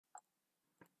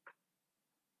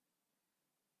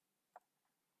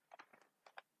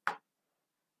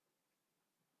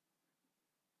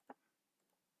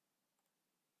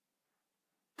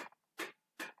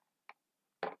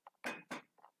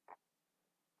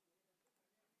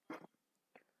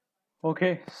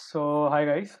Okay, so hi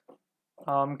guys.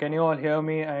 Can you all hear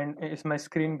me and is my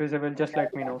screen visible? Just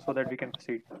let me know so that we can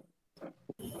proceed.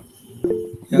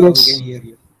 Yeah, we can Yes. hear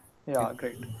you. Yeah. Yeah,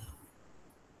 great.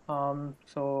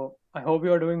 So I hope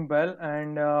you are doing well.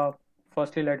 And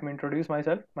firstly, let me introduce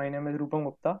myself. My name is Rupam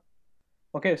Gupta.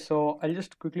 Okay, so I'll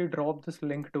just quickly drop this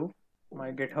link to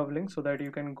my GitHub link so that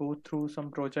you can go through some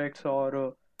projects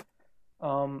or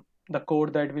the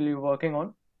code that we'll be working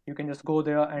on. You can just go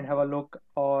there and have a look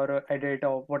or edit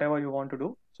or whatever you want to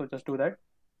do. So just do that.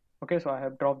 Okay, so I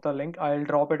have dropped the link. I'll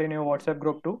drop it in your WhatsApp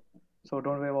group too. So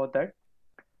don't worry about that.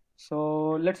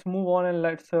 So let's move on and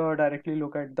let's directly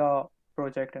look at the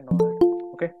project and all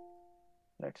that. Okay,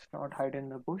 let's not hide in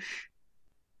the bush.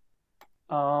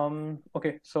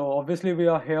 Okay, so obviously we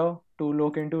are here to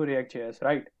look into React.js,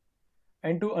 right?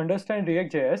 And to understand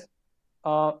React.js,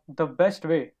 the best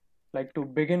way, like to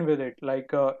begin with it,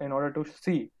 like in order to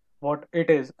see what it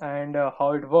is and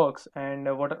how it works and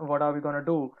what are we gonna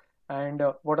do and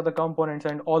what are the components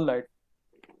and all that.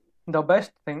 The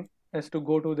best thing is to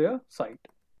go to their site.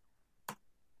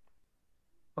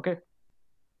 Okay,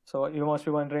 so you must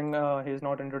be wondering he's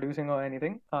not introducing or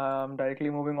anything. I'm directly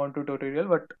moving on to tutorial,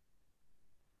 but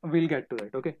we'll get to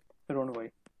that. Okay, so don't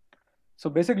worry. So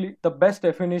basically, the best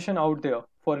definition out there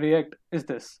for React is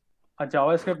this: a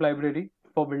JavaScript library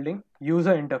for building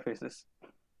user interfaces.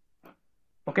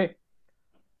 Okay,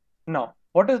 now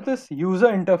what is this user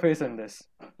interface in this?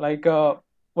 Like,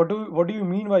 what do you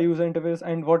mean by user interface,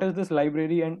 and what is this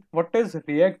library, and what is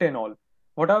React and all?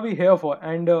 What are we here for,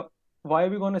 and why are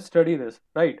we going to study this,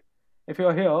 right? If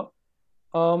you're here,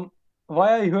 um,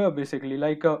 why are you here basically?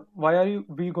 Like, why are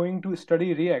we going to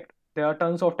study React? There are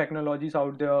tons of technologies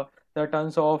out there. There are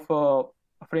tons of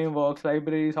frameworks,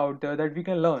 libraries out there that we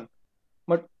can learn.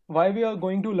 But why we are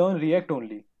going to learn React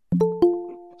only?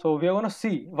 So we are going to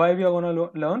see why we are going to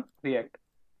learn React.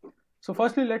 So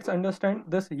firstly, let's understand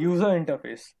this user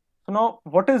interface. So now,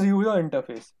 what is user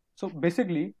interface? So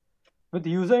basically, with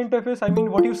user interface, I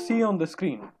mean what you see on the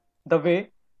screen, the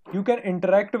way you can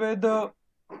interact with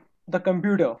the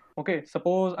computer. Okay,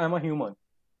 suppose I'm a human.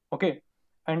 Okay,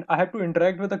 and I have to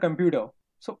interact with a computer.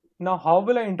 So now, how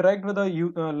will I interact with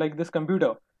like this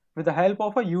computer with the help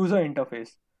of a user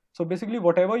interface? So basically,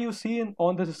 whatever you see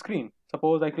on this screen,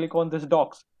 suppose I click on this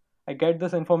docs, I get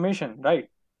this information, right?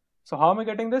 So how am I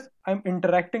getting this? I'm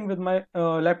interacting with my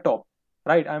laptop,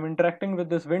 right? I'm interacting with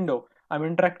this window. I'm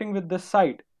interacting with this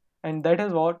site, and that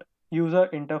is what user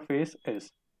interface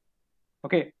is.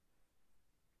 Okay.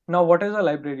 Now, what is a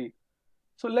library?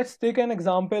 So let's take an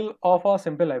example of a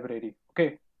simple library.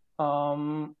 Okay.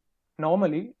 Um,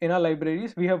 Normally in our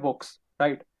libraries we have books,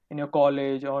 right? In your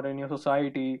college or in your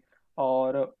society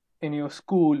or in your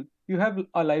school, you have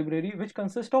a library which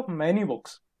consists of many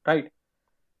books, right?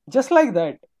 Just like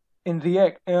that, in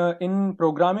React, in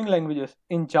programming languages,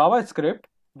 in JavaScript,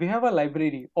 we have a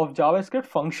library of JavaScript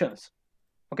functions.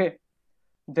 Okay,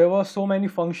 there were so many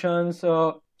functions.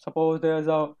 Suppose there's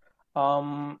a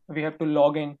we have to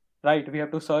log in, right? We have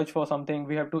to search for something.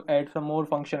 We have to add some more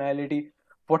functionality.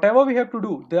 Whatever we have to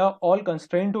do, they are all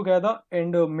constrained together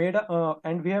and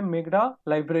and we have made a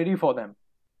library for them,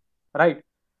 right?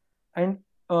 And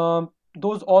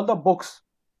those all the books,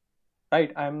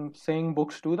 right? I'm saying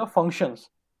books to the functions.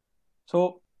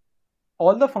 So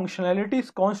all the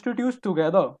functionalities constitutes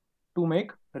together to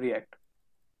make React.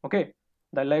 Okay,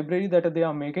 the library that they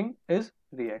are making is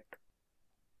React.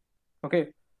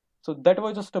 Okay, so that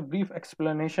was just a brief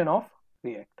explanation of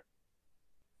React.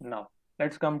 Now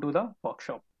let's come to the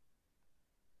workshop.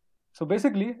 So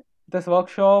basically, this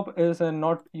workshop is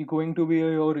not going to be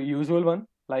your usual one.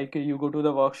 Like you go to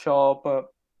the workshop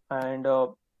and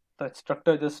the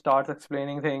instructor just starts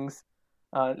explaining things,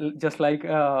 just like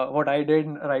what I did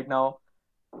right now,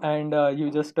 and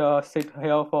you just sit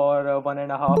here for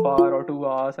 1.5 hour or 2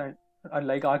 hours, and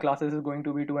like our classes is going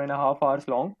to be 2.5 hours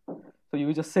long. So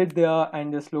you just sit there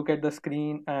and just look at the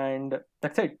screen, and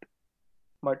that's it.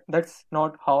 But that's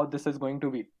not how this is going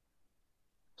to be.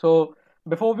 So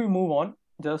before we move on,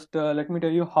 just let me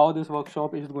tell you how this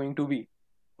workshop is going to be.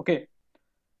 Okay,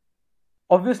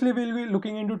 obviously we'll be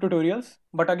looking into tutorials,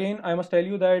 but again I must tell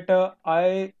you that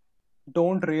I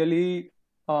don't really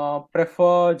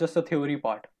prefer just the theory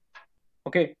part.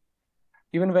 Okay,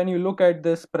 even when you look at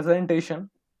this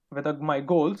presentation with my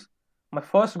goals, my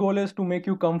first goal is to make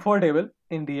you comfortable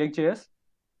in React.js,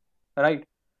 right?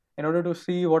 In order to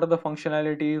see what are the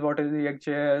functionalities, what is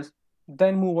React.js,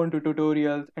 then move on to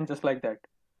tutorials and just like that.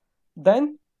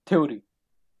 Then theory.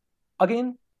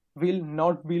 Again, we'll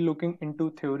not be looking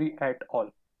into theory at all.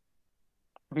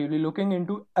 We'll be looking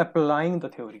into applying the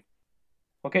theory.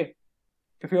 Okay.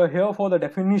 If you are here for the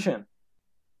definition,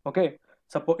 Okay,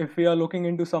 suppose if we are looking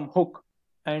into some hook,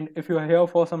 and if you are here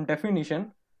for some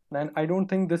definition, then I don't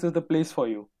think this is the place for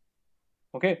you.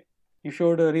 Okay, you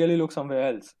should really look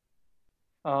somewhere else.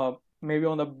 Maybe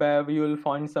on the web you will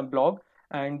find some blog,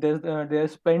 and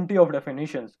there's plenty of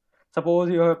definitions. Suppose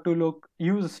you have to look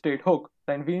use state hook,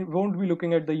 then we won't be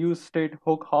looking at the use state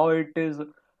hook, how it is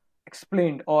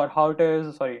explained, or how it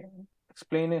is, sorry,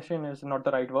 explanation is not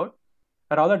the right word,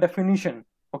 rather definition.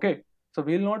 Okay, so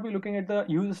we'll not be looking at the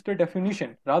use state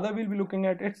definition, rather we'll be looking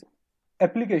at its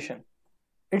application,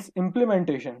 its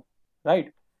implementation,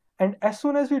 right? And as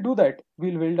soon as we do that,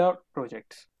 we'll build our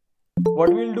projects.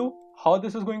 What we'll do, how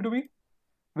this is going to be,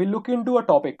 we'll look into a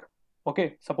topic.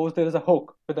 Okay, suppose there is a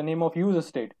hook with the name of user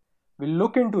state. We'll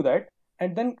look into that,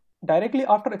 and then directly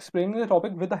after explaining the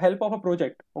topic with the help of a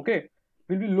project, okay,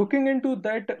 we'll be looking into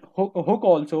that hook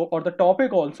also, or the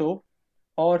topic also,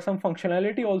 or some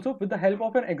functionality also, with the help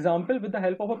of an example, with the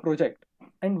help of a project.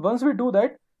 And once we do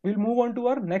that, we'll move on to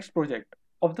our next project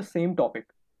of the same topic,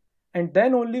 and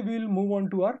then only we'll move on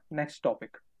to our next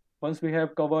topic once we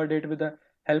have covered it with the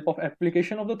help of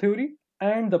application of the theory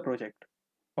and the project.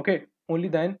 Okay, only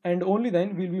then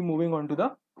we'll be moving on to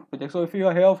the project. So if you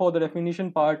are here for the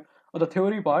definition part or the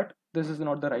theory part, this is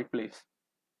not the right place.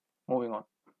 Moving on.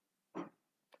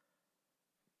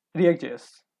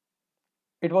 React.js.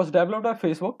 It was developed by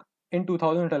Facebook in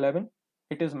 2011.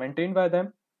 It is maintained by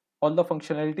them. All the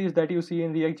functionalities that you see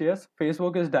in React.js,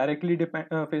 Facebook is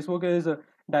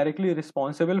directly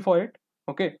responsible for it.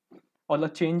 Okay, all the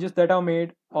changes that are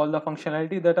made, all the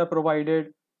functionality that are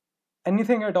provided,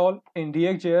 anything at all in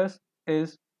React.js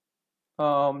is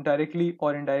directly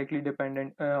or indirectly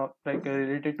dependent,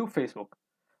 related to Facebook.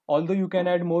 Although you can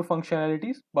add more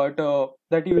functionalities, but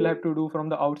that you will have to do from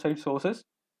the outside sources.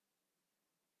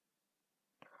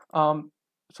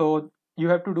 So you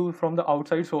have to do from the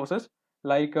outside sources,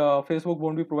 like Facebook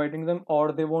won't be providing them,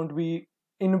 or they won't be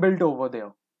inbuilt over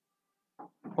there.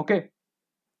 Okay,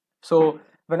 so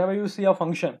whenever you see a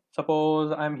function,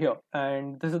 suppose I'm here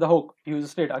and this is the hook, use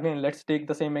state. Again, let's take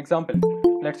the same example.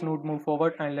 Let's move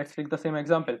forward and let's take the same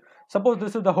example. Suppose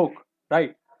this is the hook,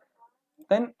 right?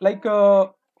 Then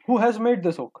who has made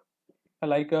this hook?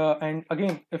 And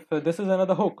again, if this is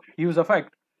another hook, use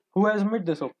effect, who has made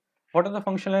this hook? What are the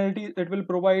functionalities it will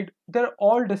provide? They're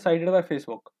all decided by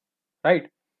Facebook, right?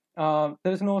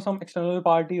 There is no some external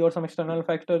party or some external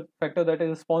factor that is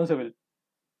responsible.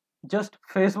 Just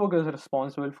Facebook is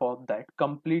responsible for that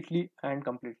completely and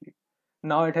completely.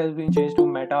 Now it has been changed to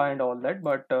Meta and all that,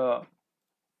 but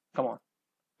come on.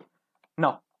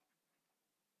 Now,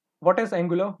 what is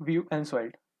Angular, Vue, and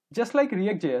Svelte? Just like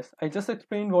React.js, I just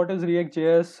explained what is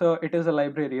React.js. It is a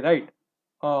library, right?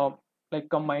 Like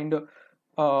combined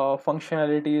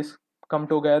functionalities come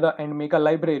together and make a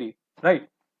library, right?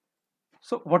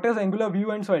 So what is Angular,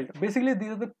 Vue, and Svelte? Basically,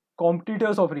 these are the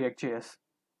competitors of React.js.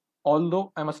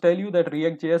 Although I must tell you that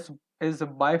React.js is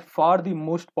by far the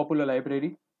most popular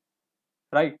library,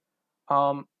 right?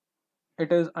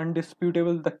 It is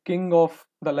undisputable the king of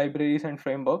the libraries and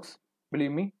frameworks,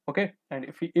 believe me. Okay,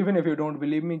 and even if you don't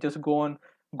believe me, just go on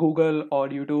Google or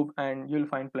YouTube and you'll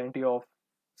find plenty of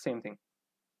same thing.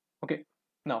 Okay,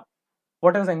 now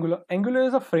what is Angular? Angular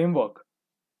is a framework.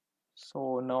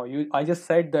 So now I just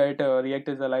said that React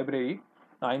is a library.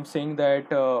 I'm saying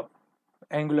that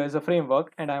Angular is a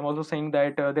framework, and I'm also saying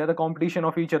that they are the competition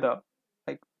of each other.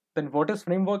 Like, then what is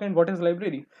framework and what is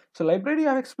library? So library,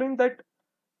 I've explained that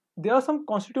there are some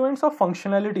constituents of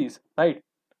functionalities, right?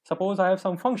 Suppose I have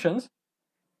some functions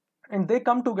and they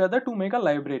come together to make a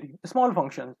library, small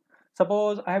functions.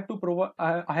 Suppose I have to provide,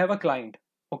 I have a client,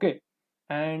 okay,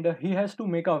 and he has to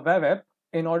make a web app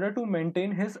in order to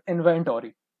maintain his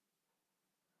inventory.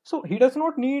 So he does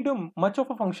not need much of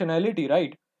a functionality,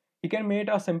 right? He can make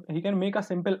a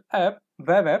simple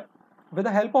web app, with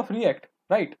the help of React,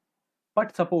 right?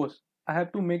 But suppose I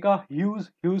have to make a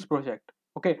huge project.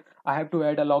 Okay, I have to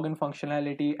add a login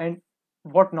functionality and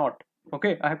whatnot.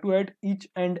 Okay, I have to add each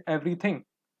and everything.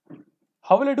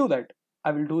 How will I do that?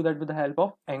 I will do that with the help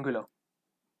of Angular.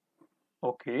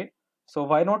 Okay, so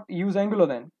why not use Angular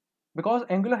then? Because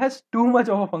Angular has too much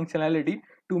of a functionality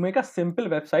to make a simple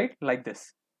website like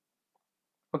this.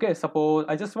 Okay, suppose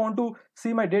I just want to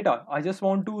see my data. I just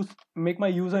want to make my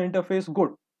user interface good,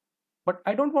 but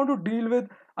I don't want to deal with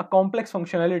a complex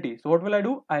functionality. So what will I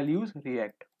do? I'll use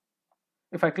React.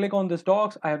 If I click on this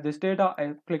docs, I have this data.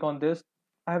 I click on this,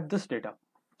 I have this data.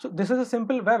 So this is a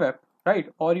simple web app, right?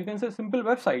 Or you can say simple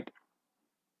website.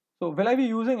 So will I be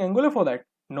using Angular for that?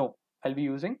 No, I'll be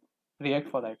using React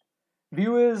for that.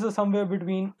 Vue is somewhere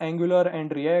between Angular and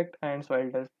React, and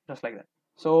Svelte is just like that.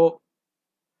 So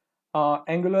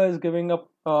Angular is giving up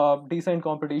decent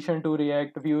competition to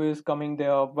React. Vue is coming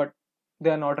there, but they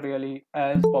are not really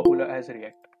as popular as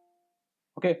React.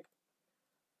 Okay.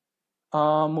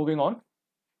 Moving on.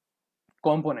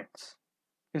 Components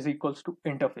is equals to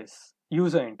interface,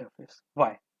 user interface.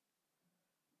 Why?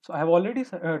 So I have already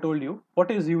told you what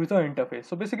is user interface.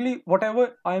 So basically,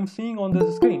 whatever I am seeing on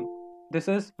this screen, this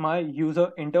is my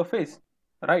user interface,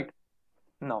 right?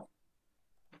 Now,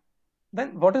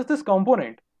 then what is this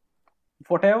component?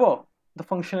 Whatever the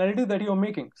functionality that you're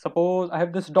making. Suppose I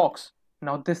have this docs.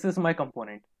 Now this is my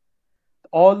component.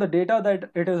 All the data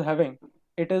that it is having,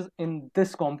 it is in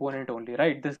this component only,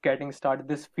 right? This getting started,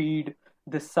 this feed,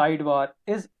 this sidebar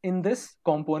is in this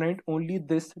component only,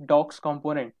 this docs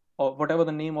component or whatever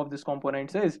the name of this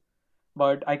component is.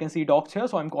 But I can see docs here,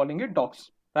 so I'm calling it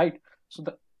docs, right? So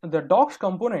the docs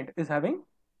component is having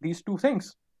these two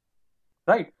things,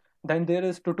 right? Then there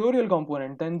is tutorial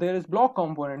component, then there is blog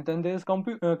component, then there is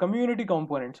community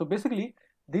component. So basically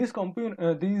these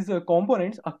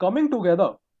components are coming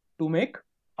together to make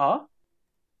a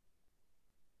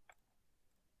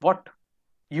what?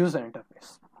 User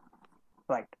interface,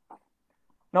 right?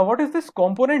 Now what is this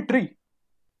component tree?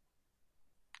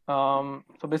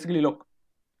 So basically, look,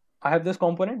 I have this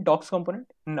component, docs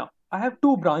component. Now I have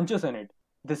two branches in it,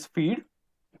 this feed,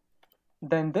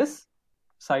 then this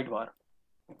sidebar.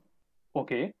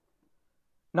 Okay.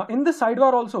 Now in the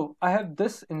sidebar also, I have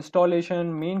this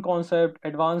installation, main concept,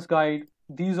 advanced guide,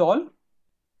 these all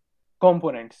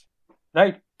components,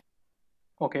 right?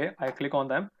 Okay, I click on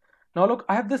them. Now look,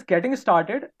 I have this getting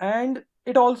started and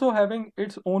it also having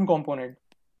its own component.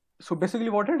 So basically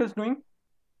what it is doing,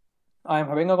 I am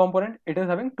having a component, it is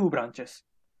having two branches.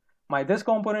 This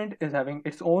component is having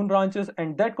its own branches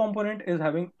and that component is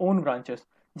having own branches.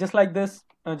 Just like this,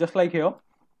 just like here,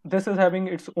 this is having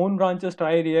its own branches,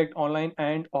 try React Online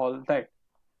and all that.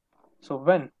 So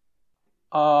when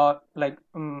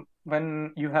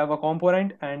you have a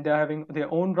component and they're having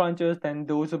their own branches, then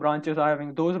those branches are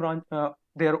having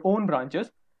their own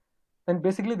branches, then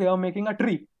basically they are making a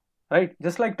tree, right?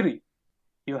 Just like tree,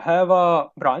 you have a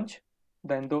branch,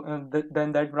 then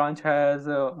then that branch has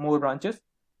more branches,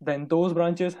 then those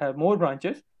branches have more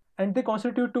branches, and they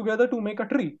constitute together to make a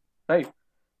tree, right?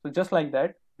 So just like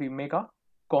that, we make a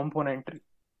component tree.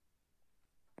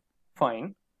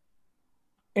 Fine.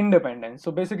 Independent.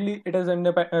 So basically, it is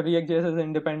React.js is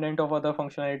independent of other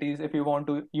functionalities. If you want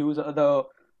to use other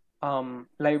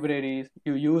libraries,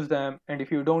 you use them, and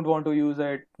if you don't want to use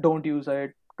it, don't use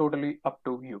it. Totally up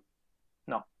to you.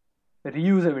 Now,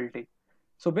 reusability.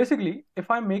 So basically, if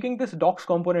I'm making this docs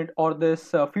component or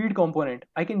this feed component,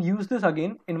 I can use this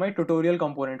again in my tutorial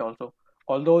component also.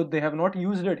 Although they have not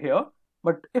used it here,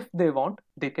 but if they want,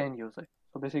 they can use it.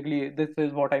 So basically, this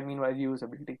is what I mean by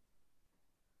reusability.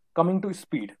 Coming to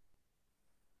speed.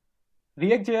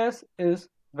 React.js is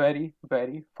very,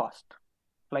 very fast,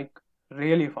 like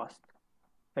really fast.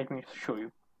 Let me show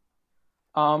you.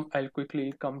 I'll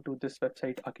quickly come to this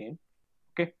website again,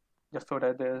 okay, just so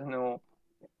that there's no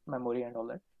memory and all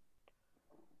that.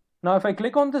 Now, if I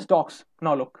click on this docs,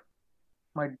 now look,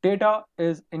 my data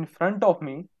is in front of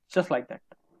me just like that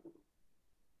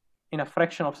in a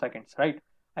fraction of seconds, right?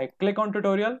 I click on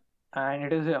tutorial and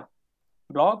it is here.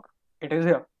 Blog, it is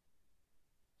here.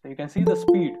 So you can see the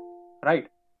speed, right?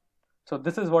 So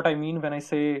this is what I mean when I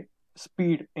say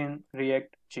speed in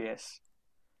React.js.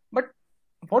 But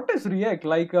what is React?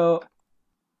 Like, do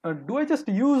I just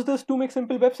use this to make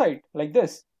simple website like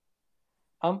this?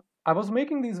 I was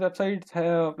making these websites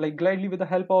like gladly with the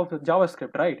help of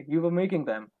JavaScript, right? You were making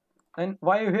them. And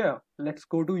why are you here? Let's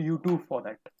go to YouTube for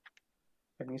that.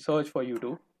 Let me search for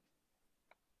YouTube.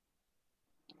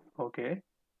 Okay.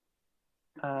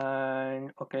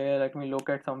 And okay, let me look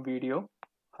at some video.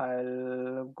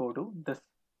 I'll go to this.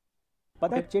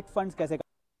 पता है chit funds कैसे?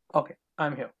 Okay,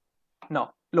 I'm here.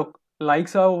 Now, look,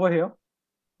 likes are over here,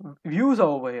 views are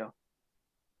over here.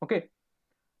 Okay.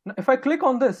 Now, if I click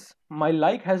on this, my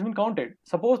like has been counted.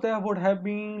 Suppose there would have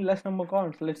been less number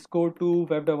counts. Let's go to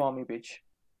WebDevArmy page.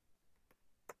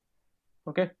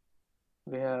 Okay.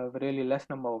 We have really less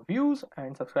number of views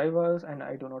and subscribers, and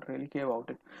I do not really care about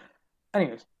it.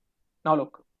 Anyways, now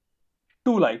look,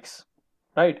 2 likes,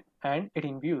 right? And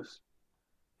 18 views.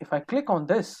 If I click on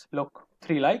this, look,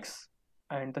 3 likes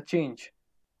and the change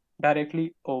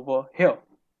directly over here.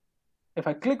 If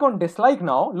I click on dislike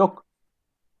now, look,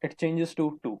 it changes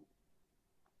to 2.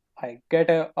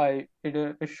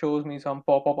 It shows me some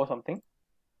pop-up or something.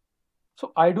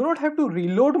 So I do not have to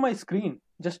reload my screen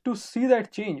just to see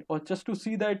that change or just to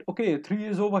see that, okay, 3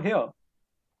 is over here.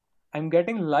 I'm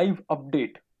getting live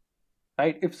update,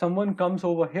 right? If someone comes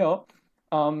over here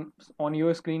on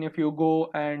your screen, if you go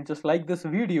and just like this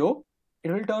video,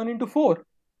 it will turn into 4,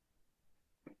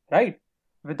 right?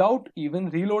 Without even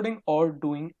reloading or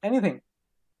doing anything.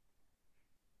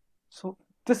 So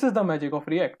this is the magic of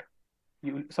React.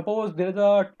 You suppose there is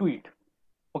a tweet.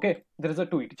 Okay, there is a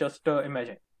tweet. Just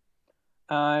imagine.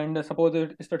 And suppose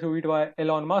it's the tweet by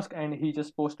Elon Musk, and he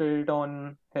just posted it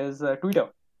on his Twitter.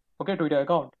 Okay, Twitter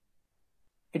account.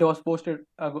 It was posted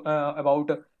about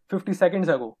 50 seconds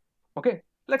ago. Okay,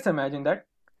 let's imagine that.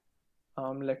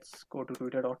 Let's go to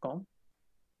twitter.com.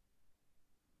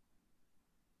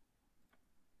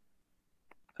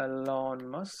 Elon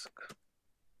Musk.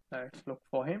 Let's look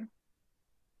for him.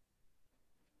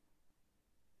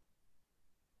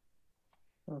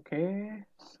 Okay,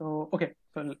 so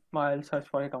I'll search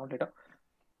for account later.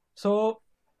 So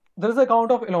there is an account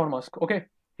of Elon Musk. Okay,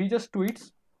 he just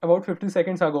tweets about 50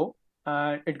 seconds ago,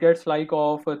 and it gets like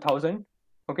of 1,000.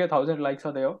 Okay, 1,000 likes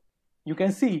are there. You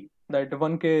can see that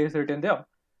 1K is written there.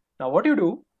 Now what you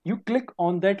do, you click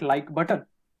on that like button.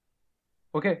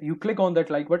 Okay, you click on that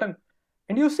like button,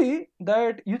 and you see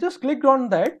that you just clicked on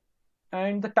that,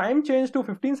 and the time changed to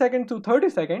 15 seconds to 30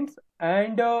 seconds,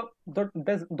 and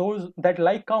that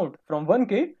like count from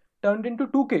 1K turned into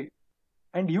 2K,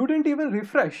 and you didn't even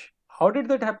refresh. How did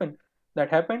that happen? That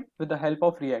happened with the help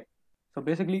of React. So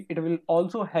basically, it will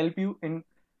also help you in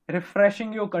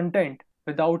refreshing your content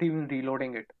without even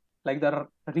reloading it, like the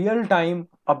real-time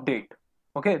update,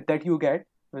 okay, that you get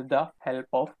with the help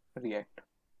of React.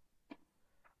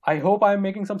 I hope I'm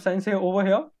making some sense over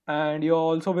here, and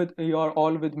you're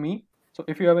all with me. So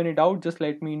if you have any doubt, just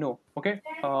let me know. Okay.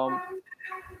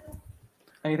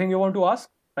 Anything you want to ask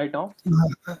right now?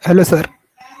 Hello, sir.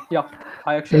 Yeah,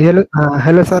 hi Akshay.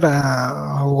 Hello, sir.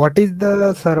 What is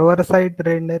the server side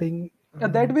rendering? Yeah,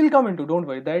 that will come into. Don't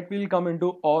worry. That will come into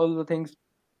all the things.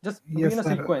 Just be Yes, in a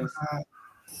sir. sequence.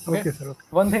 Okay, sir. Okay.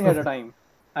 One thing at a time.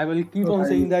 I will keep on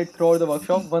saying that throughout the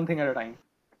workshop. One thing at a time.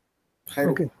 Hi.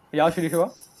 Okay. Yeah, Shri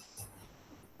Shiva.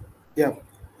 Yeah,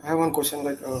 I have one question.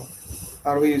 Like,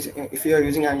 are we using? If we are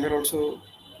using Angular, also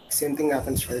same thing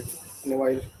happens, right? In a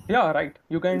while. Yeah, right.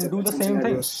 You can do the same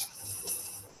thing.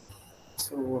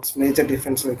 So what's major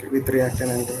difference like with React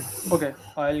and Angular?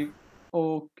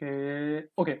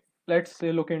 Okay. Let's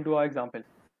say look into our example.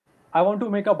 I want to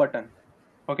make a button.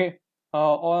 Okay.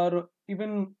 Or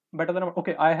even better than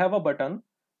okay, I have a button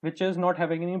which is not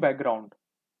having any background.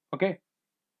 Okay.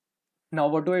 Now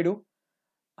what do?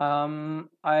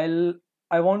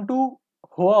 I want to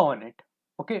hover on it.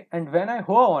 Okay, and when I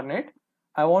hover on it,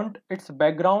 I want its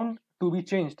background to be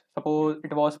changed. Suppose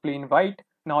it was plain white.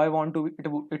 Now I want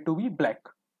it to be black.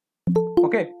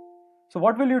 Okay, so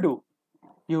what will you do?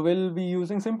 You will be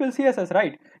using simple CSS,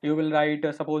 right? You will write,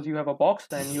 suppose you have a box,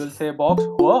 then you will say box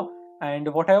hover, and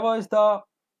whatever is the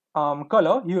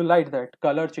color, you will write that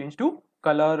color change to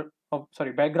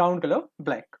background color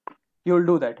black. You will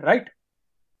do that, right?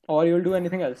 Or you will do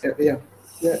anything else?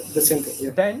 Yeah, the same thing.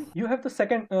 Yeah. Then you have the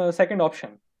second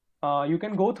option. You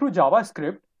can go through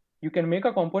JavaScript. You can make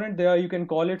a component there. You can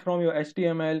call it from your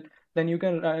HTML. Then you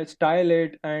can style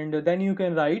it, and then you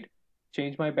can write,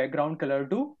 change my background color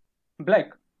to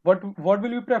black. What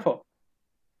will you prefer?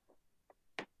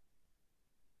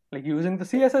 Like using the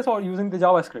CSS or using the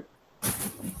JavaScript?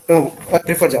 No, I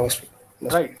prefer JavaScript.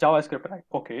 Right, JavaScript, right?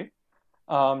 Okay.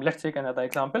 Let's take another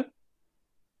example.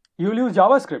 You will use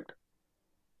JavaScript.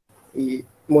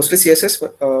 Mostly CSS,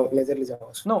 but majorly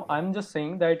JavaScript. No, I'm just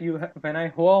saying that when I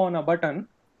hover on a button,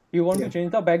 you want to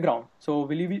change the background. So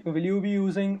will you be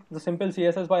using the simple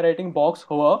CSS by writing box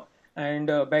hover and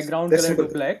background color to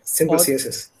black? Simple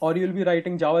CSS. Or you'll be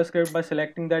writing JavaScript by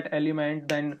selecting that element,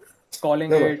 then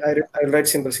calling it. No, I'll write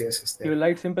simple CSS. You will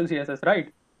write simple CSS,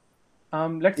 right?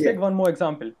 Let's take one more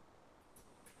example.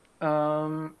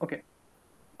 Okay,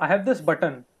 I have this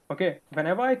button. Okay,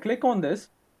 whenever I click on this,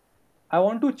 I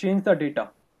want to change the data.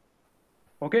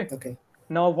 Okay. Okay.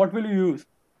 Now, what will you use?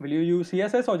 Will you use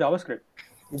CSS or JavaScript?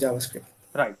 JavaScript.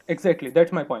 Right. Exactly.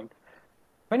 That's my point.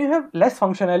 When you have less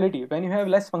functionality,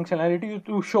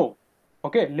 to show,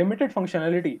 okay, limited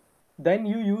functionality, then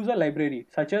you use a library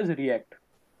such as React.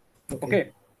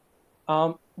 Okay.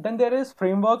 Then there is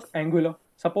framework Angular.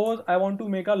 Suppose I want to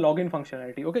make a login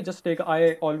functionality. Okay, just take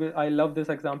I love this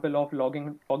example of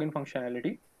login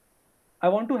functionality. I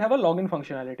want to have a login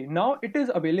functionality. Now it is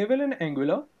available in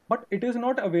Angular, but it is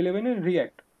not available in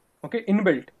React. Okay,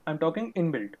 inbuilt. I'm talking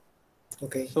inbuilt.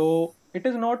 Okay. So it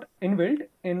is not inbuilt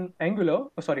in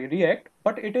React,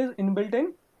 but it is inbuilt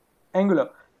in Angular.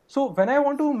 So when I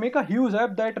want to make a huge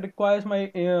app that requires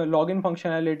my login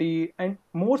functionality and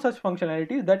more such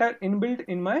functionalities that are inbuilt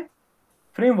in my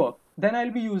framework, then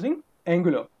I'll be using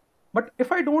Angular. But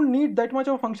if I don't need that much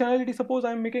of functionality, suppose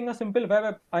I'm making a simple web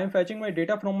app, I'm fetching my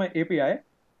data from my API,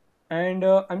 and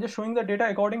I'm just showing the data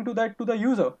according to that to the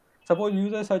user. Suppose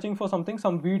user is searching for something,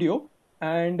 some video,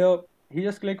 and he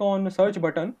just click on search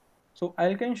button. So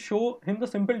I can show him the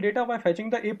simple data by fetching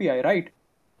the API, right?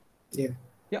 Yeah.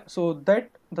 Yeah. So that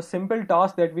the simple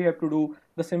task that we have to do,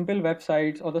 the simple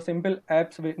websites or the simple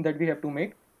apps that we have to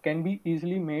make can be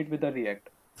easily made with the React.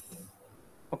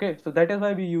 Okay, so that is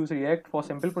why we use React for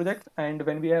simple projects, and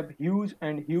when we have huge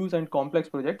and complex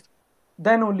projects,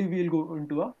 then only we'll go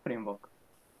into a framework.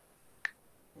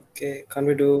 Okay, can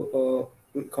we do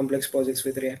complex projects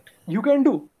with React? You can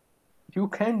do.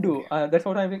 That's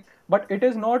what I think. But it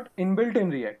is not inbuilt in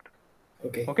React.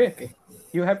 Okay. Okay.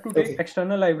 You have to take Okay.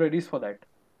 external libraries for that.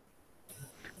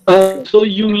 So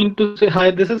you mean to say,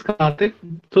 hi, this is Karthik.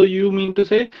 So you mean to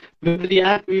say with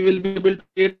React we will be able to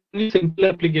create only simple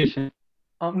application?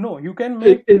 No, you can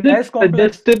make Is as it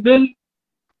complex. adjustable?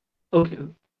 Okay.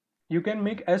 You can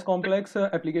make as complex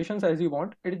applications as you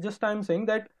want. It is just I'm saying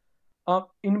that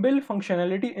inbuilt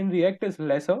functionality in React is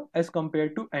lesser as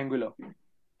compared to Angular.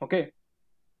 Okay.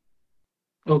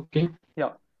 Okay.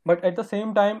 Yeah, but at the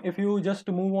same time, if you just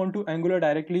move on to Angular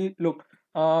directly, look,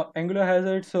 Angular has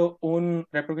its own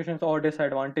repercussions or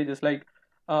disadvantages. Like,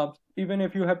 even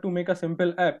if you have to make a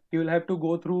simple app, you will have to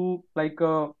go through like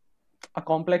a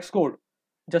complex code.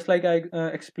 Just like I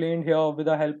explained here with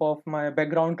the help of my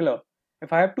background color.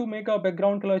 If I have to make a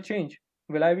background color change,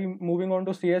 will I be moving on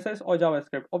to CSS or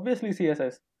JavaScript? Obviously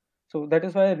CSS. So that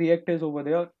is why React is over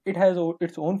there. It has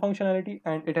its own functionality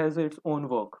and it has its own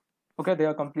work. Okay, they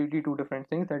are completely two different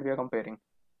things that we are comparing.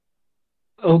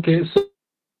 Okay, so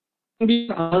we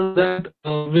ask that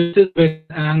which is better,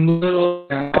 Angular or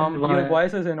React? Your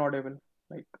voice is inaudible.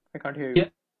 Like I can't hear you. Yeah,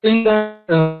 in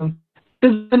that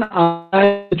is when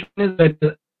I which one is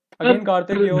better? Again,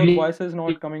 Karthik, your voice is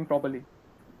not coming properly.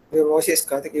 Your voice is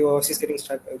Karthik. Your voice is getting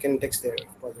stuck. You can text there.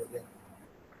 Yeah.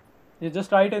 You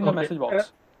just write in the message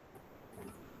box.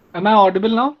 Am I audible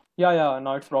now? Yeah,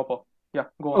 now it's proper. Yeah,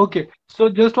 go on. Okay, so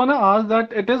just want to ask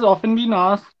that it is often been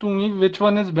asked to me which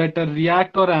one is better,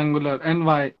 React or Angular, and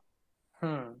why?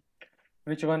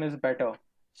 Which one is better?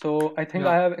 So I think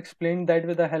Yeah. I have explained that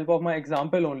with the help of my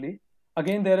example only.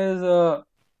 Again, there is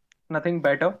nothing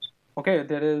better. Okay,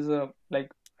 there is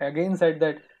like I again said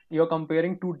that you're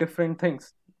comparing two different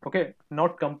things. Okay,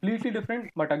 not completely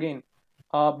different, but again,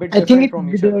 a bit I different think from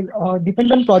it each other.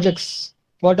 depends on projects.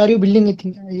 What are you building?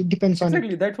 It depends on it.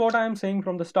 Exactly, that's what I am saying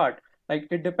from the start. Like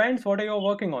it depends what you're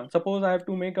working on. Suppose I have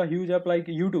to make a huge app like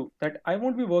YouTube, that I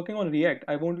won't be working on React.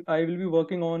 I will be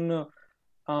working on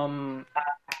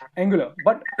Angular.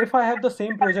 But if I have the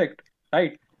same project,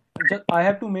 right, I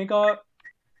have to make a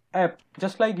app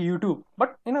just like YouTube,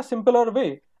 but in a simpler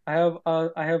way. I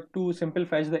have to simple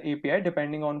fetch the API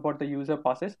depending on what the user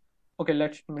passes. Okay,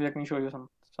 let me show you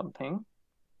something.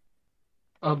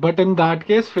 But in that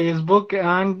case, Facebook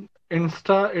and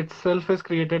Insta itself is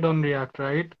created on React,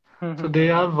 right? So they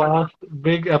are vast,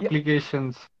 big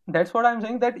applications. That's what I'm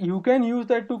saying, that you can use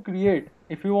that to create.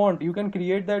 If you want, you can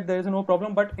create that, there is no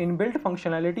problem, but inbuilt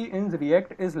functionality in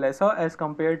React is lesser as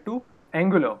compared to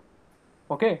Angular.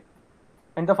 Okay,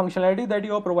 and the functionality that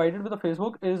you are provided with the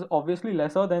Facebook is obviously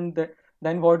lesser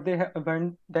than what they have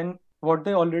than what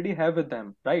they already have with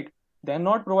them, right? They're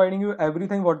not providing you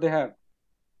everything what they have.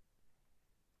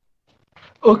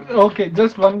 Okay,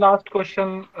 just one last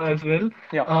question as well.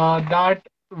 Yeah. That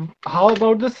how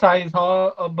about the size?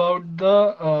 How about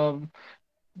the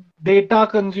data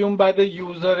consumed by the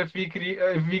user if we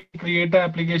create an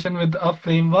application with a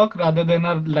framework rather than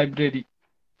a library?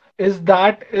 Is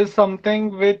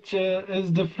something which is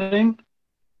different,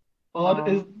 or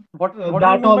is what do you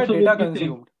that mean by also data will be same?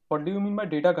 consumed? What do you mean by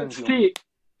data consumed?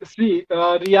 See,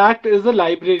 React is a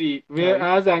library,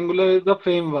 whereas Angular is a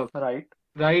framework.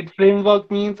 Right. Framework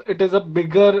means it is a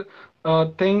bigger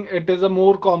thing. It is a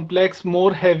more complex,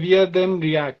 more heavier than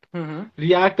React.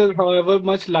 React is, however,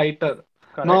 much lighter.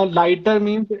 Correct. Now, lighter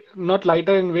means not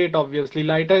lighter in weight, obviously,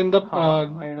 lighter in the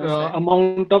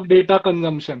amount of data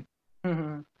consumption.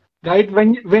 Right?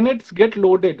 When it's get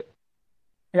loaded.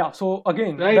 Yeah. So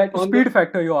again, right, that speed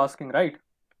factor you're asking, right?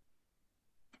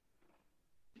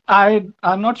 I'm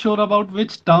not sure about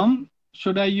which term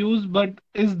should I use, but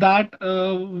is that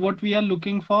what we are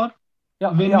looking for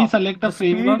when we select a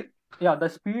framework? Yeah, the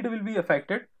speed will be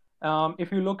affected.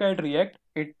 If you look at React,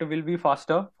 it will be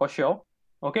faster for sure.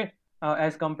 Okay,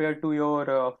 as compared to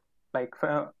your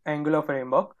Angular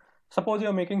framework. Suppose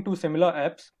you're making two similar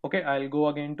apps. Okay, I'll go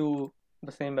again to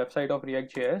the same website of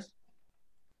React.js.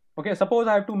 Okay, suppose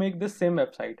I have to make this same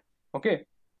website. Okay,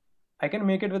 I can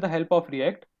make it with the help of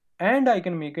React, and I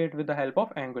can make it with the help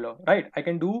of Angular, right? I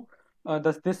can do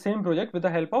this same project with the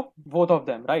help of both of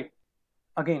them, right?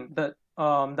 Again,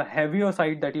 the heavier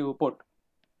side that you put,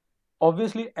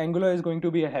 obviously Angular is going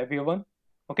to be a heavier one,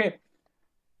 okay?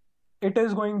 It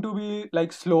is going to be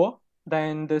like slower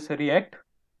than this React,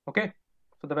 okay?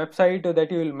 So the website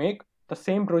that you will make, the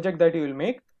same project that you will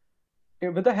make,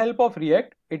 with the help of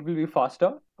React, it will be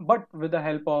faster, but with the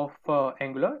help of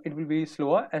Angular, it will be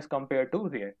slower as compared to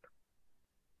React.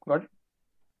 Got it?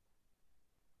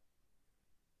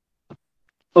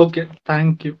 Okay,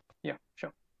 thank you. Yeah,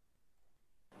 sure.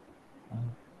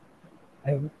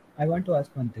 I want to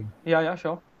ask one thing. Yeah,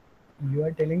 sure. You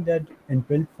are telling that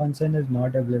inbuilt function is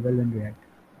not available in React.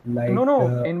 Like No,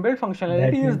 inbuilt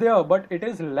functionality is means- there, but it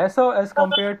is lesser as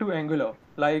compared to Angular.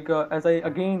 Like as I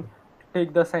again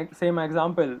take the same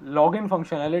example, login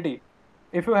functionality.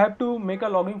 If you have to make a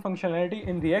login functionality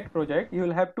in React project, you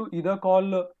will have to either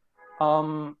call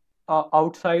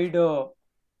outside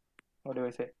what do I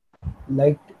say?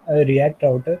 like a React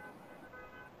router.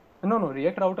 No,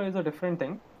 React router is a different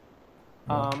thing.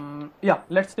 Yeah,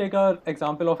 let's take an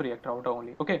example of React router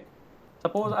only. Okay,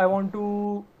 suppose I want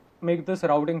to make this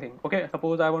routing thing. Okay,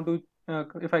 suppose I want to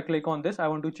if I click on this, I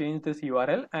want to change this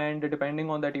URL, and depending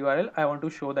on that URL, I want to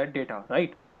show that data,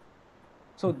 right?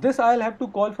 So this I'll have to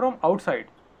call from outside.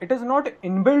 It is not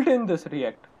inbuilt in this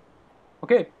React,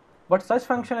 okay? But such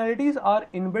functionalities are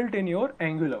inbuilt in your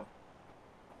Angular,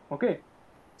 okay?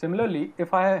 Similarly,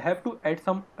 if I have to add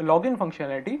some login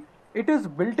functionality, it is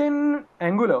built in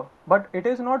Angular, but it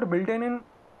is not built in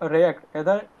React.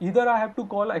 Either I have to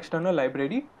call external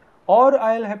library, or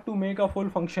I'll have to make a full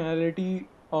functionality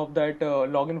of that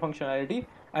login functionality.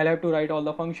 I'll have to write all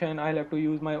the function, I'll have to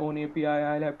use my own API,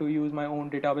 I'll have to use my own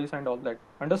database and all that.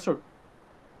 Understood?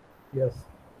 Yes,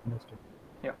 understood.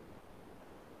 Yeah.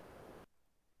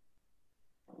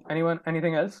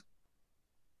 Anything else?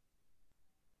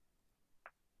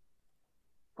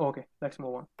 Okay, let's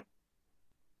move on.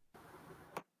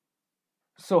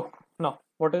 So now,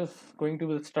 what is going to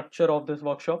be the structure of this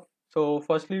workshop? So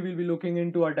firstly, we'll be looking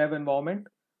into a dev environment,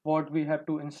 what we have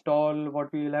to install,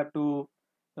 what we will have to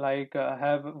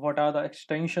have, what are the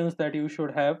extensions that you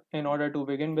should have in order to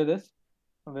begin with this,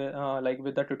 with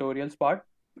the tutorials part.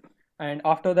 And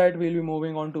after that, we'll be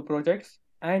moving on to projects.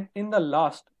 And in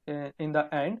the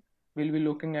end, we'll be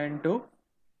looking into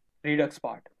Redux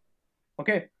part.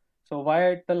 Okay, so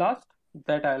why at the last?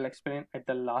 That I'll explain at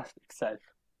the last itself.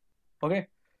 Okay,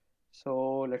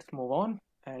 so let's move on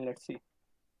and let's see.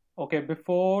 Okay,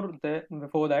 before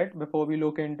we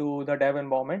look into the dev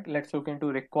environment, let's look into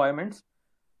requirements.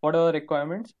 What are the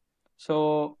requirements?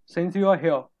 So since you are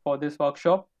here for this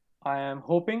workshop, I am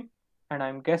hoping and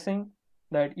I'm guessing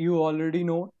that you already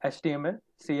know HTML,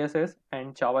 CSS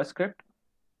and JavaScript.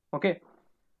 Okay,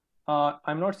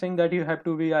 I'm not saying that you have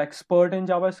to be an expert in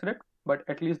JavaScript, but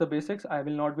at least the basics. I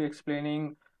will not be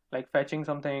explaining like fetching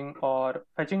something, or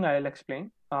fetching I'll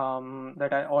explain, that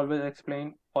I always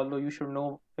explain, although you should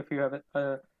know if you have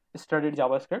studied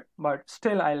JavaScript, but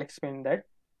still I'll explain that.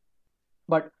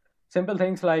 But simple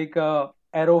things like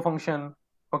arrow function,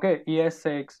 okay,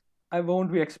 ES6, I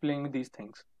won't be explaining these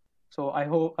things. So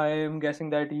I am guessing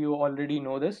that you already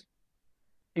know this.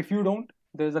 If you don't,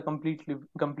 there's a complete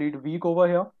week over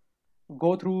here.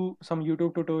 Go through some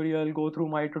YouTube tutorial, go through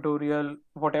my tutorial,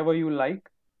 whatever you like.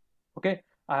 Okay,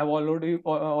 I have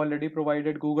already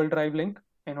provided Google Drive link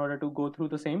in order to go through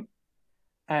the same,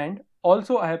 and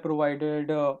also I have provided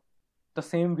the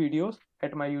same videos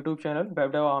at my YouTube channel,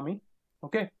 WebDev Army.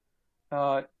 Okay,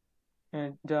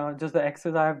 and just the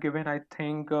access I have given, I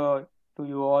think, to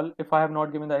you all. If I have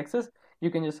not given the access, you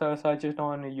can just search it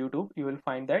on YouTube. You will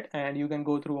find that, and you can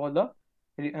go through all the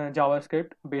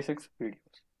JavaScript basics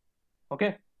videos.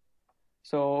 Okay,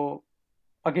 so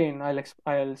again,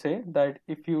 I'll say that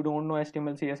if you don't know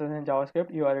HTML, CSS and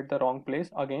JavaScript, you are at the wrong place.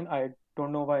 Again, I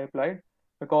don't know why I applied,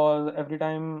 because every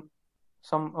time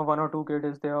one or two kid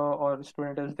is there or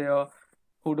student is there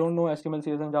who don't know HTML,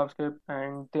 CSS and JavaScript,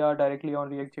 and they are directly on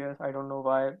React.js. I don't know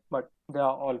why, but they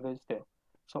are always there.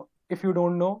 So if you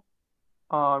don't know,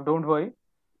 don't worry.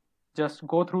 Just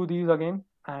go through these again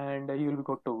and you'll be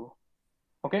good to go.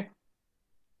 Okay?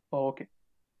 Okay.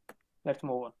 Let's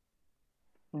move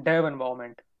on. Dev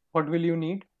environment. What will you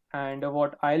need, and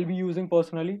what I'll be using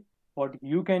personally, what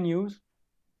you can use.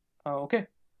 Okay.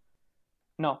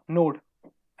 Now, Node.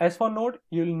 As for Node,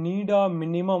 you'll need a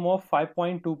minimum of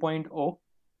 5.2.0.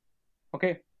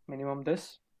 Okay, minimum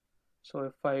this. So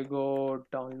if I go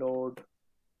download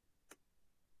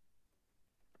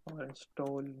or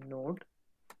install Node,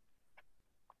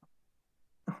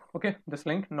 okay, this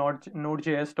link,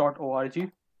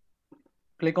 nodejs.org.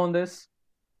 Click on this.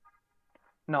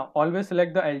 Now always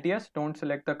select the LTS, don't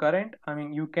select the current. I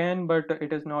mean you can, but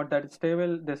it is not that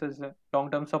stable. This is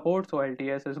long-term support, so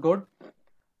LTS is good.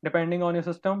 Depending on your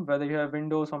system, whether you have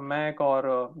Windows or Mac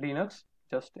or Linux,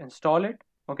 just install it.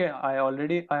 Okay, I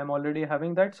am already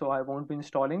having that, so I won't be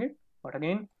installing it. But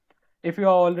again, if you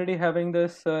are already having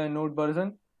this Node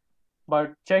version,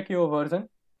 but check your version.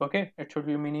 Okay, it should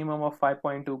be a minimum of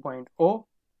 5.2.0.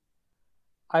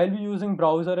 I'll be using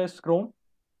browser as Chrome.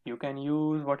 You can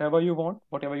use whatever you want,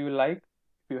 whatever you like.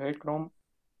 If you hate Chrome,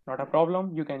 not a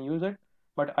problem, you can use it.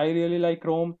 But I really like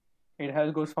Chrome. It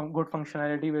has good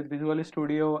functionality with Visual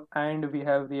Studio, and we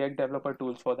have React developer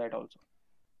tools for that also.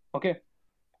 Okay.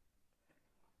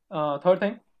 Third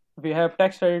thing, we have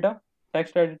text editor.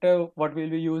 Text editor, what we'll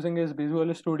be using is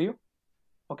Visual Studio.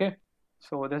 Okay,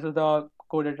 so this is the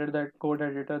code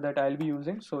editor that I'll be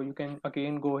using. So you can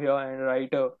again go here and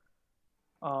write a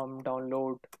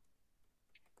download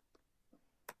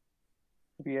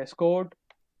VS Code.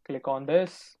 Click on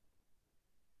this,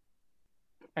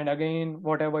 and again,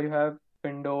 whatever you have,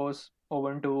 Windows,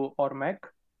 Ubuntu, or Mac,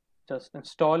 just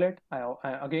install it.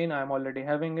 Again, I'm already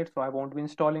having it, so I won't be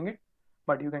installing it,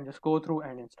 but you can just go through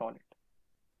and install it.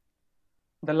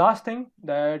 The last thing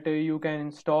that you can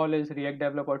install is React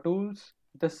Developer Tools.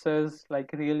 This is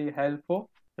like really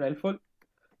helpful.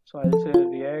 So I'll say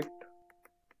React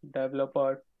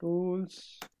Developer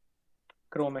Tools,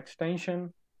 Chrome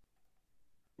extension.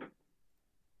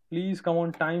 Please come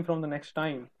on time from the next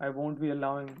time. I won't be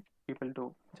allowing people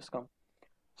to just come.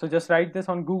 So just write this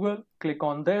on Google, click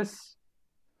on this,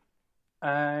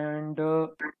 and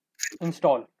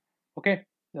install. Okay,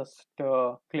 just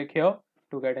click here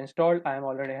to get installed. I am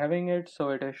already having it, so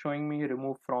it is showing me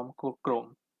remove from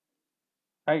Chrome.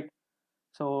 Right,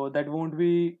 so that won't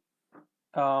be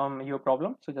your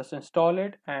problem. So just install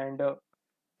it, and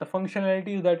the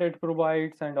functionalities that it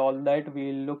provides and all that,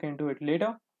 we'll look into it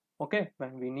later. Okay,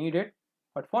 when we need it,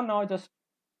 but for now just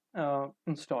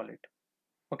install it.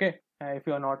 Okay, if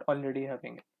you are not already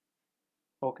having it.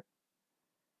 Okay,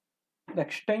 the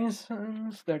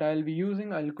extensions that I'll be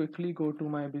using, I'll quickly go to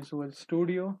my Visual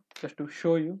Studio just to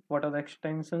show you what are the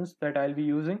extensions that I'll be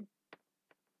using.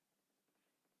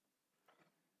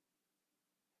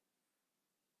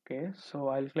 Okay, so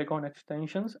I'll click on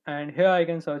extensions, and here I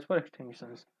can search for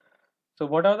extensions. So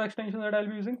what are the extensions that I'll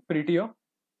be using? Prettier.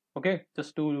 Okay,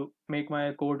 just to make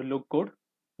my code look good.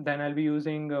 Then I'll be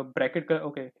using bracket color.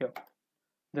 Okay, here,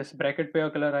 this bracket pair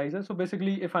colorizer. So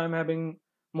basically, if I'm having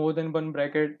more than one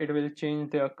bracket, it will change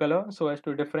their color so as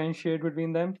to differentiate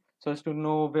between them, so as to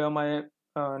know where my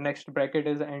next bracket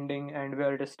is ending and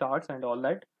where it starts and all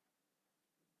that.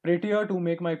 Prettier to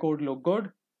make my code look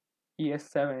good.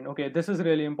 ES7. Okay, this is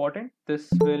really important. This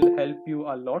will help you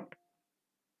a lot.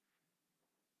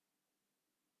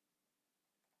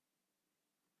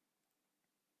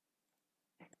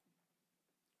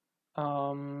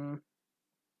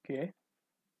 Okay,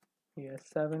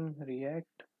 ES7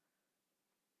 React.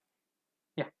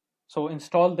 Yeah, so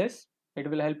install this. It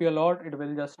will help you a lot. It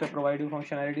will just provide you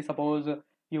functionality. Suppose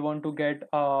you want to get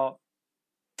what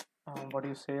do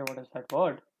you say? What is that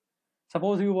word?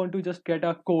 Suppose you want to just get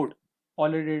a code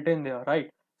already written there, right?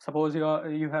 Suppose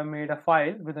you have made a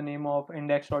file with the name of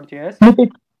index.js,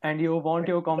 and you want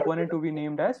your component to be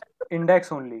named as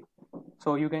index only.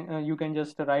 So you can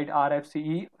just write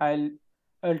RFCE.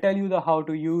 I'll tell you how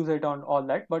to use it on all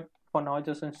that, but for now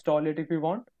just install it if you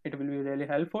want. It will be really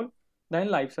helpful. Then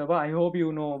live server. I hope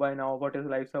you know by now what is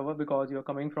live server, because you're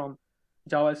coming from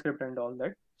JavaScript and all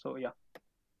that. So yeah.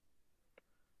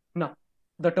 Now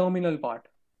the terminal part.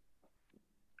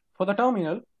 For the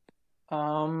terminal,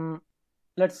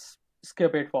 let's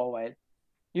skip it for a while.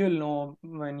 You'll know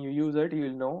when you use it.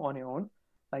 You'll know on your own,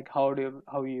 like how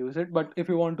you use it. But if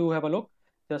you want to have a look,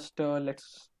 just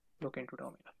let's look into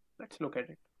terminal. Let's look at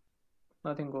it.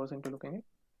 Nothing goes into looking it.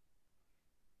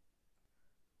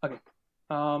 Okay.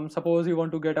 Suppose you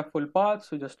want to get a full path,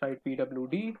 so just write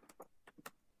pwd.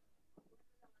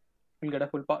 You'll get a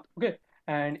full path. Okay.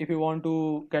 And if you want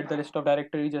to get the list of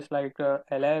directory, just like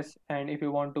ls. And if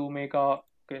you want to make a,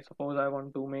 okay, suppose I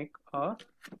want to make a,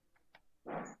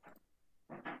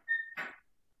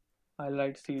 I'll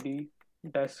write cd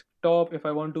desktop. If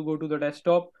I want to go to the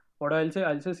desktop, what I'll say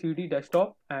cd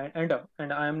desktop and enter.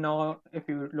 And I am now, if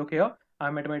you look here,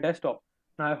 I'm at my desktop.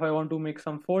 Now if I want to make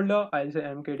some folder, I'll say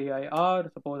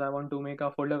mkdir. Suppose I want to make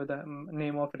a folder with the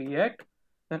name of React.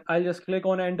 Then I'll just click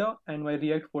on enter, and my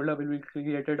React folder will be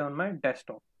created on my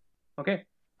desktop. Okay,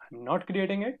 I'm not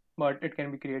creating it, but it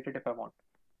can be created if I want.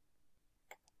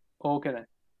 Okay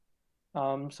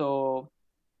then. So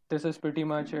this is pretty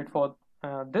much it for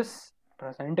this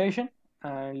presentation,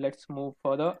 and let's move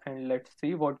further and let's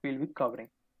see what we'll be covering.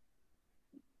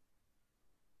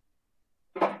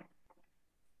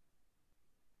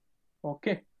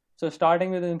 Okay, so starting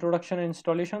with the introduction and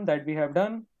installation that we have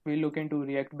done, we'll look into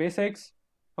React basics.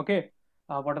 Okay,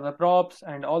 what are the props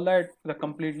and all that, the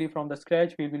completely from the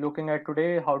scratch we'll be looking at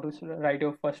today, how to write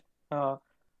your first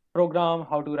program,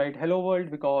 how to write hello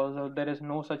world, because there is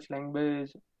no such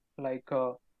language, like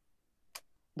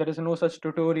there is no such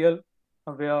tutorial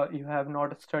where you have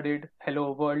not studied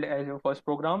hello world as your first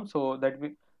program. So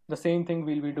the same thing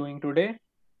we'll be doing today.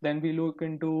 Then we look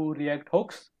into React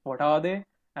hooks, what are they,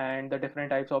 and the different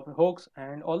types of hooks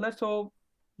and all that. So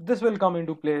this will come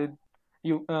into play.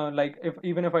 You like, if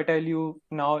even if I tell you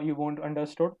now, you won't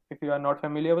understood if you are not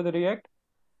familiar with React.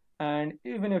 And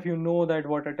even if you know that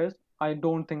what it is, I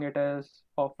don't think it is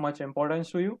of much importance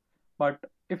to you. But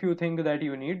if you think that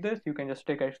you need this, you can just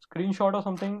take a screenshot or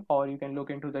something, or you can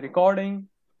look into the recording,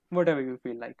 whatever you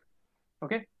feel like.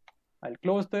 Okay, I'll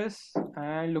close this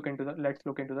and let's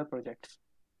look into the projects.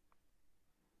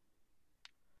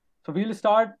 So we'll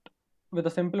start with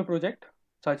a simple project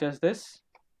such as this.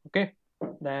 Okay,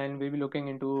 then we'll be looking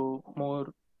into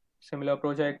more similar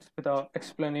projects with an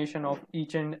explanation of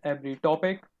each and every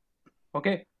topic.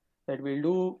 Okay, that we'll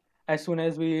do as soon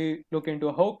as we look into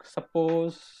a hook.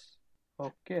 Suppose,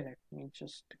 okay, let me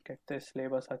just get this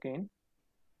syllabus again.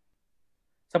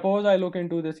 Suppose I look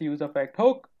into this use effect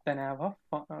hook, then I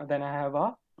have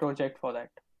a project for that.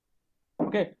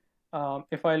 Okay,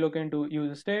 if I look into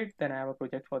use state, then I have a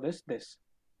project for this.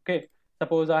 Okay,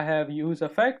 suppose I have use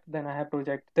effect, then I have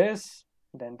project this,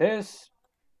 then this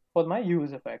for my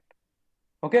use effect.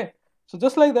 Okay, so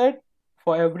just like that,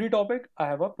 for every topic I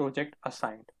have a project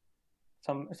assigned.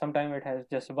 Sometimes it has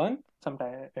just one,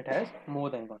 sometimes it has more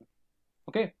than one.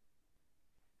 Okay,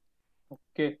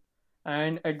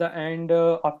 and at the end,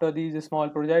 after these small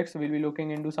projects, we'll be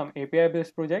looking into some API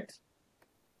based projects.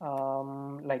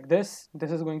 Like this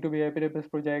is going to be API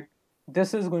based project,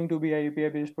 this is going to be a API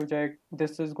based project,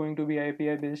 this is going to be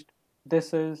API based,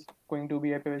 this is going to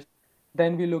be API based.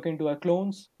 Then we look into our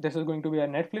clones. This is going to be a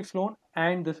Netflix clone,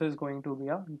 and this is going to be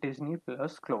a Disney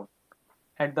Plus clone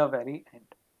at the very end.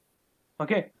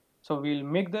 Okay, so we'll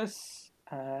make this,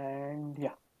 and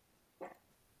yeah.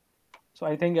 So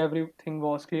I think everything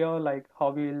was clear, like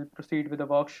how we'll proceed with the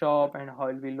workshop and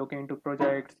how we'll look into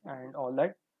projects and all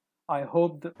that. I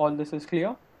hope all this is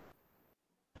clear.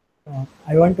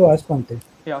 I want to ask one thing.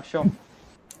 Yeah, sure.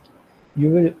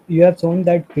 You have shown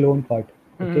that clone part.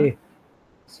 Okay.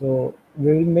 So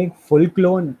we will make full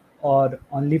clone or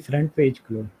only front page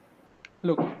clone?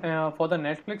 Look, for the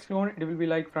Netflix clone, it will be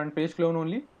like front page clone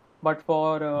only. But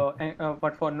for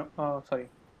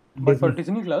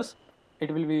Disney Plus,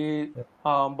 it will be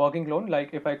working clone. Like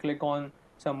if I click on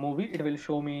some movie, it will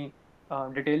show me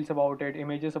details about it,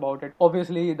 images about it.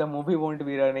 Obviously, the movie won't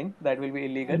be running. That will be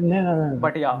illegal. No.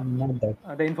 But yeah, not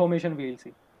that. The information we'll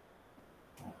see.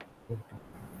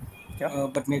 Yeah.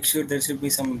 But make sure there should be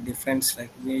some difference.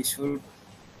 Like we should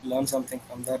learn something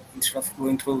from that instead of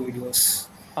going through videos.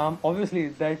 Obviously,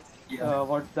 that's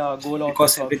what the goal of.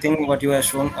 Because everything what you have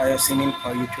shown, I have seen in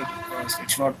YouTube. So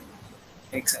it's not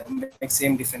makes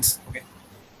same difference. Okay.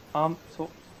 So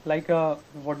like,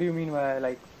 what do you mean by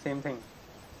like same thing?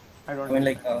 I don't. I mean,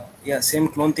 like, same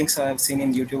clone things I have seen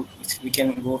in YouTube. Which we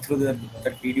can go through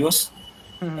that videos.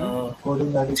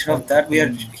 Instead of that, we are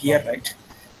here, right?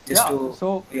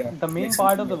 The main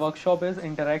part of the workshop is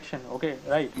interaction. Okay,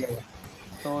 right? Yeah.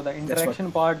 So the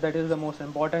interaction part, that is the most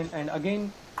important. And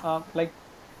again, like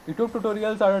YouTube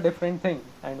tutorials are a different thing,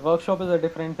 and workshop is a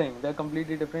different thing. They're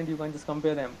completely different. You can just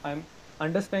compare them. I'm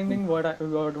understanding what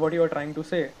you are trying to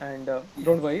say, and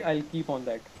don't worry, I'll keep on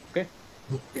that. Okay.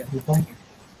 Yeah.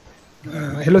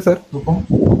 Hello, sir.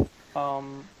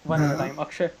 One at a time.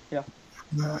 Akshay. Yeah.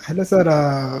 Hello, sir.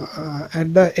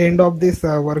 At the end of this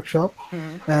workshop,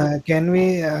 can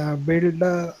we build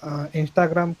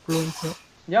Instagram clone, sir?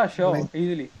 Yeah, sure,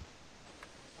 easily.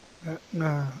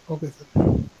 Okay, sir.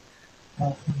 Do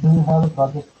you have a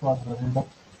project for Redux?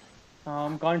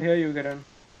 Can't hear you, Kiran.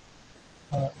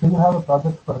 Do you have a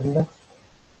project for Redux?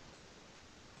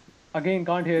 Again,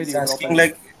 can't hear He's you. asking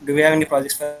like, do we have any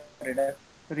projects for Redux?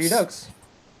 Redux.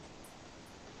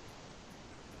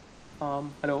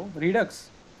 Hello, Redux.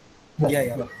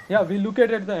 Yeah. Yeah, we'll look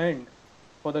at it at the end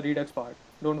for the Redux part.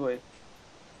 Don't worry.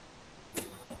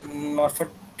 Not for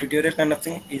tutorial kind of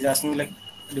thing. He's asking like,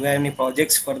 do we have any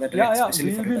projects for that? Yeah.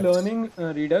 We'll be learning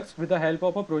Redux with the help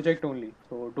of a project only.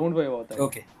 So don't worry about that.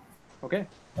 Okay.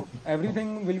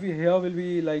 Everything will be here. Will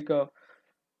be like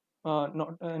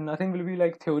nothing will be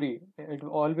like theory. It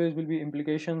always will be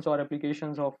implications or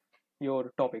applications of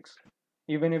your topics.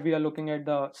 Even if we are looking at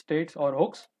the states or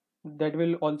hooks, that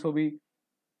will also be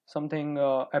something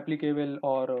applicable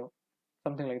or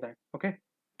something like that. Okay.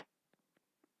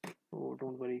 so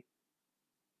don't worry.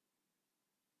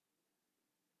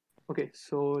 Okay,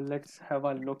 so let's have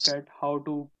a look at how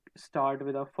to start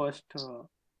with our first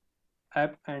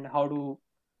app and how to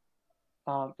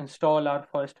install our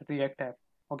first React app.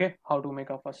 Okay, how to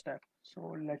make our first app.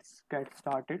 So let's get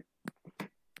started.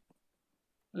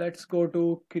 Let's go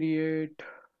to create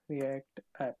React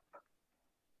app.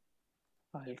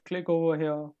 I'll click over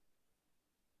here.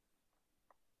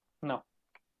 Now,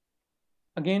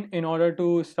 again, in order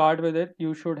to start with it,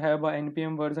 you should have a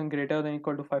npm version greater than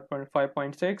equal to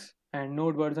 5.5.6 and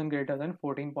node version greater than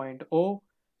 14.0.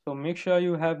 So make sure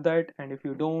you have that, and if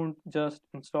you don't, just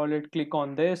install it. Click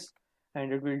on this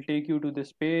and it will take you to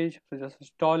this page. So just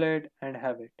install it and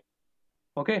have it.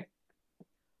 Okay.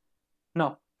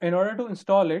 Now, in order to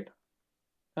install it,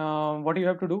 what you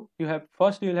have to do, you'll have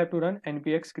to run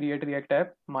npx create react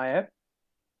app my app.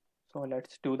 So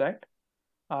let's do that.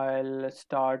 I'll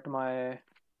start my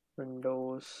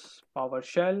Windows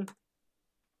PowerShell.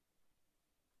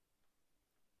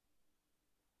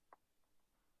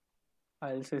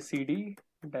 I'll say cd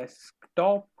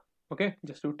desktop. Okay,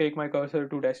 just to take my cursor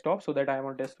to desktop so that I am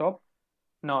on desktop.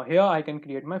 Now here I can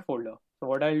create my folder. So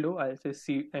what I'll do, I'll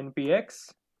say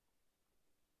npx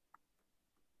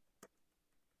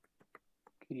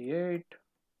create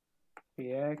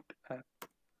react app.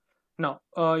 Now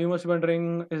you must be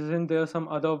wondering, isn't there some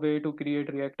other way to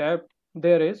create React app?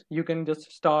 There is. You can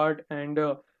just start and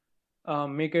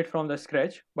make it from the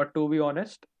scratch, but to be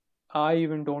honest, I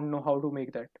even don't know how to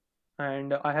make that,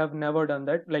 and I have never done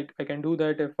that. Like, I can do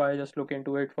that if I just look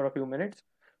into it for a few minutes,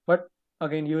 but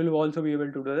again, you will also be able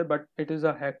to do that, but it is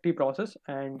a hectic process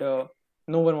and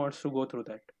no one wants to go through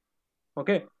that.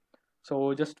 Okay,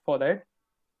 so just for that,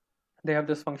 they have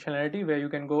this functionality where you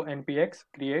can go npx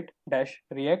create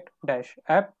 -react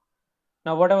 -app.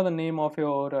 Now whatever the name of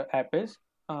your app is,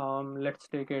 let's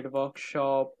take it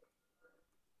workshop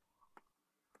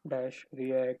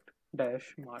 -react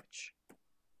 -march.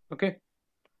 Okay,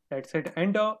 let's hit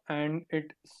enter and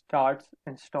it starts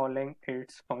installing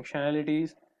its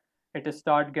functionalities. It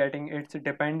start getting its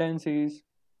dependencies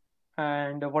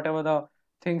and whatever the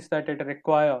things that it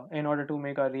require in order to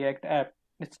make a React app.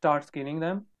 It starts scaling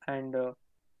them and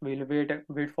we'll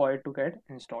wait for it to get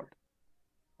installed.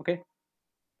 Okay,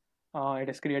 it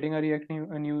is creating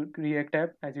a new React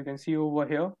app, as you can see over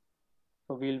here.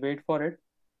 So we'll wait for it.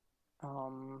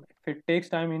 If it takes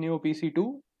time in your PC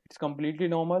too, it's completely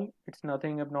normal. It's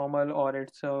nothing abnormal or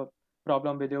it's a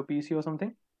problem with your PC or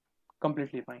something.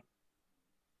 Completely fine.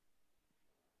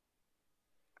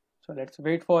 So let's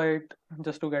wait for it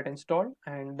just to get installed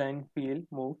and then we'll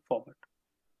move forward.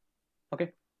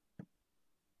 Okay.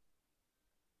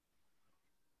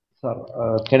 Sir,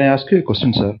 can I ask you a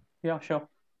question, sir? Yeah, sure.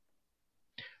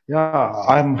 Yeah,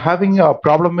 I'm having a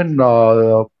problem in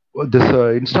this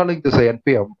installing this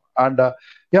npm, and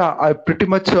yeah, I pretty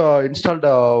much installed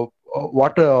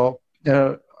what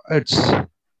it's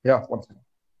one second.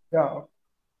 Yeah,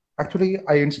 actually,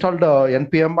 I installed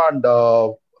npm and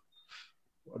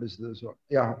what is this one?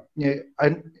 Yeah,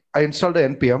 I installed the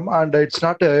npm and it's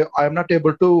not. I am not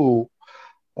able to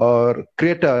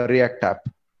create a React app.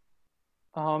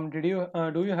 Did you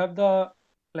do you have the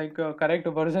correct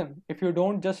version? If you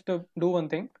don't, just do one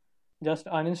thing, just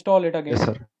uninstall it again. Yes,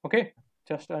 sir. Okay,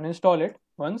 just uninstall it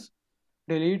once,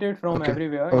 delete it from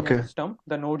everywhere in your system,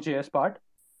 the Node.js part,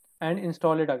 and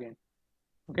install it again.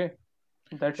 Okay,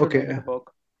 that should make it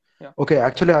work. Yeah. Okay,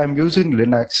 actually, I'm using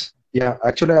Linux. Yeah,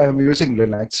 actually, I am using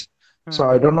Linux. So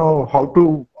I don't know how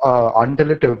to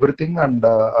undelete everything and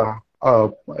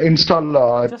install.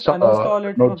 Just uninstall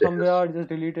it from somewhere. Just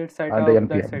delete it. Set up.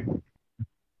 That's it.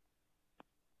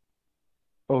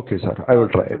 Okay, sir. I will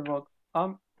try it. Work.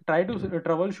 Try to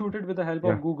troubleshoot it with the help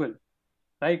of Google.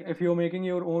 Like, if you're making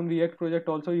your own React project,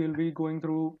 also you'll be going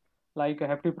through like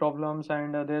hefty problems,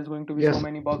 and there's going to be so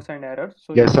many bugs and errors.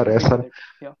 So yes, sir. Yes, sir.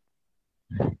 Yeah.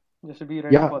 Just be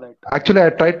ready for that. Actually, I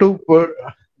tried to.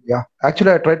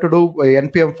 Actually, I tried to do a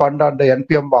npm fund and the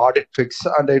npm audit fix,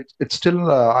 and it's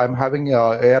still I'm having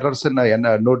errors in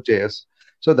Node.js.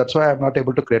 So that's why I'm not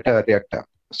able to create a React app.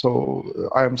 So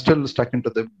I'm still stuck into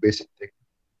the basic thing.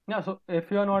 Yeah. So if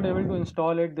you are not able to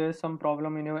install it, there's some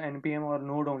problem in your npm or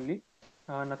Node only,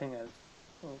 nothing else.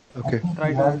 So okay.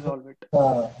 Try to resolve it.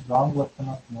 Wrong version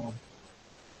of Node.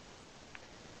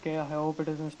 Okay. I hope it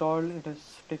is installed. It is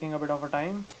taking a bit of a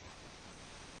time.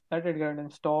 Let it get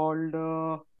installed.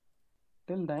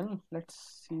 Till then, let's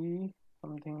see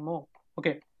something more.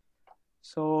 Okay,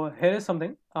 so here is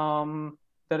something.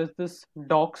 There is this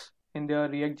docs in their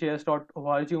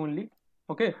reactjs.org only.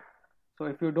 Okay, so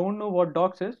if you don't know what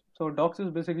docs is, so docs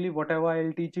is basically whatever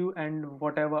I'll teach you and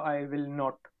whatever I will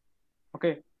not.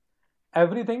 Okay,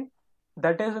 everything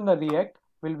that is in the React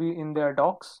will be in their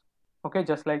docs. Okay,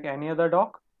 just like any other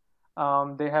doc.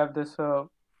 They have this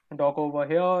doc over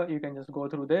here. You can just go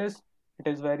through this. It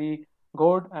is very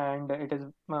good and it is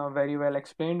very well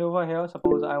explained over here.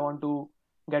 Suppose I want to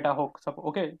get a hook.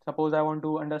 Suppose I want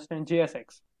to understand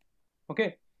JSX.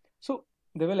 Okay, so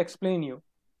they will explain you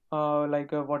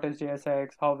what is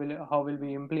JSX, how will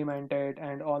we implement it,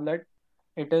 and all that.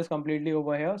 It is completely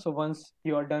over here. So once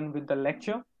you are done with the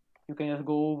lecture, you can just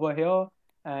go over here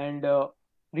and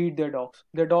read their docs.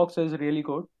 Their docs is really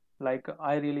good. Like,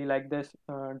 I really like this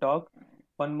doc.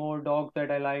 One more doc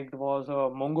that I liked was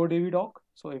MongoDB doc.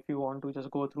 So if you want to just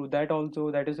go through that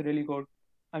also, that is really good.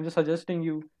 I'm just suggesting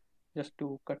you just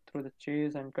to cut through the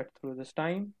chase and cut through this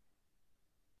time.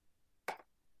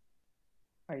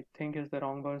 I think is the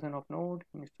wrong version of Node.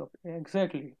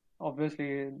 Exactly.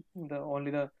 Obviously,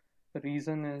 the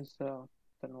reason is the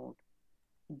Node.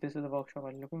 This is the workshop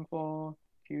I'm looking for.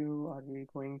 Are we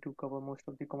going to cover most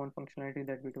of the common functionality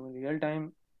that we do in real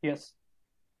time? Yes,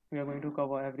 we are going to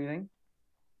cover everything.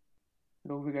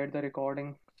 Do we get the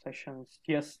recording sessions?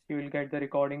 Yes, you will get the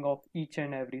recording of each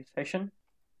and every session.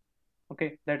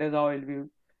 Okay, that is how you'll be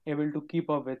able to keep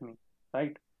up with me,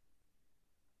 right?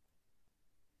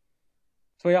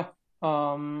 So yeah,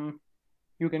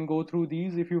 you can go through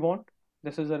these if you want.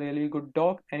 This is a really good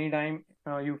doc. Anytime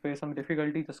you face some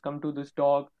difficulty, just come to this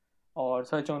doc or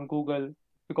search on Google,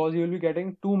 because you will be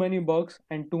getting too many bugs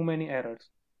and too many errors.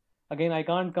 Again, I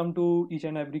can't come to each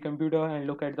and every computer and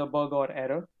look at the bug or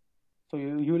error. So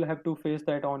you will have to face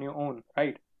that on your own,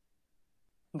 right?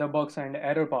 The bugs and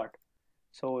error part.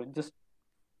 So just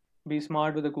be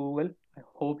smart with the Google. I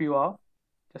hope you are.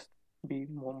 Just be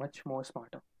much more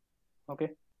smarter.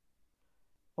 Okay.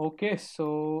 Okay.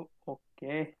 So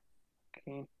okay.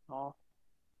 Now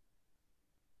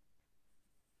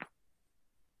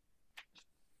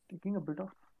taking a bit of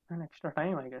an extra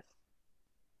time, I guess.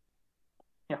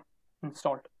 Yeah,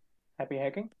 installed. Happy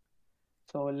hacking.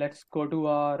 So let's go to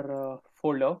our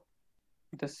folder.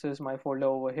 This is my folder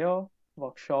over here,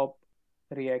 workshop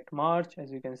React March,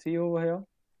 as you can see over here.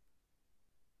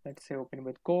 Let's say open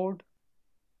with code.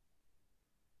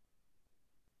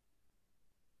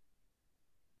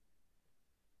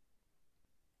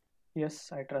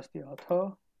 Yes, I trust the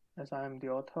author, as I am the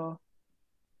author.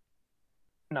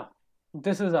 Now,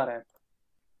 this is our app.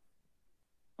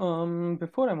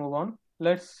 Before I move on,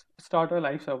 let's start a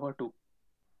live server too.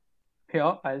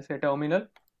 Here, I'll say terminal.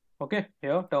 Okay,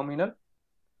 here, terminal,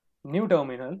 new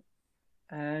terminal.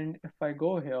 And if I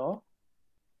go here,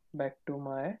 back to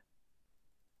my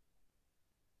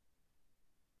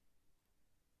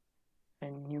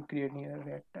and new create new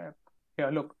React app.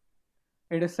 Here, look,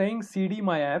 it is saying cd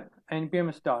my app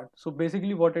npm start. So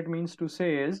basically what it means to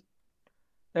say is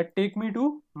that take me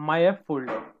to my app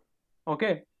folder.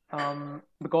 Okay,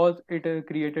 because it is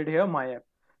created here my app.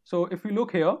 So if you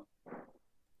look here,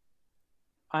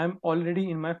 I'm already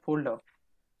in my folder.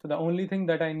 So the only thing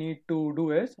that I need to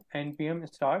do is npm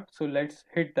start. So let's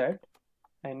hit that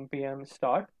npm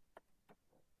start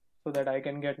so that I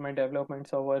can get my development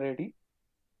server ready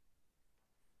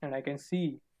and I can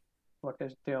see what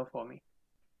is there for me.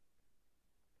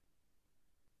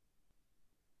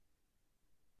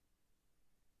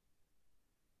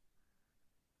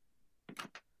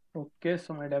 Okay,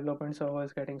 so my development server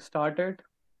is getting started.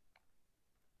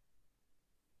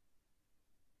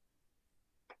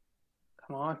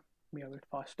 Come on, be a bit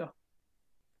faster.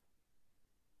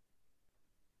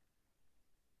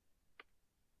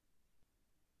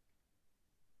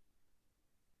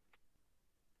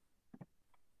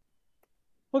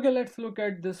 Okay, let's look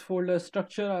at this folder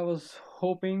structure. I was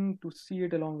hoping to see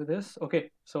it along with this.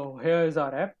 Okay, so here is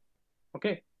our app.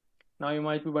 Okay, now you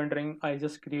might be wondering, I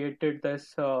just created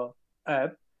this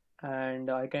app and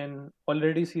I can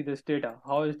already see this data.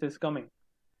 How is this coming?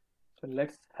 So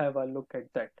let's have a look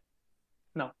at that.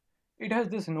 Now, it has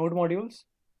this node modules.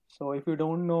 So if you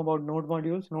don't know about node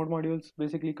modules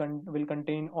basically will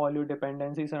contain all your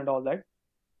dependencies and all that.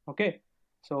 Okay,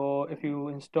 so if you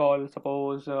install,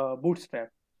 suppose Bootstrap,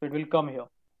 so it will come here.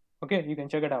 Okay, you can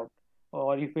check it out.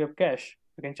 Or if you have cache,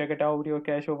 you can check it out, your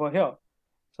cache over here.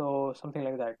 So something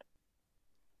like that.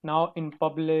 Now in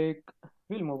public,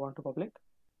 we'll move on to public.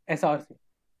 SRC.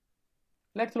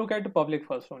 Let's look at the public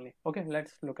first only. Okay,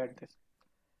 let's look at this.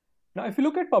 Now if you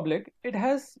look at public, it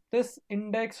has this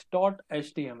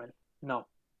index.html. Now,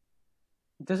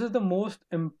 this is the most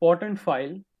important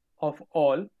file of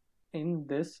all in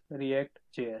this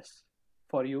React.js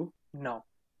for you now.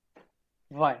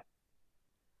 Why?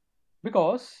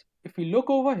 Because if you look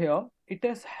over here, it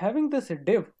is having this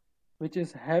div which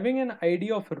is having an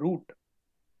ID of root.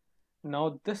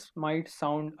 Now this might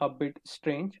sound a bit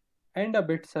strange and a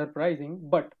bit surprising,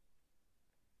 but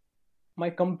my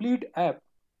complete app,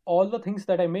 all the things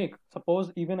that I make,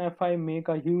 suppose even if I make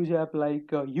a huge app like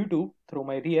YouTube through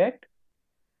my React,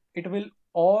 it will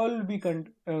all be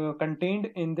contained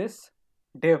in this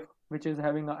div, which is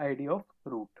having an ID of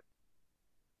root.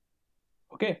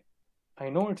 Okay, I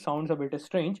know it sounds a bit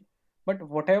strange, but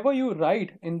whatever you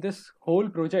write in this whole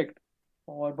project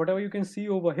or whatever you can see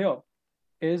over here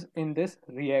is in this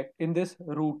React, in this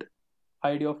root,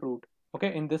 ID of root.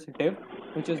 Okay, in this div,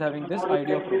 which is having this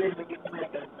ID of root.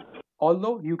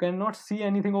 Although you cannot see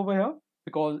anything over here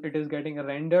because it is getting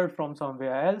rendered from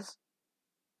somewhere else.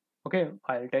 Okay,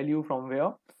 I'll tell you from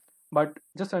where, but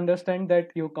just understand that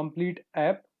your complete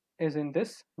app is in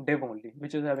this div only,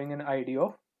 which is having an ID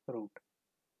of root.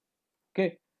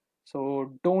 Okay,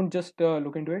 so don't just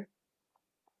look into it.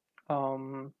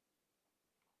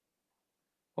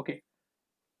 Okay,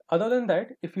 other than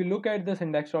that, if you look at this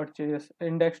index.js,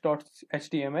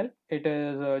 index.html, it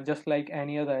is just like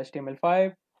any other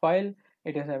HTML5 file.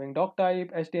 It is having doc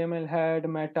type, HTML head,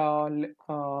 meta,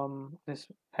 this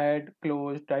head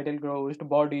closed, title closed,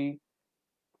 body.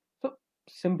 So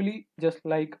simply just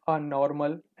like a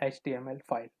normal HTML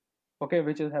file, okay,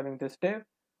 which is having this div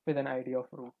with an ID of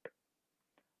root.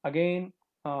 Again,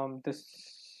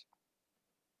 this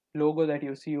logo that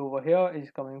you see over here is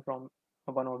coming from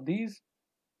one of these.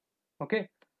 Okay,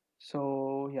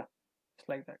 so yeah, it's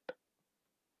like that.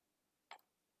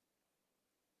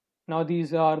 Now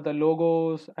these are the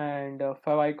logos and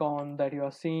favicon that you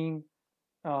are seeing.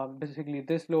 Basically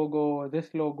this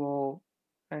logo,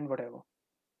 and whatever.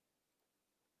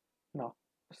 Now,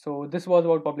 so this was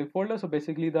about public folder. So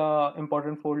basically the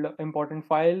important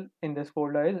file in this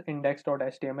folder is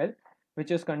index.html,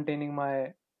 which is containing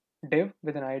my div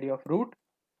with an ID of root.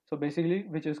 So basically,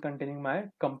 which is containing my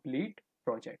complete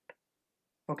project.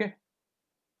 Okay,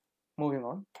 moving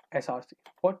on. SRC.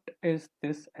 What is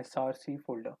this SRC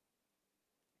folder?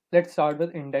 Let's start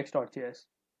with index.js.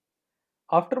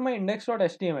 After my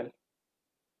index.html,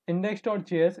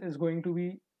 index.js is going to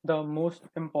be the most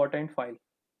important file.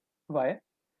 Why?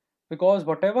 Because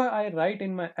whatever I write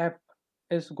in my app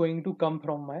is going to come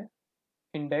from my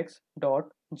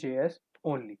index.js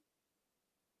only.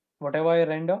 Whatever I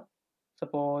render,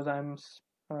 suppose I'm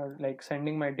like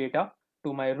sending my data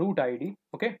to my root ID,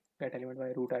 okay, get element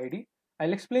by root ID.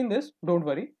 I'll explain this, don't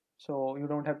worry. So you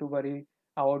don't have to worry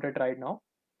about it right now.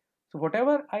 So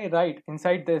whatever I write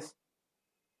inside this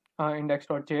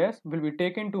index.js will be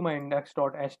taken to my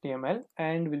index.html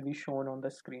and will be shown on the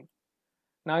screen.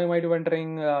 Now you might be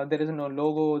wondering, there is no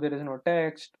logo, there is no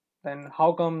text, then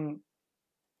how come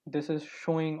this is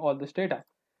showing all this data?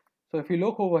 So if you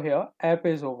look over here, app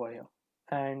is over here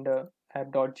and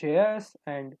app.js,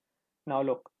 and now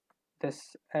look,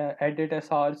 this edit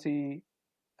src,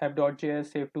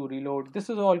 app.js, save to reload, this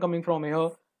is all coming from here.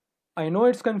 I know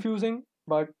it's confusing,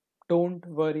 but don't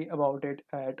worry about it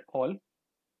at all.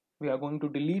 We are going to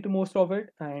delete most of it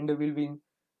and we'll be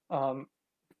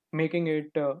making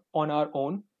it on our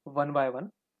own one by one.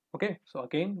 Okay, so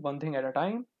again, one thing at a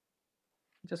time.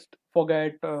 Just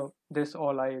forget this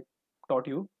all I taught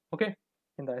you. Okay,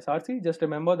 in the SRC, just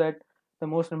remember that the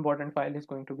most important file is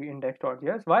going to be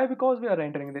index.js. Why? Because we are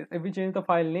rendering this. If we change the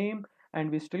file name and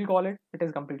we still call it, it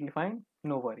is completely fine,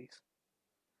 no worries.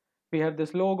 We have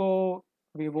this logo.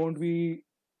 We won't be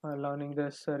learning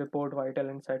this report vital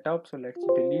and setup, so let's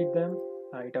delete them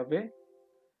right away.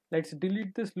 Let's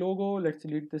delete this logo, let's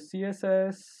delete the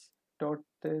css dot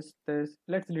this,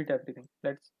 let's delete everything.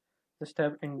 Let's just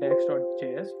have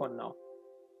index.js for now.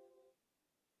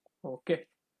 Okay,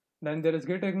 then there is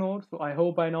git ignore. So I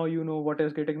hope by now you know what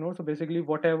is git ignore. So basically,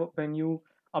 whatever, when you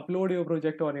upload your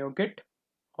project on your git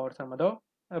or some other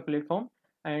platform,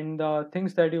 and the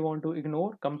things that you want to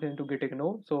ignore comes into git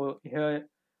ignore. So here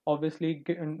obviously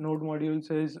node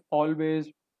modules is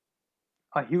always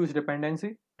a huge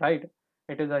dependency, right?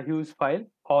 It is a huge file,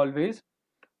 always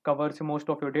covers most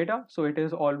of your data, so it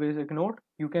is always ignored.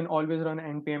 You can always run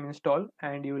npm install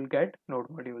and you will get node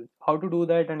modules. How to do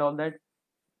that and all that,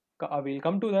 we'll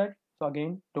come to that. So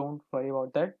again, don't worry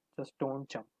about that, just don't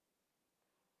jump.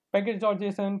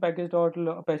 Package.json,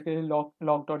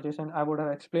 package.log.json, I would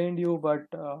have explained you, but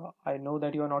I know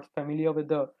that you are not familiar with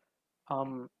the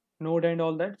node and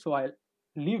all that, so I'll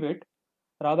leave it.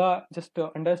 Rather, just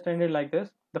understand it like this: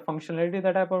 the functionality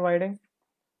that I'm providing,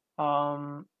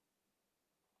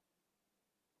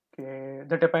 okay,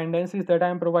 the dependencies that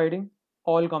I'm providing,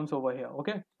 all comes over here.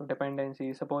 Okay, so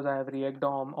dependencies, suppose I have React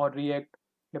DOM or React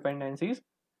dependencies,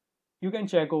 you can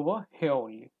check over here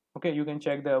only. Okay, you can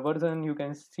check the version, you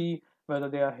can see whether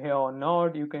they are here or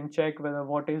not. You can check whether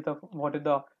what is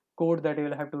the code that you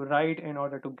will have to write in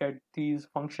order to get these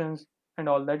functions and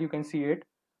all that. You can see it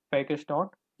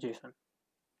package.json.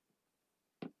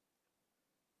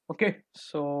 Okay,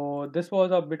 so this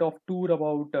was a bit of tour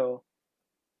about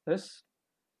this.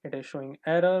 It is showing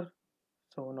error,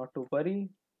 so not to worry.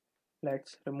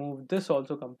 Let's remove this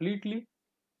also completely.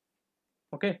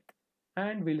 Okay,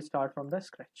 and we'll start from the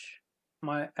scratch.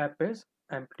 My app is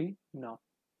empty now.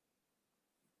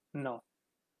 Now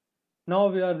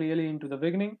we are really into the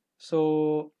beginning.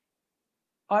 So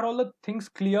are all the things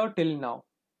clear till now?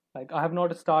 Like I have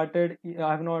not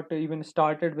even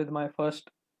started with my first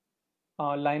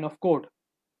line of code.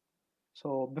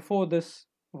 So before this,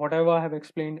 whatever I have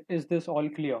explained, is this all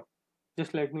clear?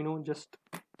 Just let me know, just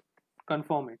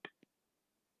confirm it.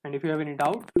 And if you have any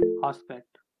doubt, ask that.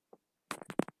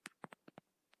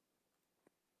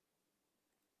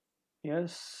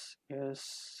 Yes.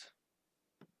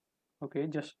 Okay,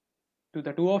 just to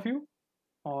the two of you,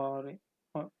 or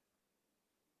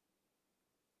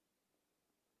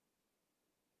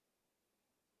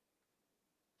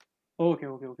okay,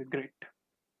 great.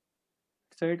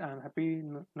 Said I'm happy.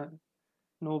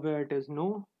 Nowhere it is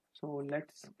no. So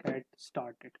let's get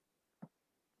started.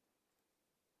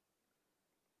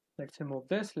 Let's remove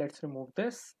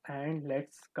this, and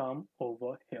let's come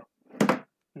over here.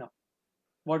 Now,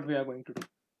 what we are going to do?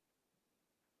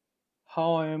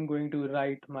 How I am going to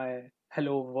write my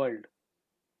hello world,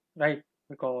 right?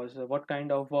 Because what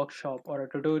kind of workshop or a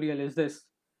tutorial is this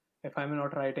if I'm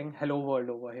not writing hello world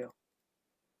over here,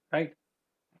 right?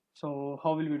 So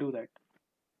how will we do that?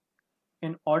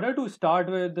 In order to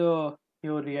start with your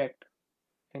React,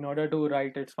 in order to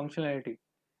write its functionality,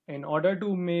 in order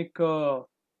to make your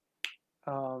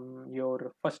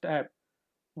first app,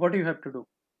 what do you have to do?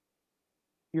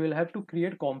 You will have to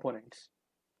create components.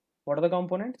 What are the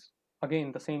components?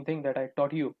 Again, the same thing that I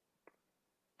taught you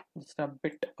just a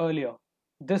bit earlier.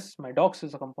 This, my docs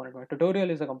is a component, my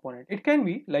tutorial is a component. It can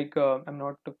be like, I'm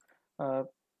not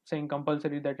saying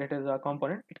compulsory that it is a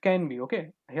component. It can be,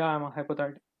 okay? Here I'm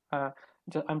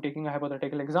I'm taking a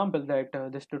hypothetical example that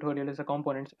this tutorial is a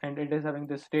component and it is having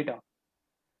this data.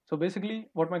 So basically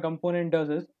what my component does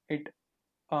is it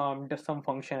does some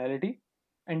functionality,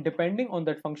 and depending on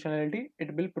that functionality,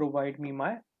 it will provide me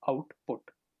my output.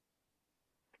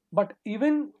 But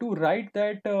even to write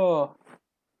that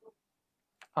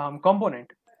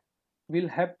component, we'll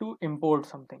have to import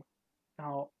something.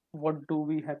 Now, what do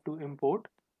we have to import?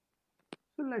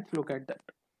 So let's look at that.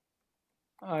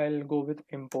 I'll go with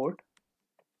import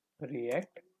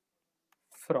React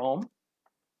from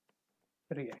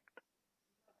React.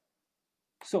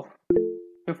 So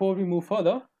before we move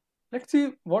further, let's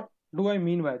see what do I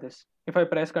mean by this. If I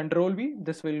press Ctrl V,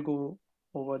 this will go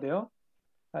over there.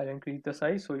 I'll increase the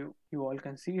size so you all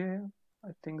can see here. I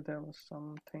think there was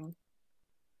something.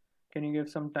 Can you give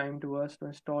some time to us to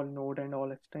install Node and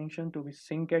all extension to be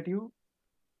sync at you?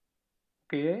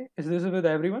 Okay, is this with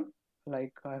everyone?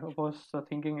 Like I was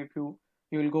thinking if you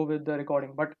will go with the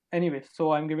recording, but anyways,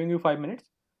 so I'm giving you 5 minutes.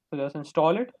 So just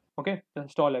install it. Okay, just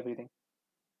install everything.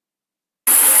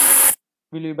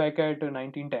 We'll be back at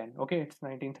 1910. Okay, it's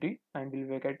 19:03, and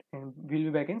we'll be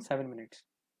back in 7 minutes.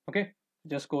 Okay,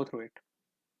 just go through it.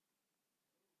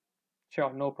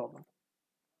 Sure, no problem.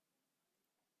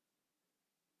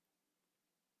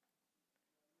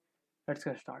 Let's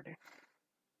get started.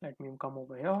 Let me come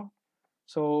over here.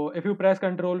 So if you press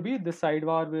Ctrl B, this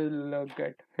sidebar will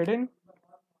get hidden.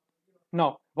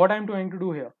 Now, what I'm going to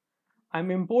do here, I'm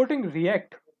importing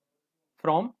React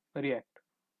from React.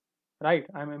 Right,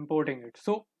 I'm importing it.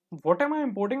 So what am I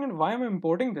importing and why am I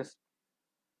importing this?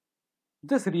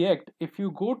 This React, if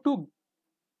you go to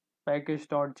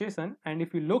package.json and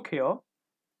if you look here,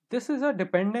 this is a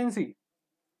dependency.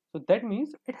 So that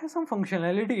means it has some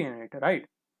functionality in it, right?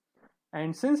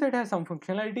 And since it has some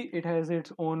functionality, it has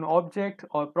its own object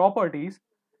or properties,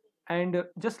 and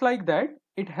just like that,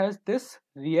 it has this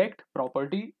React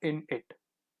property in it.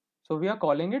 So we are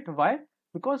calling it, why?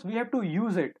 Because we have to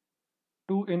use it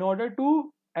in order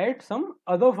to add some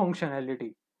other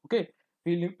functionality. Okay,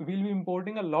 we'll be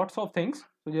importing a lots of things.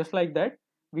 So just like that,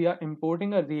 we are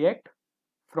importing a React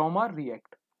from our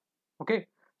React. Okay,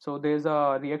 so there's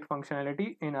a React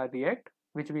functionality in our React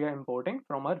which we are importing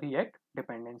from our React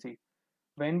dependency.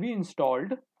 When we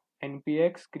installed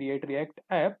npx create react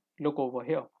app, look over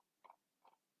here.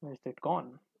 Where's it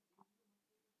gone?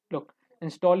 Look,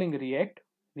 installing React,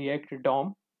 React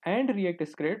DOM, and React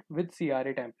script with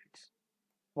CRA templates.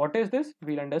 What is this?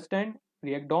 We'll understand.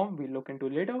 React DOM we'll look into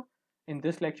later in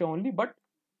this lecture only, but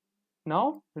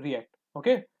now React.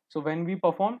 Okay, So when we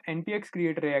perform npx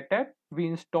create React app, we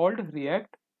installed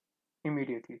React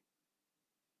immediately.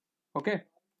 Okay,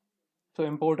 so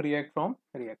import React from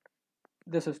React.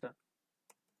 This is done.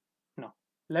 Now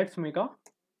let's make a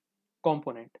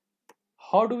component.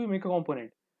 How do we make a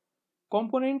component?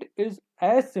 Component is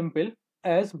as simple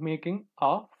as making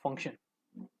a function.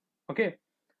 Okay,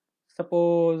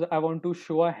 suppose I want to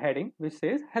show a heading which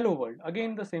says hello world.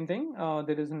 Again the same thing.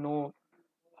 There is no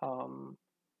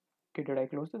okay, did I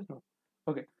close this? No.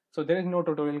 Okay, so there is no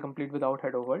tutorial complete without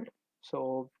hello world.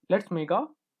 So let's make a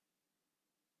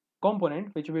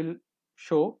component which will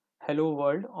show hello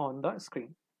world on the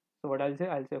screen. So what I'll say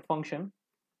function,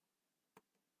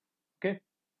 okay,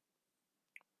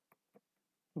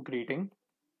 greeting.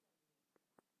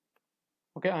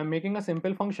 Okay, I'm making a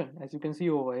simple function as you can see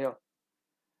over here,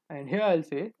 and here I'll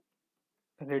say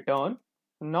return.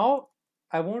 Now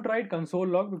I won't write console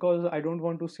log because I don't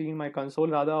want to see in my console,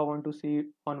 rather I want to see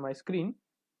on my screen.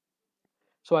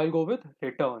 So I'll go with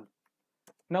return.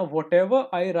 Now whatever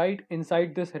I write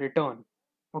inside this return,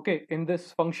 okay, in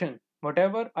this function,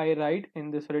 whatever I write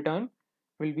in this return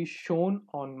will be shown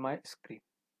on my screen.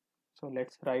 So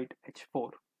let's write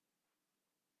h4.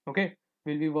 Okay,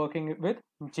 we'll be working with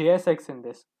JSX in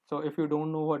this. So if you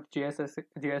don't know what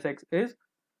JSX is,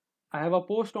 I have a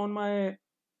post on my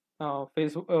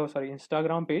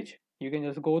Instagram page. You can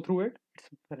just go through it.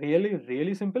 It's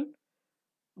really simple.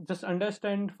 Just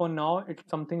understand for now it's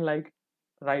something like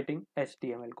writing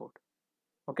HTML code.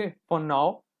 Okay, for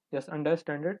now just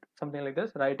understand it something like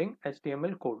this, writing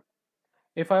HTML code.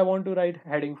 If I want to write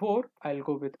heading 4, I'll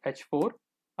go with h4,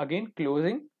 again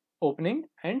closing, opening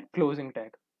and closing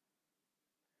tag.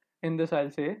 In this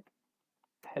I'll say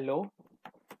hello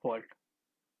world.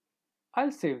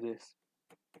 I'll save this.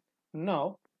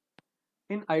 Now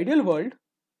in ideal world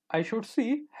I should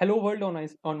see hello world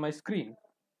on my screen,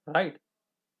 right?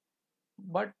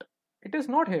 But it is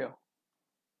not here.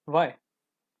 Why?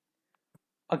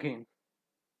 Again,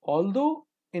 although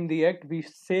in React we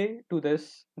say to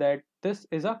this that this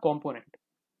is a component,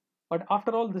 but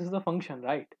after all this is a function,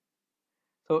 right?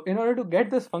 So in order to get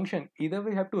this function, either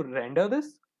we have to render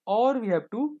this or we have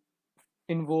to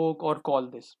invoke or call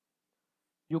this.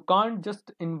 You can't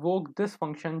just invoke this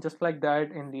function just like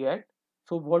that in React.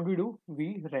 So what we do,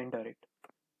 we render it.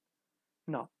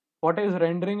 Now what is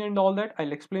rendering and all that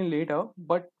I'll explain later,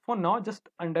 but for now just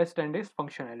understand its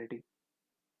functionality.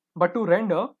 But to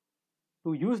render,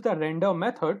 to use the render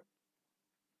method,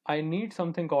 I need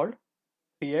something called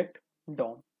React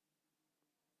DOM.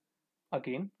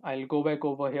 Again, I'll go back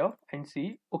over here and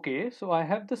see, okay, so I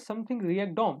have this something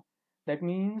React DOM. That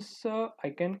means I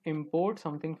can import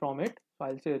something from it. So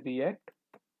I'll say React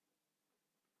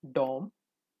DOM.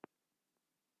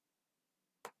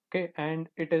 Okay, and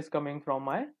it is coming from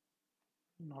my,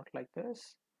 not like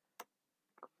this,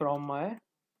 from my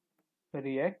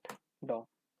React DOM.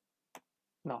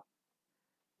 Now,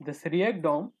 this React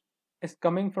DOM is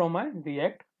coming from my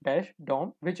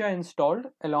React-DOM, which I installed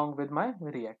along with my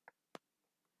React.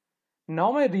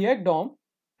 Now my React DOM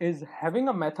is having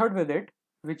a method with it,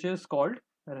 which is called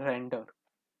render.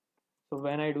 So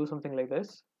when I do something like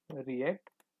this, React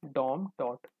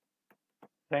DOM.render.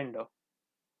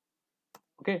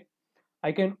 Okay,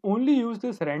 I can only use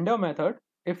this render method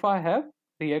if I have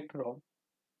React DOM.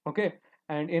 Okay,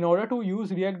 and in order to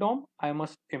use React DOM, I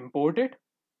must import it.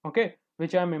 Okay,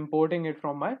 which I'm importing it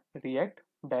from my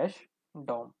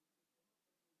React-DOM.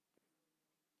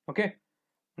 Okay,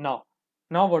 now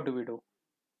what do we do?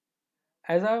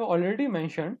 As I've already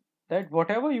mentioned that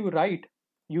whatever you write,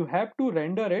 you have to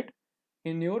render it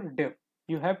in your div.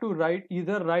 You have to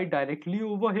either write directly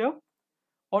over here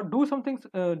or do something,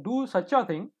 do such a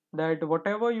thing that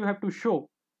whatever you have to show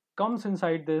comes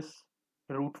inside this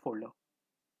root folder.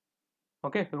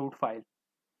 Okay, root file.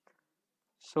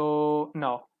 So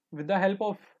now with the help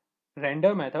of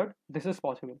render method, this is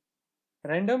possible.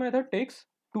 Render method takes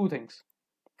two things.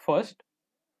 First,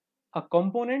 a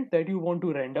component that you want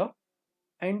to render,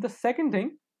 and the second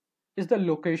thing is the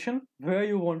location where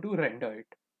you want to render it.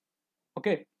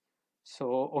 Okay,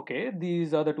 so okay,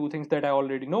 these are the two things that I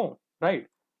already know, right?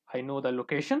 I know the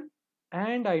location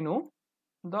and I know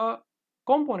the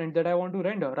component that I want to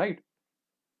render, right?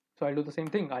 So I'll do the same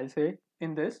thing. I'll say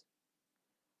in this,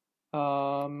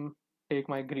 take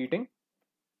my greeting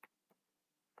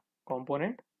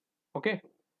component. Okay,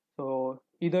 so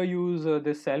either use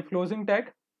this self closing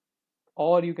tag,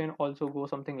 or you can also go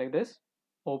something like this,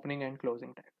 opening and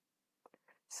closing tag.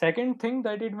 Second thing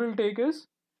that it will take is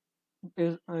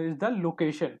the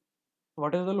location.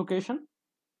 What is the location?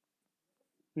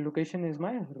 Location is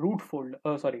my root folder,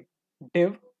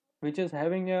 div, which is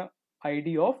having a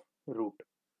ID of root.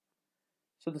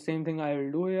 So the same thing I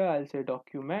will do here. I'll say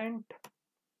document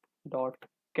dot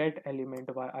get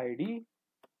element by ID.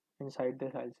 Inside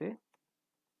this I'll say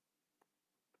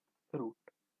root.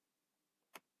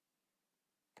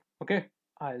 Okay,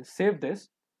 I'll save this.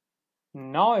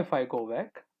 Now if I go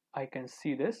back, I can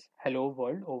see this hello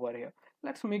world over here.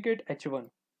 Let's make it h1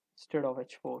 instead of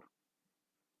h4.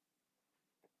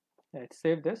 Let's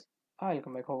save this. I'll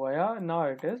come back over here. Now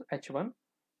it is h1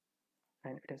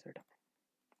 and it is written.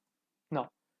 Now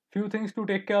few things to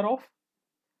take care of.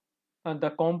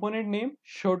 The component name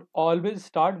should always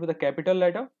start with a capital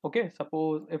letter. Okay,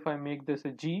 suppose if I make this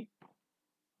a G,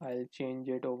 I'll change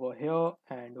it over here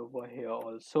and over here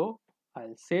also.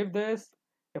 I'll save this.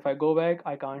 If I go back,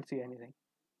 I can't see anything.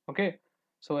 Okay,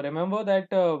 so remember that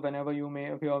whenever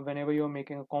you're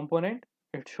making a component,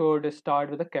 it should start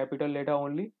with a capital letter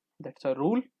only. That's a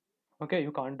rule. Okay,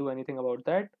 you can't do anything about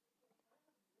that.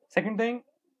 Second thing,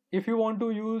 if you want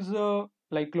to use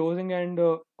like closing and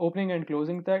opening and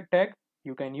closing tag,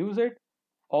 you can use it,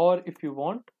 or if you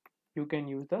want, you can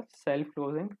use the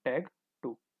self-closing tag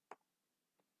too.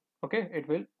 Okay, it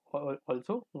will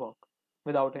also work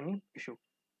without any issue.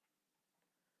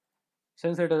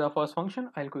 Since it is our first function,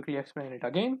 I'll quickly explain it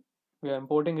again. We are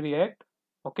importing React,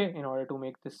 okay, in order to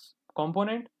make this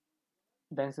component.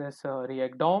 Then this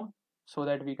React DOM, so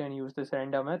that we can use this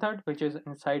render method, which is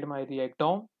inside my React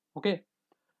DOM. Okay,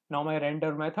 now my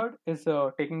render method is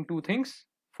taking two things.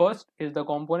 First is the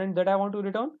component that I want to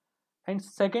return, and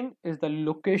second is the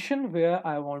location where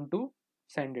I want to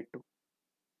send it to.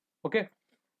 Okay,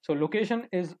 so location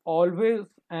is always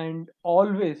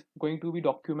going to be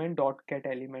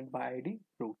document.getElement by ID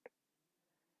root,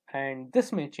 and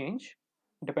this may change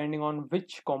depending on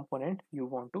which component you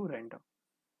want to render.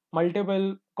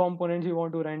 Multiple components you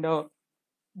want to render,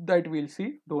 that we'll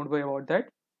see, don't worry about that.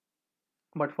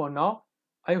 But for now,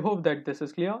 I hope that this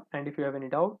is clear, and if you have any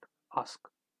doubt, ask.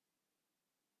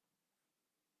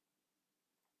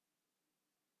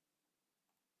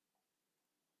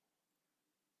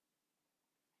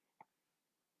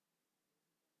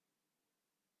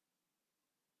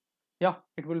 Yeah,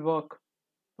 it will work,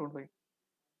 don't worry.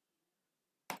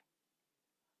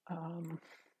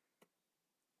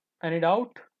 Any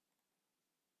doubt?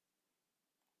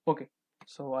 Okay,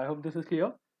 so I hope this is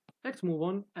clear. Let's move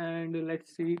on and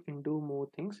let's see into more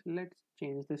things. Let's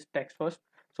change this text first.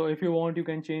 So if you want, you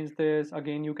can change this.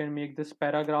 Again, you can make this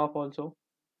paragraph also.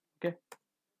 Okay,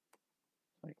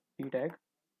 sorry, p tag.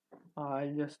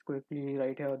 I'll just quickly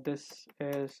write here, this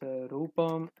is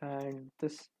Rupam and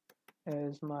this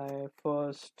is my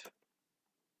first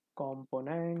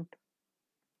component.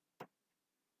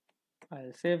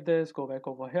 I'll save this, go back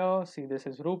over here, see this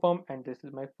is Rupam and this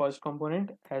is my first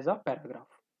component as a paragraph.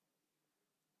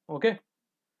 Okay,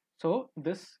 so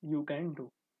this you can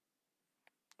do.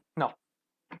 Now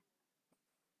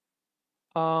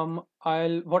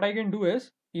what I can do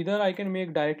is either I can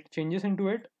make direct changes into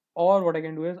it, or what I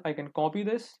can do is I can copy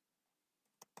this,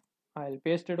 I'll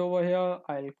paste it over here,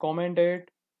 I'll comment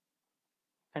it,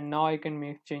 and now I can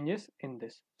make changes in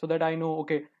this so that I know,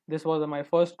 okay, this was my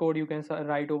first code. You can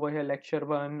write over here lecture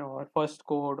 1 or first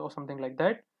code or something like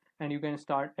that, and you can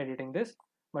start editing this.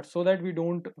 But so that we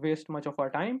don't waste much of our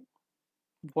time,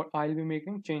 what I'll be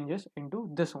making changes into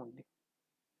this only.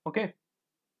 Okay,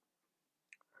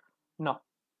 now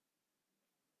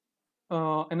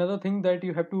another thing that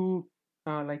you have to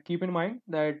like keep in mind,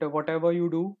 that whatever you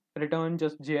do, return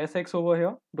just JSX over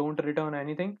here, don't return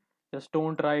anything, just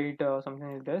don't write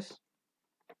something like this.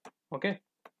 Okay,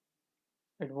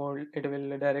 it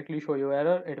will directly show you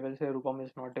error. It will say Rupam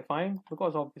is not defined,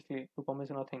 because obviously Rupam is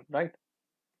nothing, right?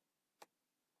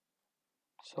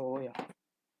 So yeah,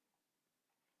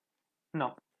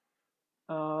 now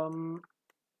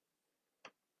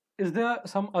is there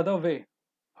some other way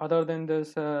other than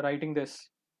this writing this?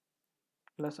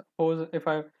 Let's suppose if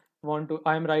I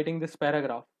am writing this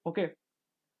paragraph. Okay,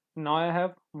 now I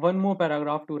have one more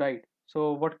paragraph to write.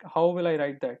 So how will I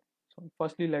write that? So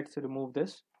firstly, let's remove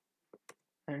this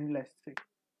and let's see.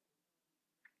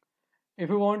 If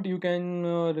you want, you can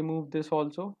remove this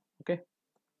also. Okay,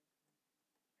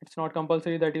 it's not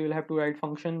compulsory that you will have to write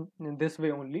function in this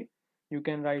way only. You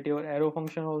can write your arrow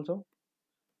function also.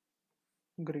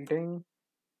 Greeting.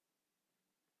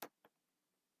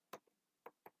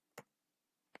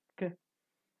 Okay,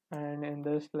 and in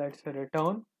this, let's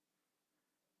return.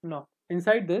 Now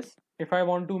inside this, if I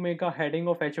want to make a heading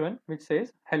of h1 which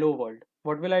says hello world,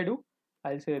 what will I do?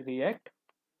 I'll say react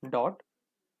dot.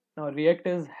 Now React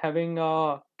is having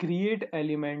a create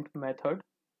element method.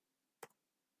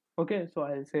 Okay, so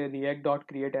I'll say react dot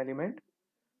create element.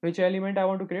 Which element I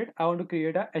want to create? I want to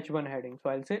create a h1 heading,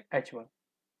 so I'll say h1.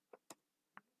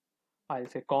 I'll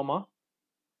say comma,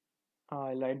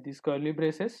 I'll write these curly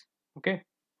braces. Okay,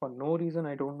 for no reason,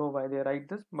 I don't know why they write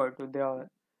this, but they are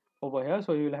over here,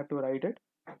 so you will have to write it.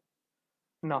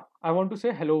 Now I want to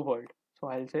say hello world, so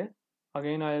I'll say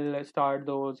again, I'll start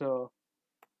those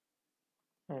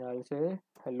and I'll say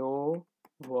hello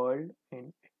world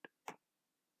in it.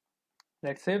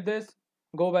 Let's save this,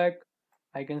 go back.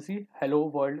 I can see hello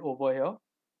world over here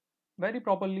very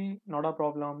properly, not a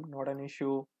problem, not an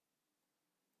issue.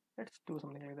 Let's do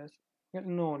something like this. Yeah,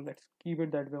 no, let's keep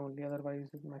it that way only, otherwise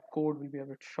my code will be a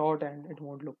bit short and it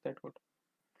won't look that good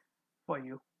for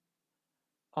you.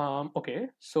 Okay,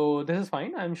 so this is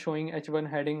fine. I'm showing h1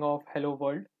 heading of hello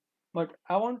world, but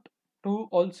I want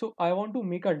to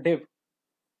make a div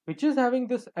which is having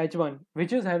this h1,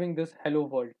 which is having this hello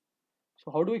world.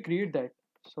 So how do we create that?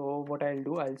 So what I'll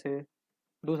do, I'll say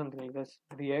do something like this: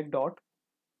 react dot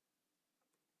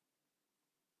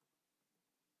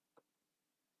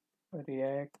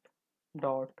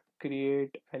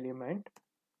create element.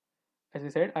 As I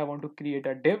said, I want to create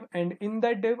a div, and in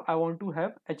that div I want to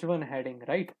have h1 heading,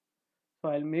 right? So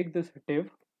I'll make this div.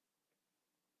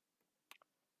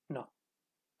 Now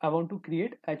I want to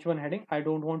create h1 heading. I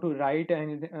don't want to write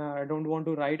anything. I don't want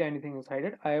to write anything inside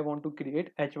it. I want to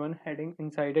create h1 heading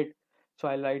inside it. So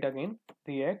I'll write again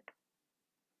react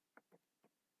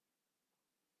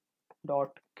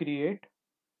dot create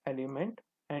element,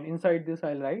 and inside this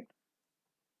I'll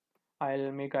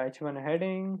make a h1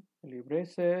 heading,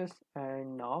 braces,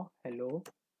 and now hello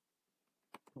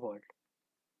world.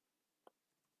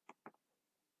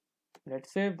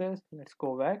 Let's save this. Let's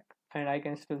go back, and I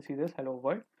can still see this hello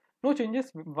world. No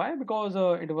changes. Why? Because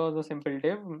it was a simple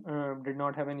div, did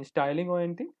not have any styling or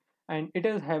anything, and it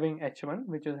is having h1,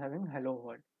 which is having hello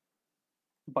world.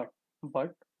 But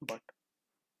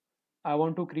I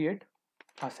want to create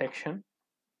a section.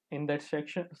 In that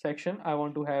section I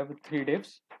want to have 3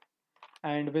 divs,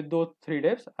 and with those 3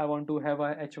 divs I want to have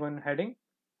a h1 heading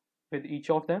with each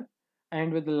of them,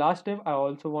 and with the last div I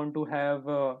also want to have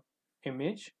a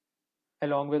image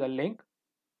along with a link.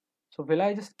 So will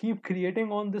I just keep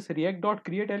creating on this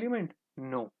react.create element?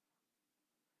 No,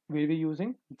 we'll be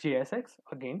using JSX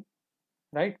again,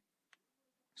 right?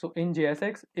 So in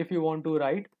JSX, if you want to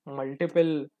write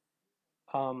multiple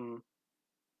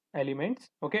elements,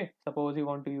 okay, suppose you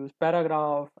want to use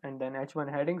paragraph and then h1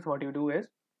 headings, what you do is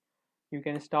you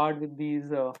can start with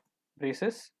these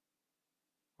braces,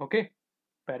 okay,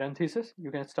 parentheses.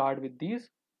 You can start with these,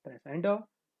 press enter.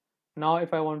 Now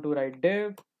if I want to write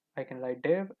div, I can write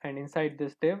div, and inside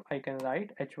this div I can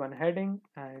write h1 heading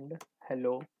and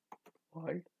hello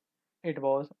world. It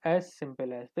was as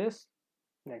simple as this.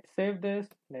 Let's save this,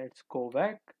 let's go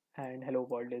back, and hello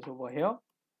world is over here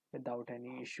without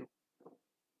any issue.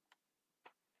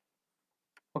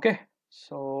 Okay,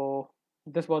 so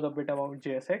this was a bit about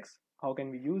JSX. How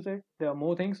can we use it? There are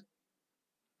more things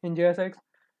in JSX.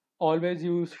 Always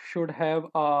you should have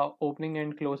a opening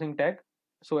and closing tag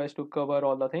so as to cover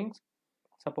all the things.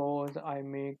 Suppose I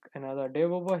make another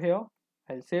div over here,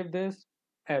 I'll save this,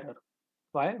 error.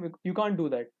 Why? You can't do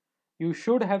that. You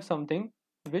should have something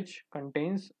which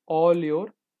contains all your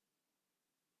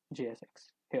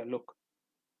JSX. Here, look,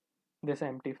 this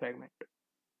empty fragment.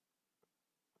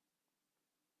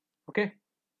 Okay,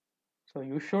 so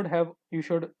you should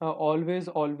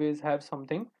always have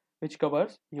something which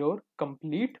covers your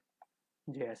complete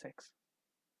JSX.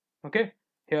 Okay,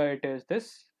 here it is,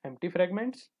 this empty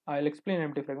fragments. I'll explain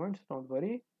empty fragments, don't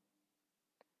worry.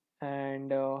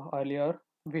 And earlier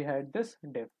we had this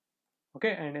div,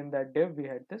 okay, and in that div we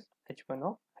had this h1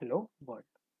 of hello world.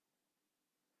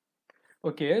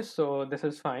 Okay, so this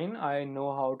is fine. I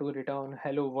know how to return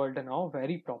hello world now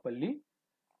very properly.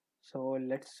 So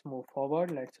let's move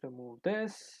forward. Let's remove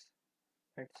this.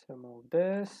 Let's remove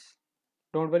this.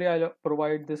 Don't worry, I'll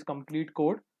provide this complete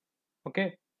code.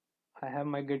 Okay, I have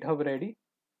my GitHub ready,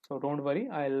 so don't worry.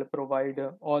 I'll provide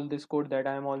all this code that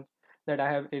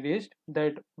I have erased.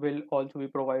 That will also be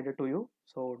provided to you.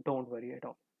 So don't worry at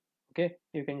all. Okay,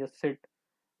 you can just sit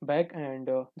back and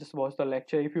just watch the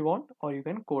lecture if you want, or you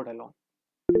can code along.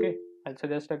 Okay, I'll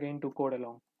suggest again to code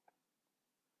along.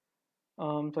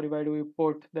 Sorry, why do we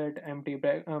put that empty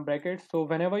brackets? So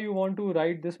whenever you want to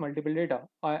write this multiple data,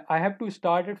 I have to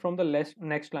start it from the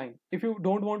next line. If you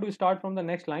don't want to start from the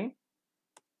next line,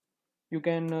 you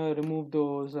can remove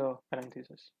those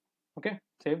parentheses. Okay,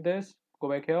 save this, go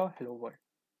back here, hello world.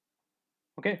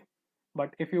 Okay,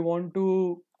 but if you want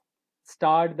to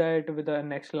start that with the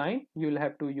next line, you'll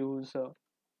have to use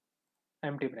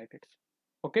empty brackets.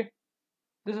 Okay,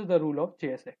 this is the rule of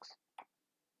JSX.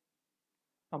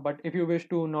 But if you wish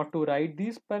to not to write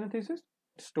these parentheses,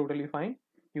 it's totally fine.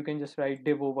 you can just write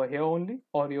div over here only,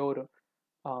 or your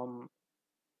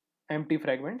empty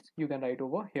fragments you can write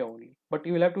over here only, but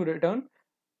you will have to return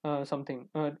something,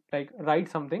 like write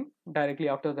something directly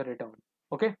after the return.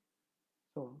 Okay,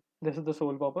 so this is the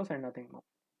sole purpose and nothing more.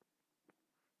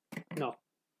 Now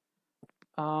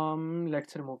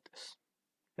let's remove this.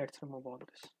 Let's remove all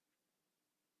this.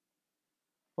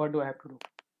 What do I have to do?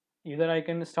 Either I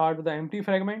can start with the empty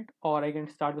fragment, or I can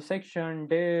start with section,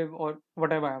 div, or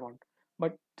whatever I want.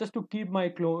 But just to keep my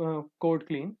code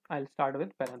clean, I'll start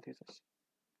with parentheses.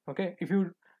 Okay, if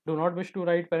you do not wish to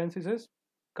write parentheses,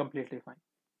 completely fine.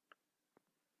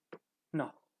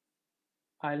 Now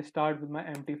I'll start with my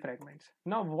empty fragments.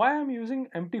 Now why I'm using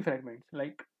empty fragments?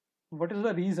 Like, what is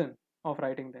the reason of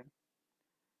writing them?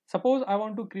 Suppose I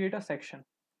want to create a section.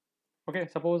 Okay,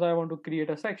 suppose I want to create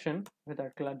a section with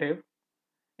a div.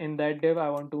 In that div I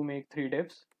want to make 3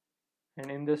 divs,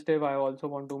 and in this div I also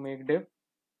want to make div.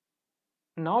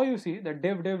 Now you see that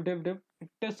div, it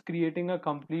is creating a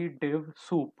complete div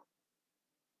soup,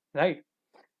 right?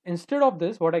 Instead of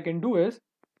this, what I can do is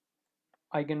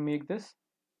I can make this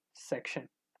section,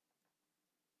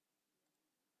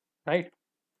 right?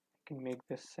 I can make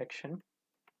this section,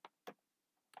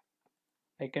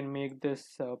 I can make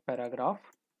this paragraph.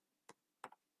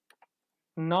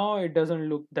 Now it doesn't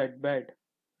look that bad,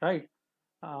 right?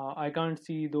 I can't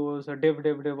see those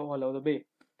div all over the way.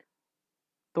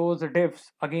 Those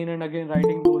divs, again and again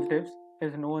writing those divs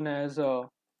is known as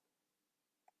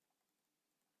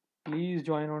please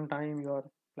join on time, you're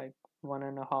like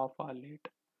 1.5 hours late.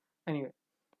 Anyway,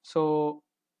 so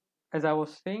as I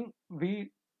was saying,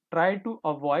 we try to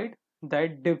avoid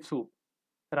that div soup.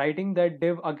 Writing that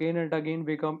div again and again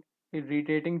become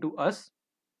irritating to us.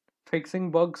 Fixing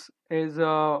bugs is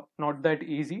not that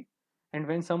easy, and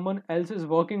when someone else is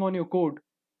working on your code,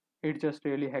 it's just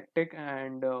really hectic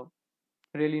and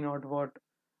really not what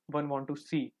one want to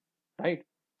see, right?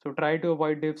 So try to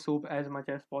avoid div soup as much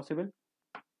as possible.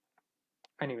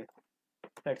 Anyway,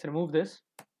 let's remove this.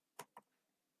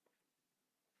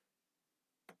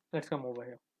 Let's come over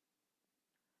here.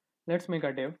 Let's make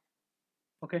a div.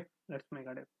 Okay, let's make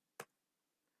a div.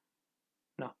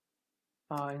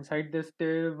 Now inside this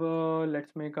div,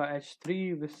 let's make a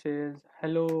h3 which says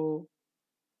hello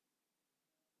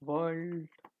world.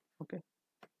 Okay,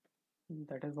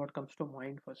 that is what comes to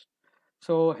mind first.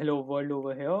 So hello world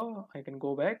over here, I can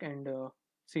go back and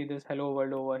see this hello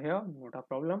world over here, not a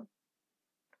problem.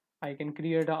 I can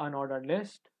create an unordered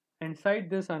list. Inside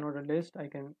this unordered list, I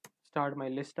can start my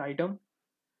list item.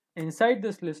 Inside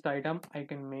this list item, I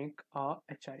can make a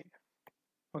href.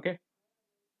 Okay,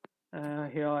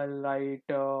 here I'll write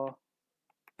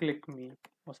click me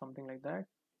or something like that.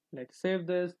 Let's save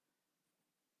this.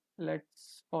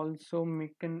 Let's also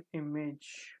make an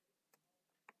image.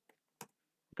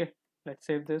 Okay, let's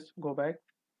save this, go back.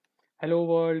 Hello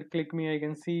world, click me, I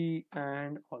can see,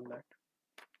 and all that.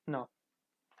 Now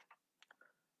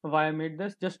why I made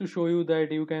this, just to show you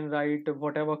that you can write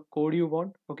whatever code you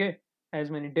want. Okay,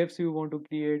 as many divs you want to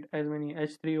create, as many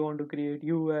h3 you want to create,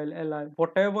 ul, li,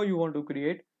 whatever you want to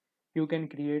create, you can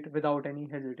create without any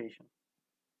hesitation.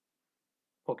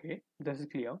 Okay, this is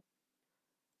clear.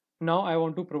 Now I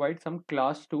want to provide some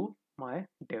class to my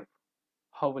div.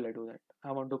 How will I do that?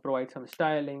 I want to provide some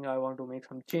styling, I want to make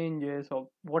some changes, or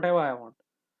whatever I want.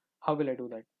 How will I do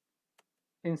that?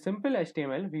 In simple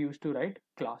HTML, we used to write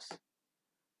class.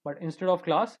 But instead of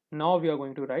class, now we are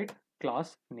going to write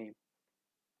class name.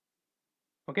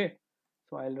 Okay,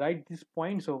 so I'll write these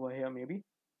points over here maybe.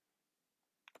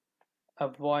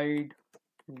 Avoid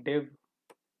div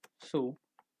soup.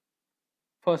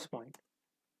 First point.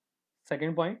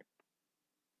 Second point,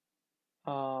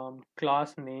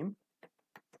 class name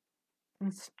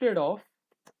instead of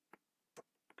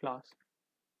class.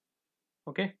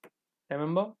 Okay,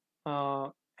 remember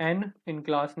n in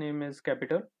class name is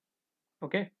capital.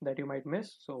 Okay, that you might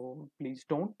miss, so please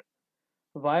don't.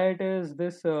 Why it is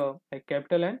this like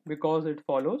capital N? Because it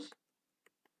follows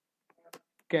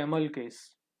camel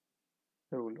case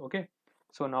rule. Okay,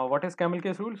 so now what is camel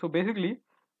case rule? So basically,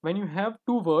 when you have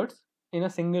two words in a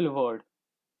single word,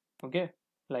 okay,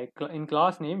 like in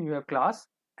class name you have class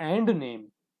and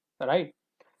name, right?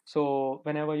 So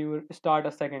whenever you start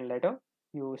a second letter,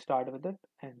 you start with it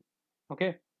N.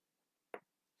 Okay,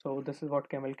 so this is what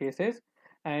camel case is.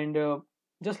 And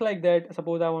just like that,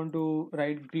 suppose I want to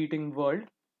write greeting world,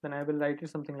 then I will write it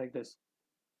something like this.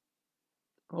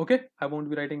 Okay, I won't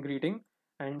be writing greeting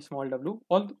and small w.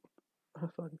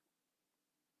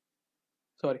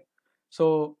 Sorry.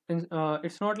 So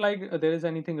it's not like there is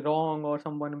anything wrong or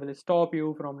someone will stop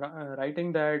you from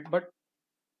writing that, but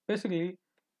basically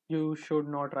you should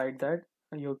not write that.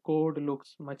 your code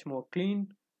looks much more clean,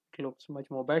 it looks much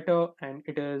more better, and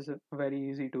it is very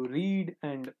easy to read,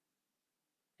 and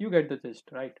you get the gist,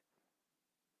 right?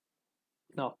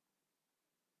 Now,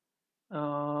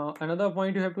 another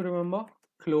point you have to remember: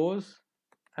 close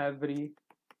every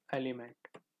element.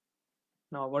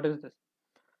 Now, what is this?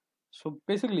 So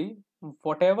basically,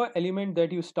 whatever element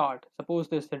that you start, suppose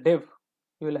this is a div,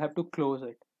 you will have to close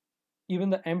it. Even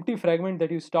the empty fragment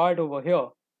that you start over here,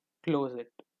 close it.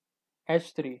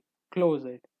 H3, close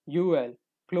it. UL,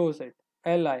 close it.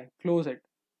 LI, close it.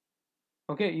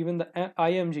 Okay, even the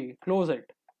IMG, close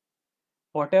it.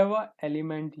 Whatever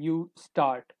element you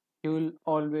start, you will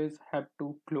always have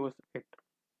to close it.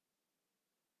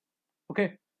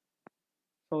 Okay,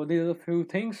 so these are a few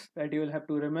things that you will have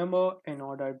to remember in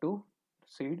order to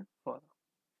proceed further.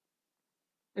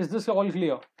 Is this all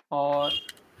clear? Or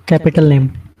capital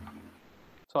name?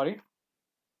 Sorry?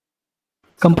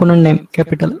 Component name,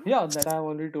 capital. Yeah, that I have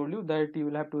already told you that you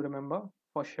will have to remember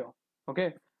for sure.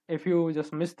 Okay, if you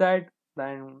just miss that,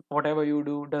 then whatever you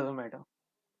do doesn't matter.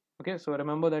 Okay, so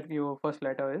remember that your first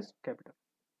letter is capital.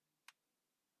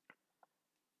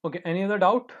 Okay, any other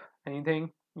doubt?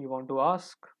 Anything you want to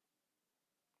ask?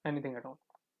 Anything at all?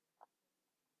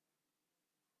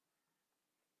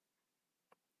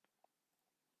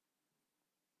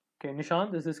 Okay,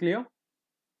 Nishant, is this clear?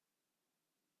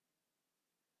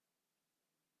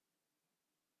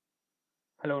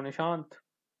 Hello, Nishant.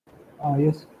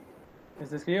 Yes. Is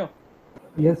this clear?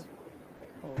 Yes.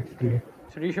 Okay.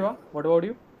 Shri Shiva, what about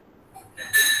you?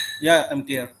 Yeah, I'm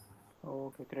clear.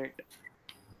 Okay, great.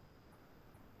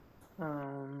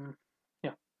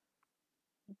 Yeah.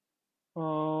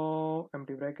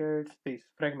 Empty brackets, these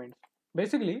fragments.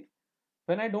 Basically,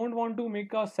 when I don't want to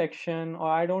make a section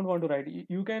or I don't want to write,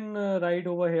 you can write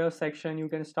over here section. You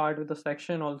can start with a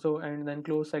section also and then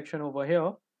close section over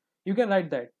here. You can write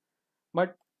that.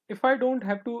 But if I don't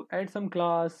have to add some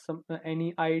class,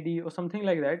 any ID or something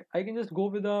like that, I can just go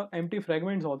with the empty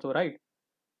fragments also, right?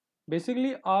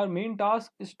 Basically, our main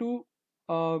task is to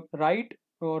write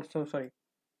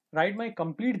my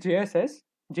complete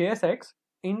JSX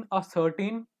in a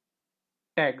certain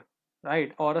tag,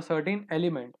 right, or a certain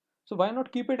element. So why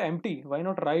not keep it empty? Why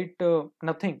not write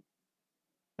nothing,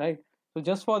 right? So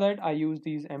just for that, I use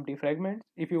these empty fragments.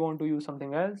 If you want to use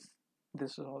something else,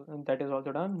 this is all, that is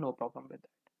also done. No problem with that.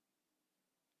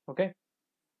 Okay.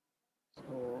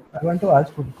 So I want to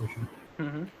ask one question.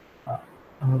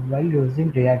 While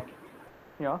using React,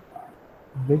 yeah,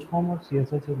 which form of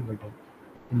CSS is better,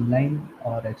 inline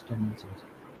or external CSS?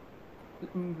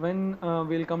 when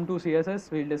we'll come to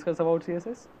CSS, we'll discuss about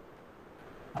CSS.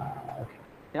 Okay.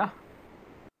 Yeah.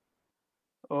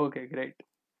 Okay, great.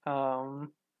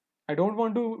 I don't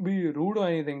want to be rude or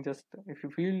anything. Just if you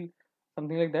feel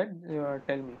something like that,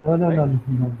 tell me.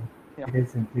 No. Yeah. It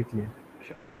is simply clear.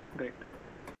 Sure. Great.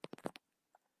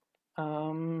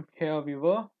 Here we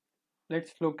were.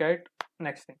 Let's look at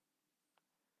next thing.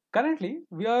 Currently,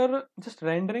 we are just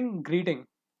rendering greeting,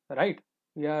 right?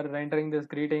 We are rendering this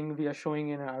greeting. We are showing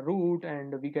in our root,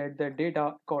 and we get the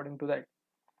data according to that.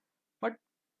 But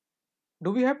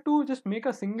do we have to just make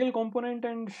a single component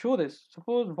and show this?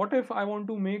 Suppose, what if I want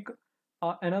to make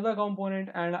another component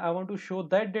and I want to show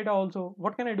that data also?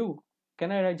 What can I do?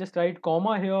 Can I just write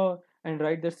comma here and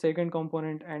write the second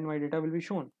component and my data will be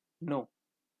shown? No,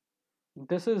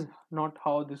 this is not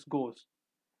how this goes.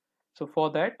 So for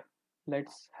that,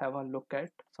 let's have a look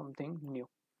at something new.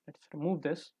 Let's remove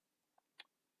this.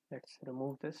 Let's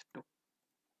remove this too.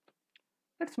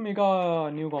 Let's make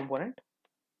a new component.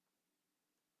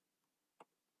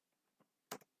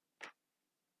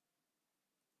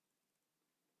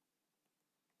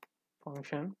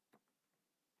 Function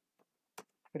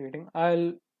creating.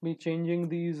 I'll be changing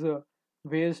these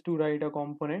ways to write a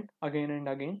component again and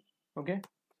again. Okay,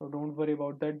 so don't worry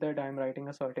about that I'm writing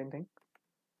a certain thing.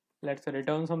 Let's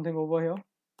return something over here.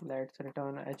 Let's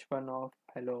return h1 of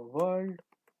hello world.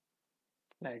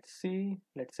 Let's see,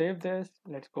 let's save this.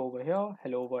 Let's go over here.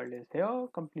 Hello world is here,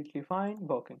 completely fine,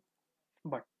 working.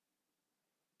 But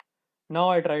now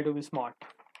I try to be smart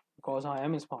because I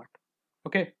am smart.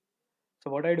 Okay,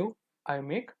 so what I do, I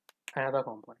make another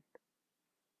component,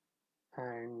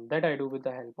 and that I do with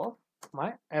the help of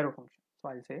my arrow function. So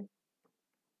I'll say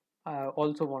I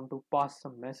also want to pass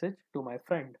some message to my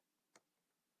friend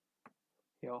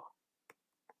here,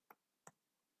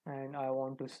 and I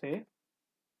want to say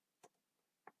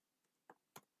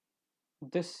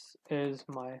this is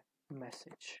my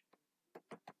message.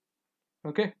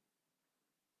 Okay,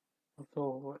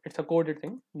 so it's a coded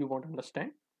thing, you won't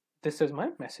understand. This is my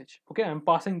message. Okay, I'm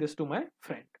passing this to my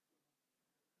friend.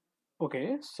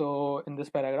 Okay, so in this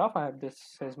paragraph, I have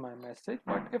this as my message,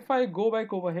 but if I go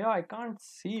back over here, I can't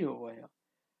see over here.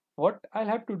 What I'll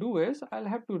have to do is I'll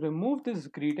have to remove this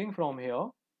greeting from here,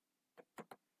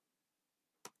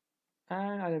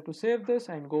 and I'll have to save this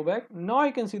and go back. Now I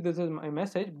can see this is my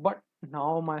message, but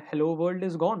now my hello world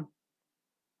is gone.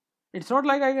 It's not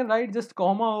like I can write just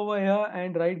comma over here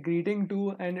and write greeting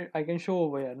to and I can show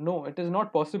over here. No, it is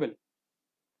not possible.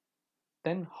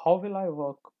 Then how will I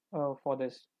work for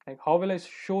this? Like, how will I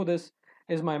show this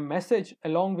is my message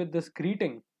along with this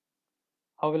greeting?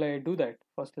 How will I do that?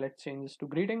 First, let's change this to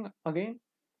greeting again.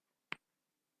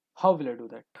 How will I do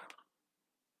that?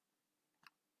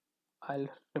 I'll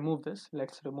remove this.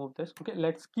 Let's remove this. Okay,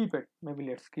 let's keep it. Maybe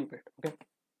let's keep it. Okay.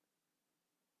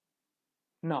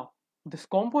 Now, this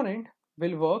component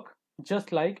will work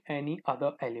just like any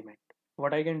other element.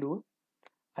 What I can do,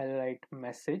 I'll write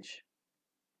message.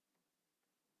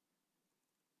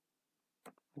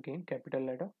 Again, capital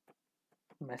letter,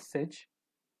 message.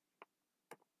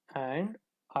 And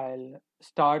I'll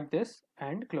start this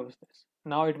and close this.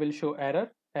 Now it will show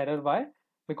error. Error why?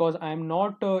 Because I am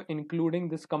not including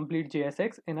this complete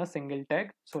JSX in a single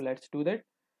tag. So let's do that.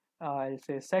 I'll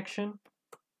say section.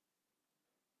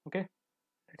 Okay,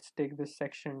 let's take this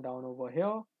section down over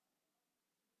here.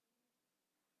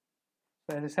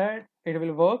 So as I said, it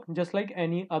will work just like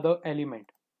any other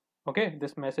element. Okay,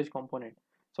 this message component.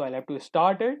 So I'll have to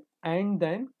start it and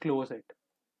then close it.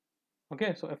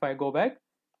 Okay, so if I go back,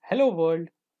 hello world,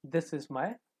 this is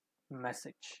my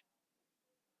message.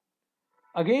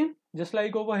 Again, just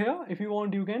like over here, if you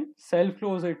want, you can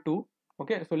self-close it too.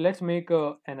 Okay, so let's make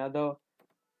another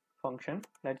function.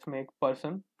 Let's make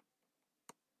person.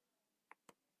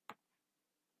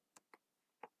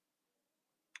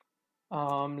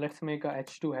 Let's make a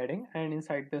h2 heading, and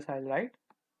inside this I'll write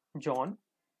John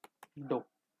Doe.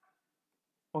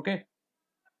 Okay,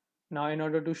 now in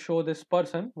order to show this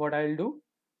person, what I'll do,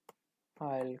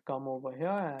 I'll come over here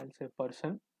and I'll say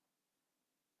person,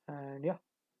 and yeah,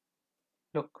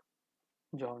 look,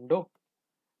 John Doe.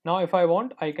 Now if I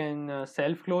want, I can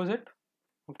self-close it.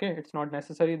 Okay, it's not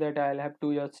necessary that I'll have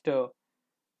to just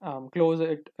close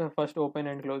it, first open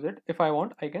and close it. If I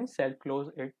want, I can self-close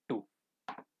it too.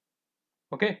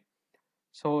 Okay,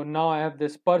 so now I have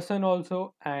this person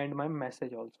also and my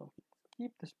message also.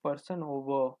 Keep this person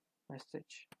over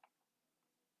message.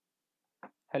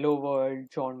 Hello world,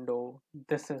 John Doe,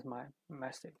 this is my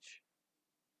message.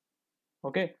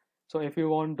 Okay, so if you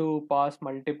want to pass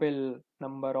multiple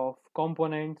number of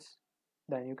components,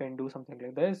 then you can do something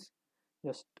like this.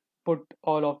 Just put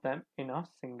all of them in a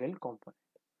single component.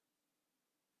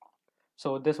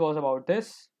 So this was about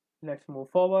this. Let's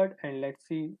move forward and let's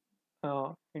see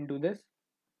into this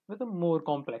with a more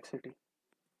complexity.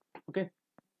 Okay,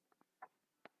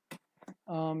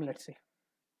 let's see.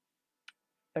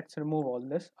 Let's remove all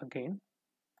this again.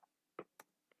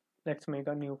 Let's make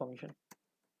a new function.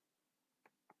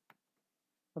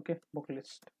 Okay, book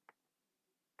list.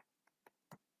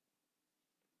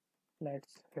 Let's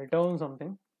return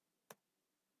something.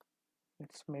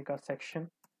 Let's make a section.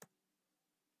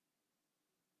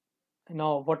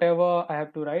 Now whatever I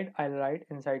have to write, I'll write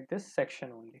inside this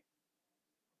section only.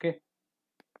 Okay,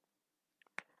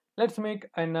 let's make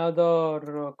another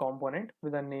component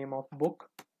with a name of book.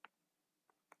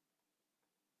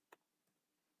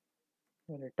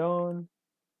 Return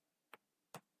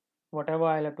whatever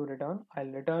I'll have to return, I'll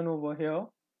return over here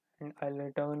and I'll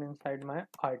return inside my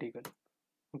article.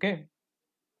 Okay,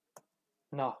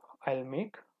 now I'll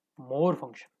make more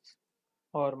functions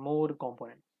or more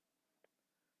components.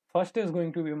 First is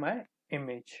going to be my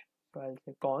image. So I'll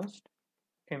say const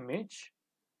image.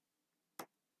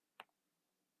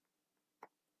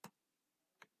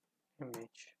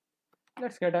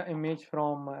 Let's get an image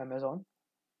from Amazon.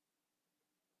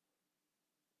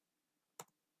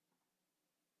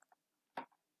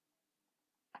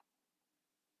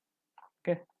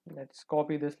 Okay, let's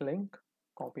copy this link,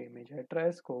 copy image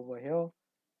address, go over here,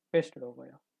 paste it over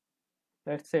here.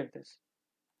 Let's save this.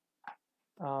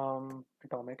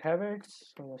 Atomic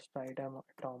habits. So just write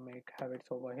atomic habits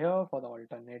over here for the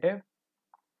alternative.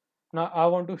 Now I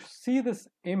want to see this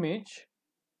image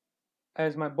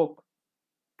as my book,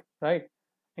 right?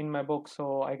 In my book,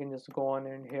 so I can just go on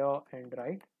in here and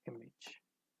write image.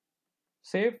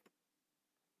 Save.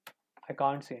 I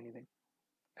can't see anything.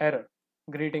 Error.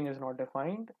 Greeting is not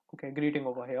defined. Okay, greeting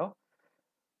over here.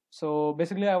 So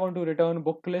basically I want to return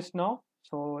book list now.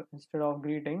 So instead of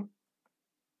greeting,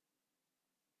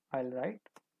 I'll write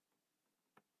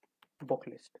book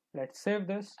list. Let's save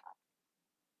this.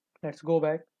 Let's go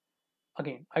back.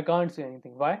 Again, I can't see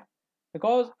anything. Why?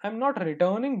 Because I'm not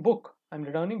returning book. I'm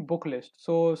returning book list.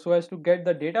 So as to get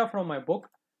the data from my book,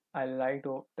 I'll write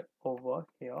over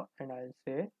here and I'll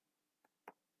say,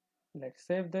 let's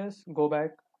save this, go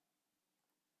back.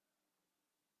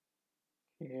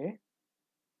 Okay.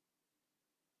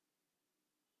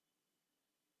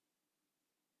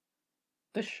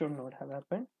 This should not have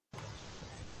happened.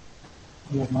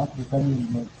 You are not returning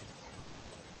image.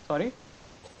 Sorry?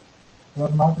 You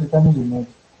are not returning image.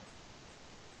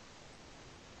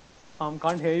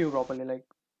 Can't hear you properly, like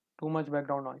too much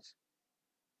background noise.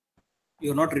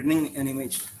 You're not returning an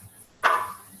image.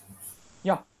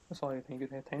 Yeah, sorry, thank you.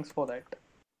 Thanks for that.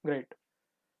 Great.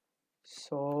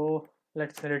 So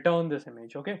let's return this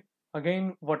image, okay?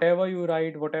 Again, whatever you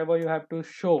write, whatever you have to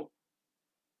show,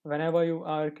 whenever you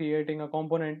are creating a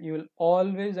component, you will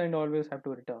always and always have to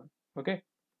return, okay?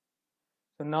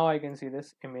 So now I can see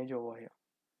this image over here.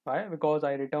 Why? Because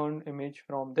I returned image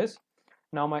from this.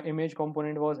 Now my image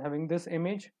component was having this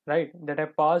image, right, that I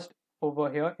passed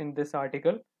over here in this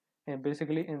article and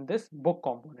basically in this book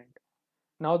component.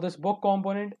 Now this book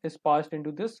component is passed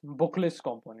into this book list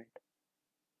component.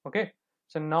 Okay,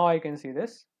 so now I can see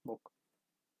this book.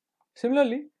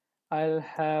 Similarly, I'll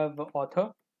have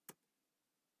author.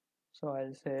 So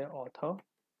I'll say author.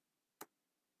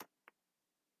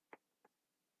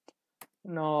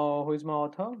 Now, who is my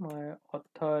author? My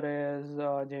author is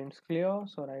James Clear.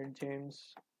 So write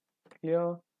James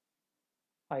Clear.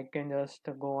 I can just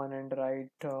go on and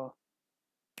write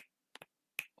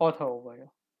author over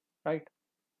here, right?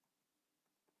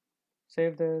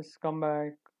 Save this, come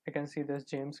back. I can see this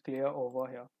James Clear over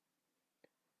here.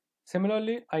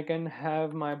 Similarly, I can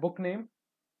have my book name.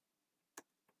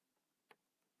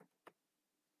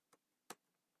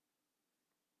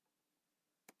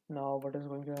 Now, what is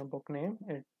going to be my book name?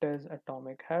 It is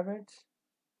Atomic Habits.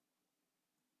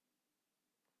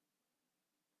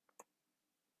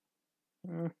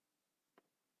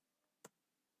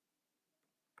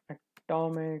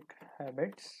 Atomic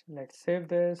Habits. Let's save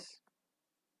this.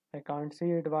 I can't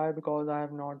see it. Why? Because I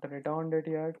have not returned it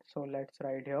yet. So let's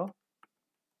write here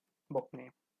book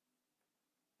name.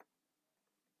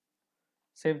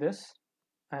 Save this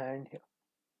and here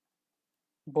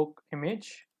book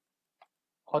image,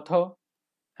 author,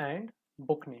 and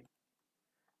book name.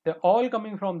 They're all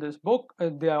coming from this book.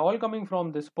 They are all coming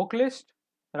from this book list,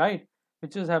 right?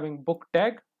 Which is having book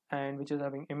tag and which is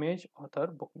having image, author,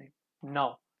 book name.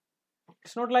 Now,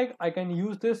 it's not like I can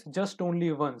use this just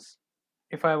only once.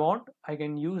 If I want, I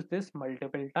can use this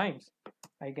multiple times.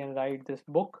 I can write this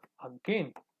book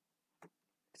again.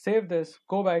 Save this,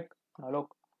 go back. Now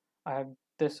look, I have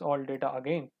this all data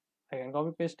again. I can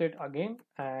copy paste it again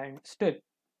and still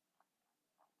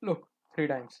look 3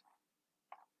 times.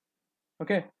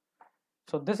 Okay,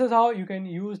 so this is how you can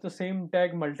use the same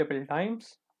tag multiple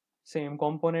times, same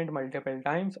component multiple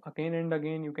times, again and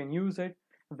again. You can use it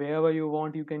wherever you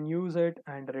want. You can use it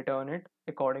and return it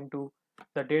according to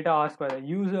the data asked by the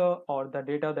user or the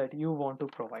data that you want to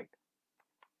provide.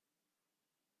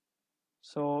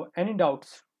 So any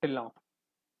doubts till now?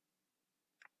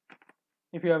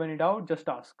 If you have any doubt, just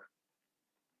ask.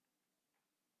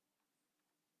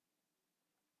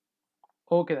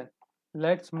 Okay then,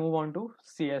 let's move on to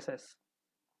CSS.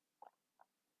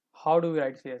 How do we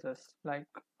write CSS? Like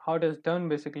how it is done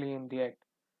basically in React.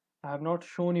 I have not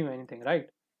shown you anything, right?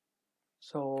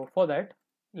 So for that,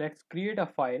 let's create a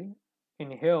file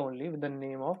in here only with the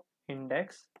name of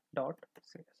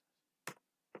index.css.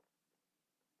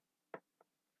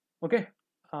 Okay,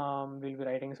 we'll be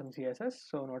writing some CSS,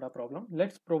 so not a problem.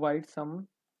 Let's provide some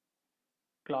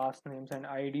class names and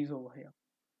IDs over here.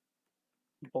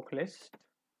 Book list.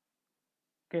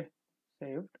 Okay,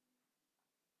 saved.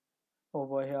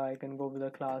 Over here, I can go with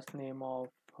the class name of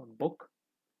book.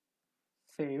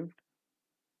 Saved.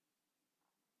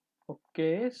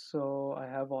 Okay, so I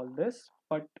have all this,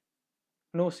 but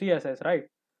no CSS, right?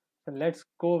 So let's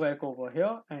go back over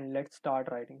here and let's start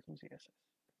writing some CSS.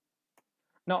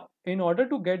 Now, in order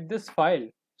to get this file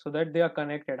so that they are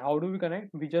connected, how do we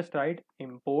connect? We just write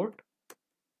import.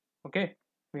 Okay,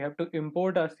 we have to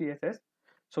import our CSS.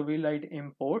 So we write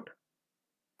import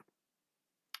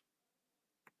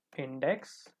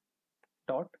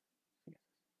index.css.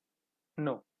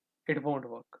 No, it won't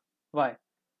work. Why?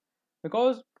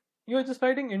 Because you're just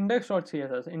writing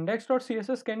index.css.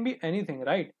 Index.css can be anything,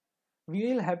 right?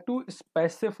 We'll have to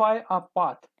specify a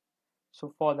path.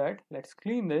 So for that, let's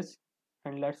clean this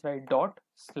and let's write dot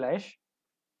slash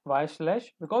y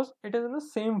slash because it is in the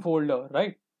same folder,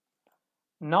 right?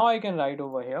 Now I can write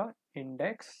over here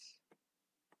index.css.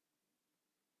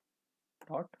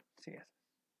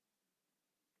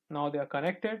 Now they are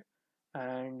connected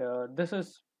and this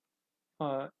is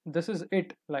this is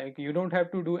it. Like, you don't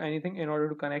have to do anything in order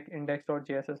to connect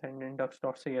index.jss and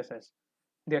index.css.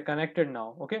 They are connected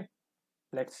now. Okay,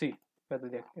 let's see whether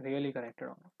they're really connected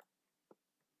or not.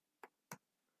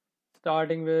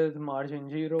 Starting with margin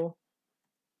 0,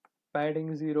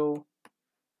 padding 0,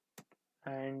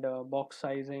 and box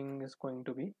sizing is going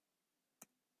to be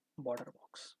border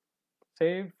box.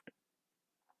 Saved.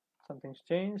 Something's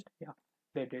changed. Yeah,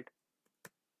 they did.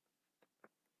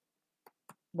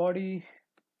 Body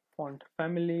font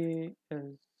family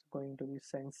is going to be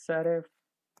sans serif.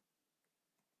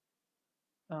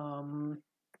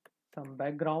 Some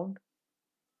background,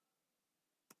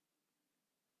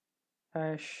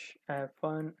 hash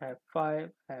f1,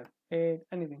 f5, f8,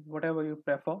 anything, whatever you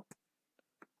prefer.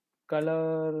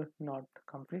 Color not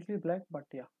completely black, but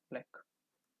yeah, black.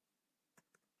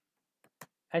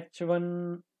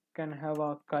 H1 can have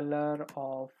a color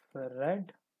of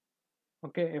red.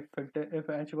 Okay, if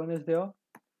H1 is there.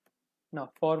 Now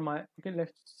for my, okay,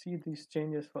 let's see these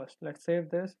changes first. Let's save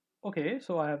this. Okay,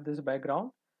 so I have this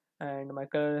background and my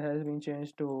color has been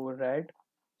changed to red.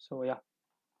 So yeah,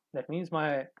 that means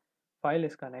my file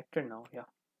is connected now. Yeah,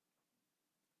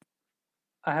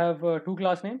 I have two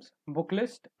class names, book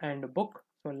list and book.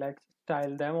 So let's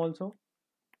style them also.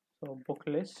 So book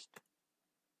list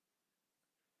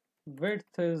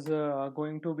width is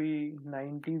going to be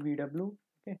 90 VW.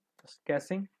 Okay, just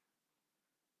guessing.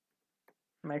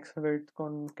 Max width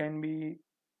can be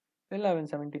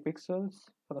 1170 pixels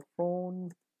for the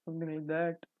phone, something like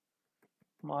that.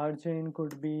 Margin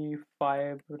could be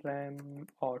 5 rem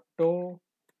auto.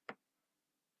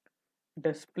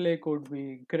 Display could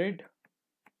be grid,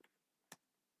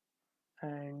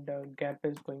 and gap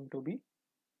is going to be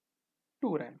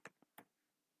 2 rem.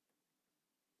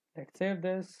 Let's save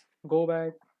this, go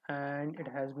back, and it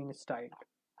has been styled.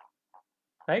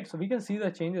 Right, so we can see the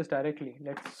changes directly.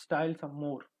 Let's style some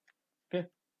more. Okay,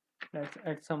 let's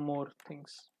add some more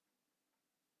things.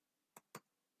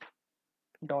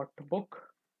 Dot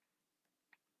book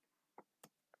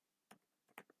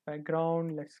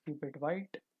background, let's keep it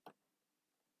white.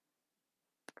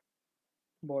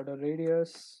 Border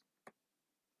radius,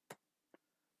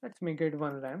 let's make it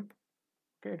 1 rem.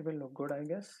 Okay, it will look good, I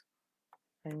guess.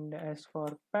 And as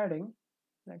for padding,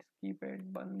 let's keep it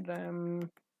 1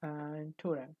 rem and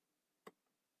 2 rem.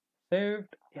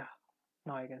 Saved. Yeah,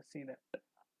 now I can see that.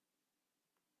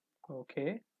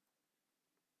 Okay,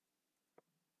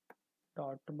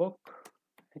 dot book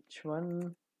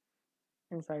h1.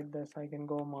 Inside this I can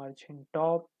go margin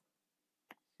top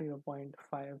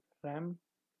 0.5 rem.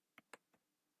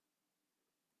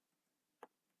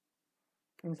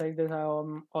 Inside this I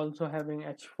am also having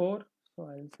h4, so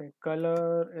I'll say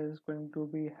color is going to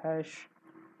be hash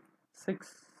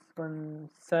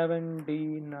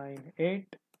 617D98.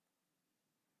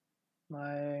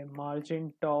 My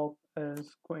margin top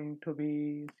is going to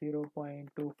be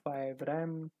 0.25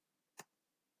 rem.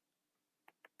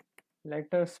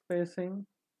 Letter spacing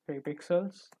 3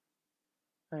 pixels,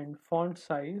 and font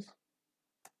size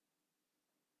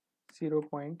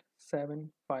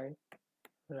 0.75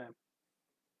 rem.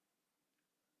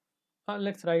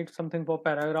 Let's write something for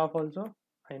paragraph also.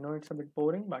 I know it's a bit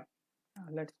boring, but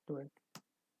let's do it.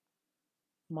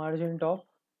 Margin top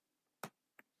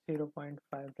 0.5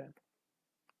 rem.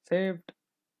 Saved.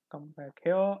 Come back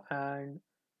here, and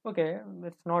okay,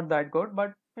 it's not that good,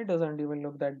 but it doesn't even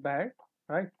look that bad,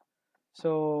 right?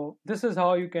 So this is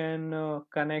how you can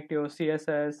connect your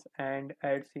CSS and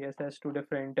add CSS to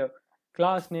different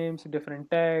class names,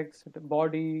 different tags,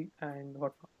 body, and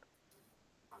whatnot.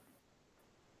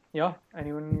 Yeah,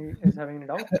 anyone is having a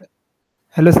doubt?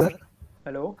 Hello, sir.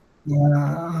 Hello.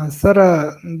 Sir,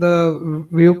 the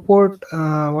viewport,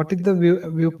 what is the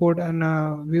viewport, and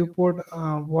viewport,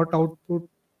 what output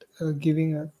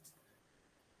giving us?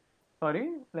 Sorry,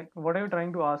 like what are you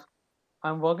trying to ask?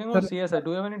 I'm working on CSS.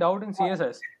 Do you have any doubt in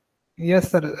CSS?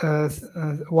 Yes, sir.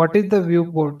 What is the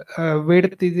viewport?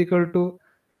 Width is equal to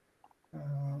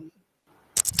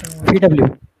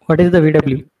VW. What is the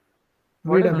VW?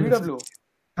 What is VW?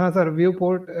 Sir,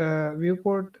 viewport.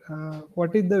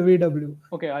 What is the VW?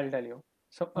 Okay, I'll tell you.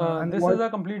 So this is a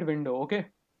complete window. Okay.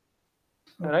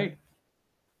 Right.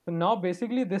 So now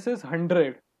basically this is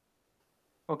 100.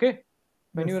 Okay.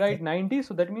 When you write 90,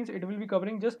 so that means it will be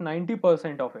covering just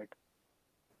 90% of it.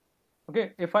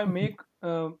 Okay. If I make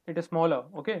it smaller,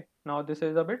 okay. Now this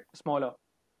is a bit smaller.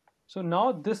 So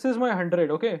now this is my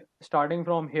 100. Okay. Starting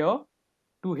from here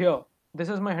to here, this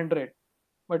is my 100.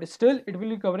 But still it will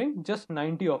be covering just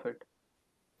 90 of it.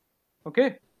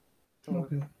 Okay. So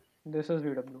this is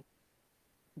VW.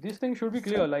 These things should be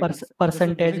clear. Like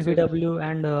percentage VW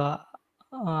and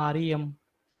REM.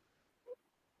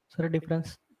 Sorry,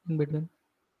 difference in between.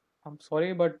 I'm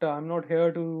sorry, but I'm not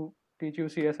here to teach you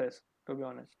CSS, to be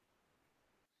honest.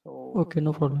 So Okay,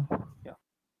 no problem. yeah.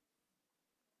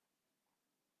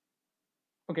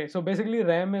 Okay, so basically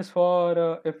RAM is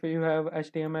for if you have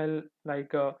HTML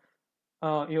like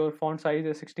your font size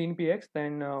is 16px,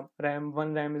 then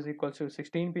one RAM is equals to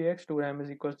 16px, two RAM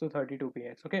is equals to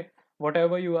 32px. Okay,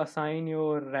 whatever you assign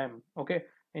your RAM. Okay,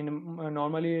 in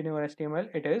normally in your HTML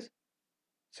it is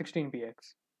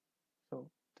 16px. So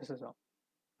this is all.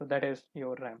 So that is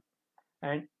your RAM.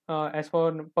 And as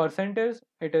for percentage,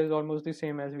 it is almost the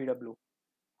same as VW.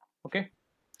 Okay.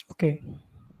 Okay.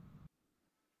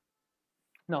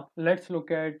 Now let's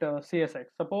look at CSX.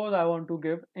 Suppose I want to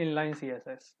give inline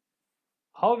CSS.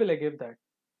 How will I give that?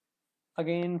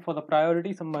 Again, for the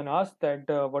priority, someone asked that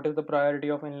what is the priority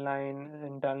of inline,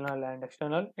 internal, and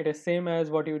external? It is same as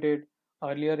what you did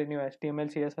earlier in your HTML,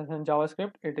 CSS, and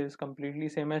JavaScript. It is completely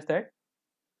same as that.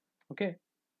 Okay.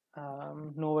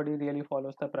 Nobody really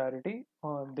follows the priority.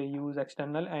 They use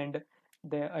external, and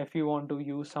if you want to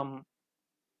use some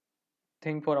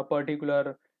thing for a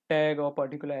particular tag or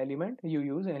particular element, you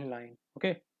use inline.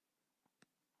 Okay.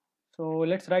 So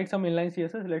let's write some inline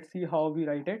CSS. Let's see how we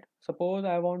write it. Suppose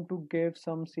I want to give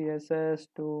some CSS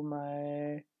to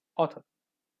my author.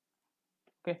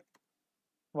 Okay,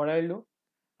 what I'll do,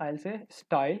 I'll say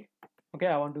style. Okay,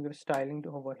 I want to give styling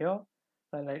to over here.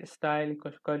 I'll write style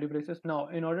equals curly braces. Now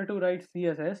in order to write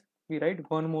CSS, we write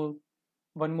one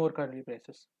more curly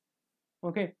braces.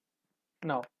 Okay,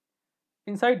 now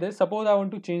inside this, suppose I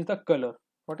want to change the color.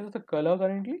 What is the color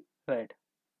currently? Red.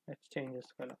 Let's change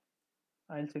this color.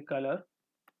 I'll say color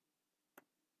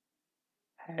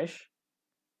hash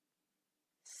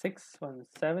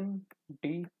 617D98.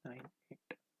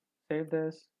 Save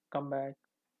this, come back,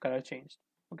 color changed.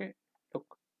 Okay,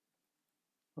 look.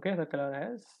 Okay, the color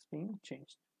has been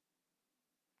changed.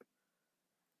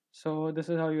 So this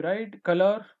is how you write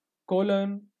color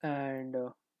colon and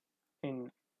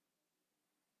in.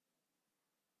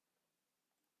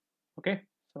 Okay,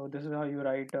 so this is how you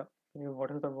write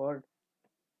what is the word?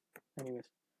 Anyways,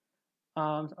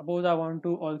 suppose I want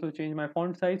to also change my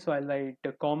font size, so I'll write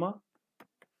comma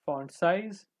font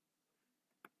size.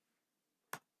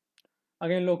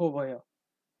 Again, look over here.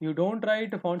 You don't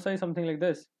write font size something like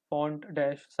this, font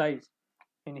dash size.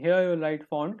 In here you write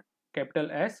font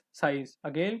capital S size,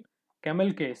 again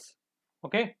camel case.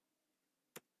 Okay,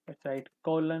 let's write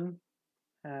colon,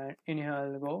 and in here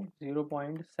I'll go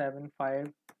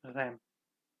 0.75 RAM.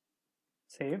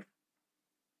 Save.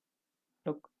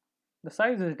 Look, the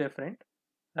size is different,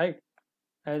 right?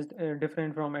 As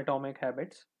different from atomic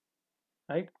habits,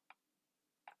 right?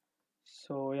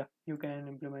 So yeah, you can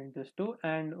implement this too.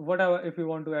 And whatever, if you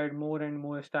want to add more and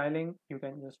more styling, you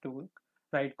can just do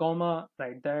write comma,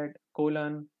 write that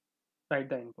colon, write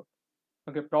the input.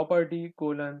 Okay, property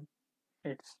colon,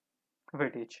 it's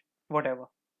weightage, whatever.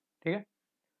 Okay.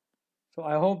 So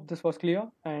I hope this was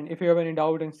clear. And if you have any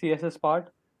doubt in CSS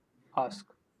part, ask.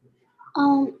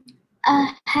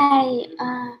 Hi.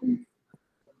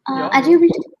 Yeah, Are you able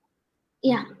to?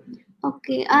 Yeah.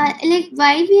 Okay. Like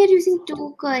why we are using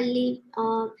two curly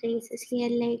braces here?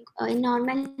 Like in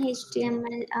normal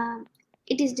HTML,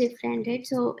 it is different, right?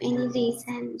 So any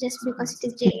reason, just because it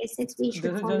is JSX, we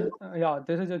should follow.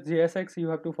 This is just JSX. You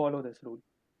have to follow this rule.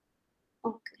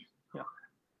 Okay. Yeah.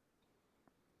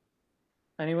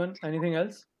 Anyone? Anything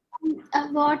else?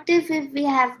 What if we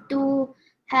have to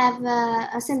have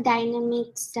some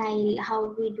dynamic style?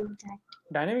 How we do that?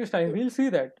 Dynamic style. We'll see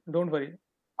that. Don't worry.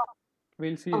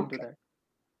 We'll see into that.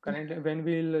 Currently, when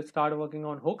we'll start working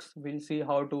on hooks, we'll see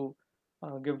how to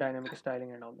give dynamic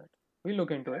styling and all that. We'll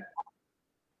look into it.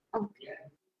 Okay.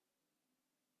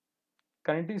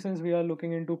 Currently, since we are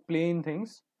looking into plain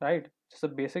things, right? Just the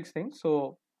basics things.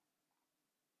 So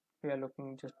we are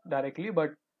looking just directly,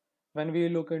 but when we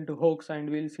look into hooks and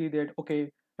we'll see that,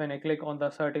 okay, when I click on the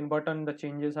certain button, the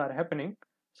changes are happening.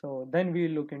 So then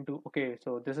we'll look into, okay,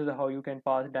 so this is how you can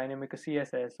pass dynamic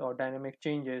CSS or dynamic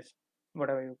changes,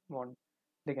 whatever you want,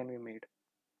 they can be made.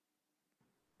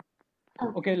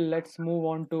 Okay, let's move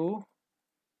on to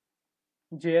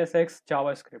JSX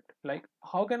JavaScript. Like,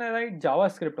 how can I write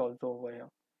JavaScript also over here?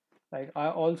 Like, I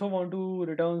also want to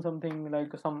return something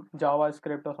like some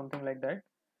JavaScript or something like that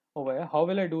over here. How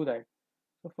will I do that?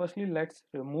 So firstly, let's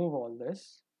remove all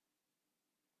this.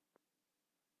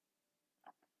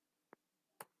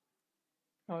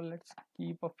 Now let's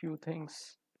keep a few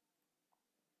things.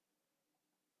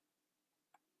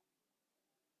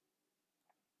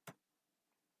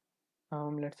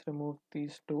 Let's remove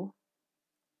these two.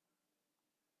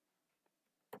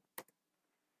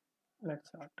 Let's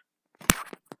start.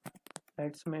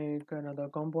 let's make another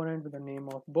component with the name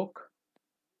of book.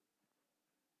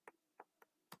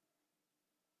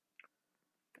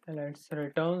 And let's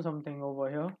return something over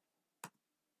here,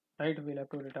 right? We'll have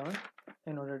to return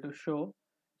in order to show.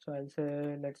 So I'll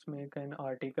say let's make an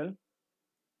article,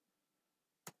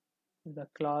 the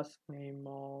class name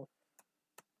of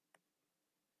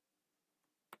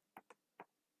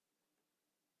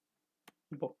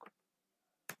book.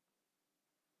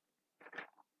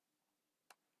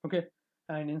 Okay,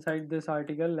 and inside this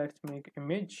article, let's make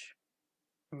image.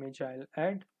 I'll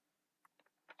add.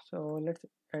 So let's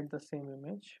add the same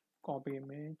image, copy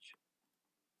image.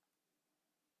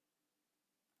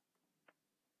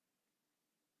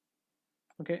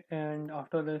 Okay, and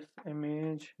after this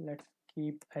image, let's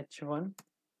keep h1,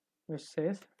 which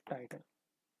says title.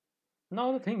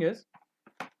 Now the thing is,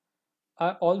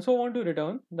 I also want to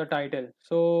return the title.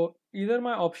 So either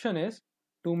my option is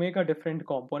to make a different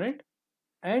component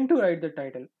and to write the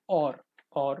title, or.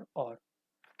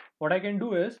 What I can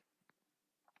do is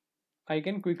I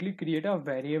can quickly create a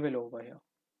variable over here.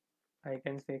 I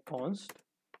can say const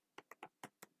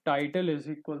title is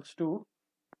equals to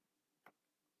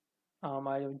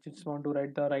I just want to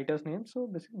write the writer's name, so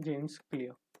this is James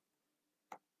Clear.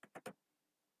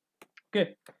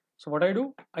 Okay, so what I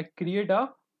do, I create a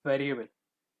variable.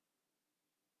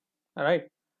 All right,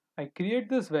 I create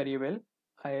this variable,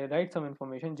 I write some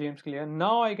information, James Clear.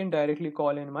 Now I can directly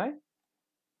call in my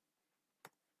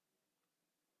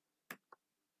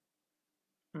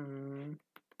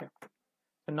yeah.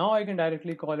 So now I can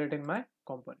directly call it in my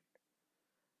component.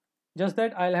 Just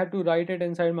that I'll have to write it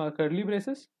inside my curly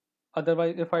braces.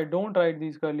 Otherwise, if I don't write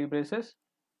these curly braces,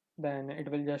 then it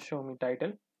will just show me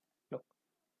title. Look,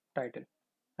 title,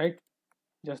 right?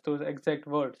 Just those exact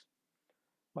words.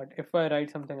 But if I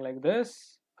write something like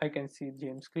this, I can see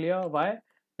James Clear. Why?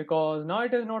 Because now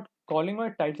it is not calling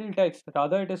my title text,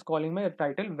 rather it is calling my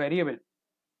title variable.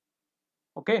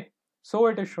 Okay, so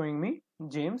it is showing me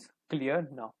James Clear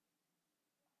now.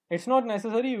 It's not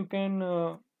necessary, you can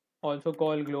also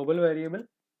call global variable.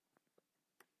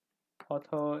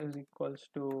 Author is equals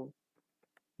to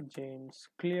James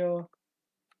Clear.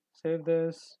 Save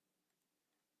this.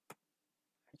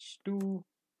 H2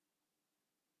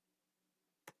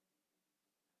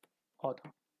 author.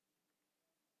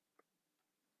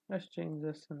 Let's change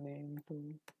this name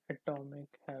to Atomic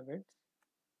Habits.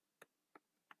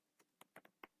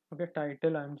 Okay,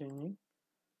 title I'm changing.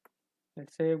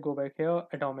 Let's say go back here,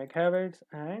 Atomic Habits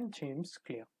and James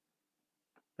Clear.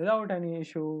 Without any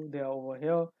issue, they are over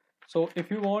here. So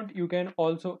if you want, you can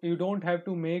also, you don't have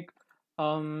to make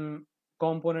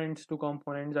components to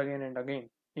components again and again.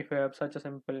 If you have such a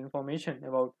simple information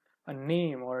about a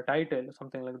name or a title or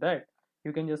something like that,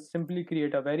 you can just simply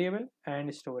create a variable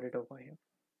and store it over here.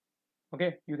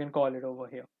 Okay, you can call it over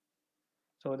here.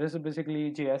 So this is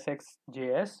basically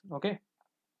JSX.js. Okay,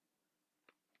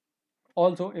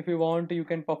 also if you want, you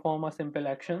can perform a simple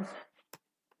actions.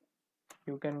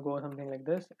 You can go something like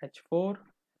this, h4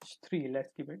 h3,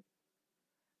 let's keep it,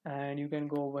 and you can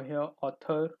go over here,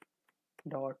 author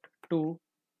dot to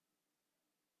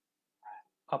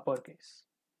uppercase,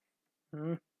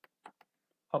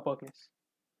 uppercase.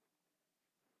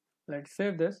 Let's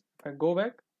save this. If I go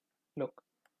back, look,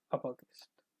 uppercase.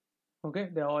 Okay,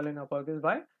 they're all in uppercase.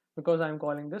 Why? Because I'm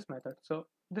calling this method. So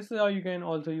this is how you can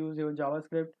also use your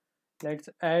JavaScript. Let's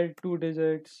add 2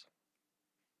 digits,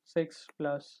 6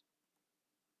 plus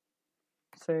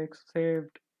 6,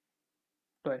 saved,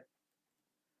 12.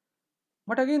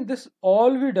 But again, this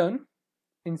all be done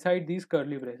inside these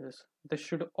curly braces. This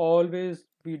should always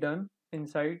be done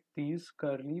inside these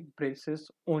curly braces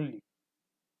only.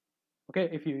 Okay,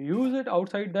 if you use it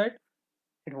outside that,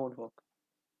 it won't work.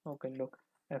 Okay, look,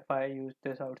 if I use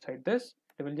this outside this,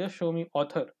 it will just show me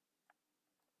author.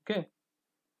 Okay,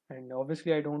 and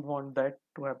obviously I don't want that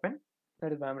to happen.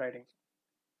 That is why I'm writing.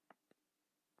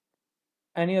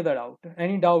 Any other doubt?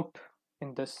 Any doubt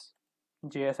in this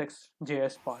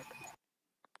JS part?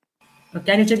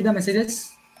 Can you check the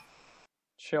messages?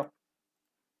 Sure.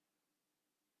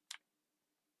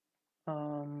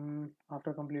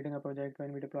 After completing a project,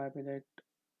 when we deploy a project,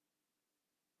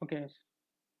 okay,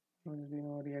 we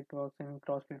know React works in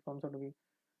cross platforms, so do we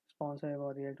responsive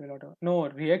or React will auto? No,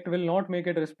 React will not make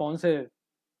it responsive.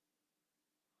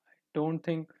 I don't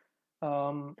think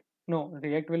no,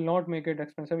 React will not make it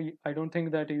expensive. I don't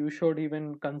think that you should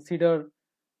even consider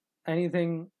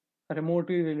anything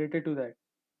remotely related to that,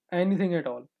 anything at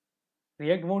all.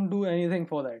 React won't do anything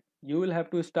for that. You will have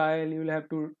to style, you will have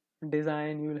to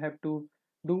design, you will have to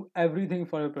do everything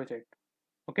for your project.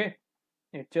 Okay,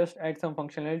 it just adds some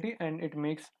functionality and it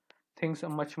makes things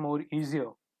much more easier.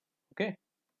 Okay,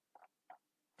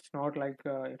 It's not like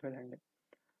it will handle.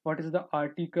 What is the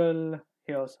article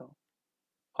here, sir?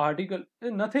 Article,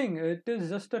 nothing. It is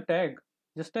just a tag,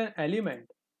 just an element.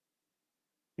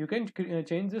 You can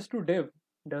change this to div.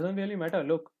 Doesn't really matter.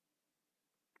 Look.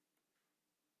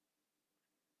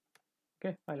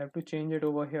 Okay, I'll have to change it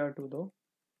over here too though.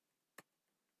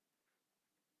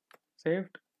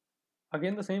 Saved.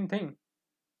 Again the same thing.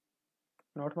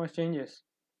 Not much changes.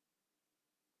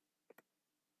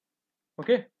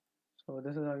 Okay, so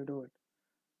this is how you do it.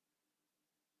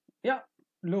 Yeah,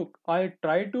 look, I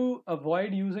try to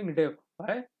avoid using div.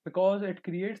 Why? Because it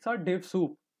creates a div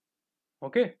soup.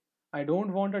 Okay, I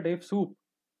don't want a div soup.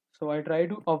 So I try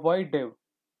to avoid div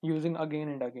using again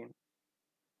and again.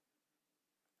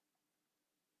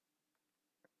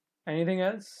 Anything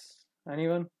else?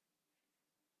 Anyone?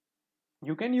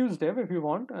 You can use div if you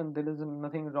want, and there is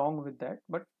nothing wrong with that.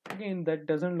 But again, that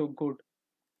doesn't look good.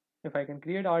 If I can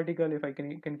create article, if I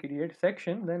can create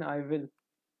section, then I will.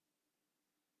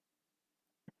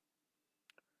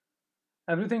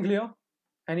 Everything clear?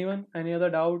 Anyone? Any other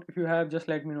doubt? If you have, just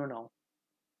let me know now.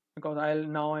 Because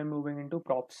I'm moving into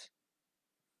props.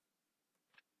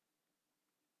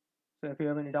 So if you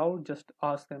have any doubt, just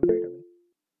ask them right away.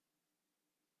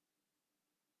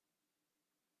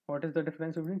 What is the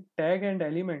difference between tag and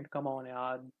element? Come on,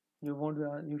 yaar.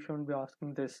 You shouldn't be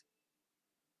asking this.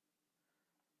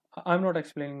 I'm not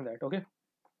explaining that, okay?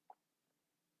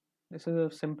 This is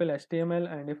a simple HTML,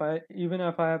 and even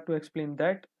if I have to explain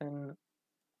that, then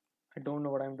I don't know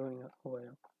what I'm doing over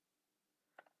here.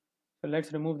 So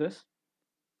let's remove this.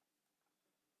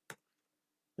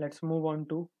 Let's move on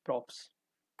to props.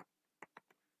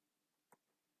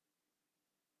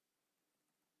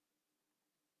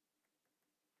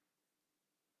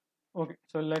 Okay,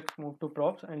 so let's move to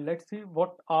props and let's see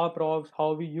what are props,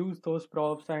 how we use those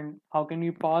props, and how can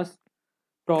we pass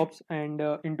props and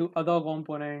into other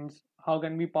components. How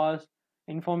can we pass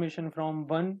information from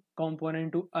one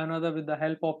component to another with the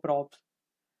help of props,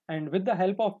 and with the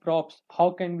help of props, how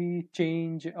can we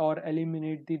change or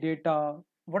eliminate the data,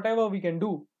 whatever we can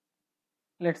do.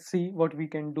 Let's see what we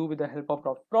can do with the help of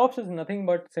props. Props is nothing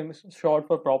but short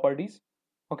for properties.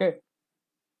 Okay,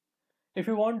 if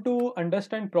you want to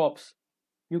understand props,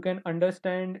 you can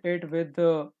understand it with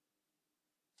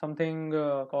something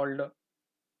called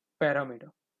parameter.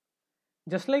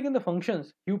 Just like in the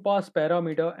functions, you pass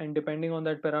parameter, and depending on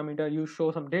that parameter you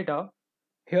show some data.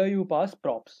 Here you pass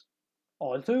props.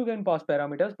 Also you can pass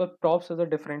parameters, but props has a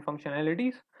different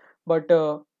functionalities, but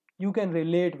you can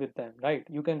relate with them, right?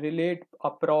 You can relate a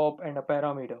prop and a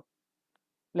parameter.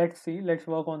 Let's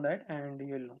work on that and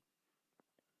you'll know.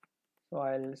 So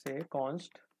I'll say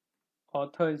const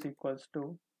author is equals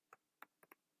to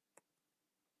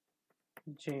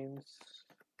James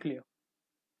Clear.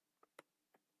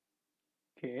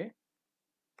 Okay,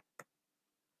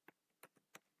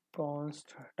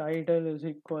 const title is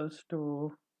equals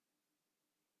to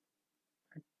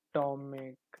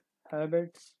Atomic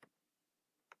Habits.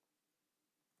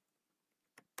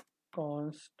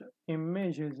 Const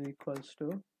image is equals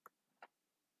to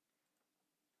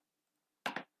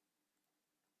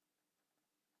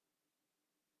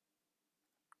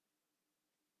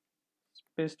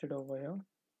paste it over here,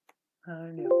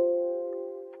 and yeah.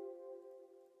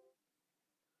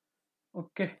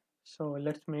 Okay, so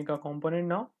let's make a component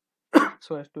now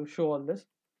so as to show all this.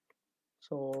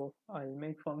 So I'll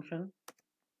make function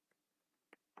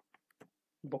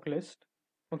book list.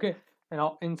 Okay, and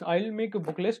now I'll make a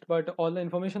book list, but all the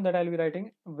information that I'll be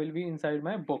writing will be inside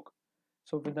my book.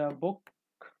 So with the book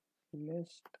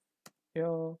list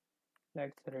here,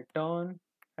 let's return,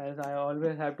 as I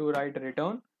always have to write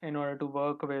return in order to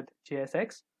work with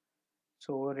JSX.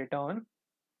 So return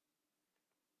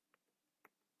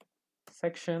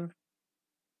section.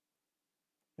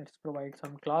 Let's provide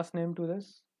some class name to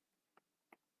this.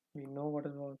 We know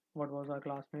what was our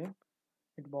class name.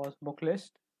 It was book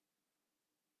list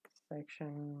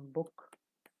section book.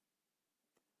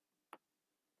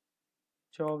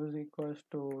 Job is equals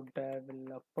to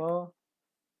developer.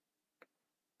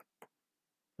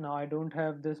 Now I don't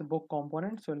have this book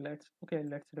component, so let's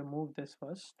remove this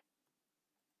first.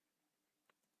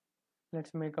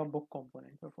 Let's make a book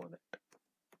component before that.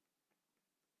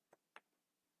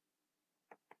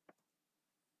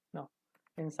 Now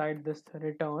inside this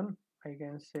return, I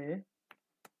can say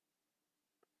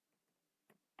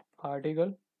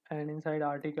article, and inside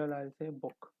article I'll say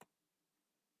book.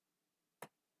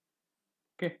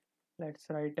 Okay, let's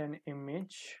write an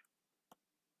image.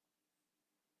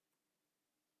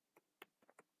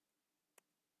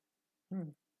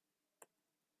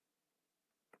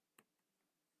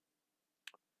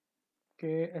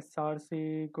 Okay,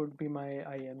 src could be my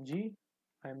img.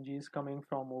 Img is coming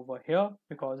from over here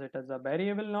because it is a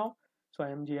variable now. So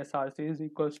img src is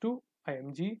equals to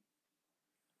img.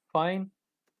 Fine.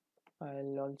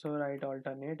 I'll also write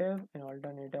alternative. In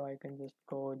alternative, I can just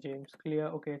go James Clear.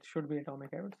 Okay, it should be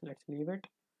atomic habits. Let's leave it.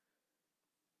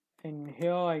 In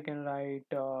here, I can write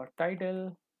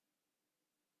title.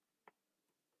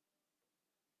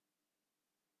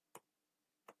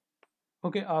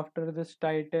 Okay, after this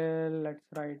title, let's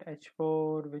write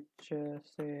h4, which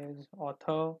says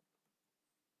author.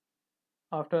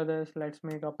 After this, let's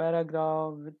make a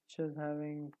paragraph which is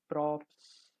having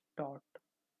props dot.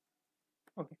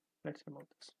 Okay, let's remove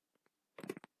this.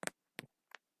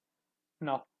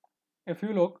 Now, if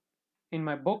you look in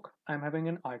my book, I'm having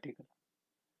an article.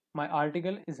 My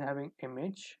article is having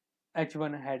image,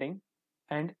 h1 heading,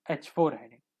 and h4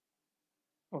 heading.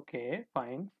 Okay,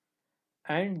 fine.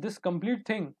 And this complete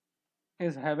thing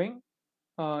is having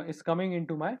is coming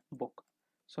into my book.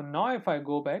 So now if I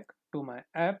go back to my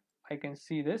app, I can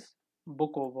see this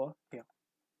book over here.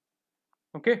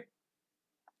 Okay,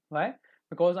 why?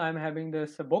 Because I'm having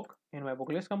this book in my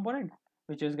book list component,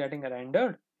 which is getting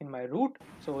rendered in my root.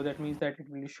 So that means that it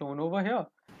will be shown over here,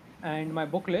 and my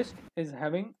book list is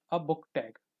having a book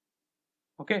tag.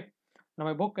 Okay, now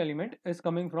my book element is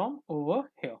coming from over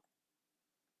here.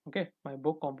 Okay, my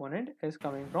book component is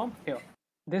coming from here.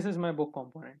 This is my book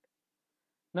component.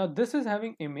 Now this is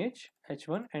having image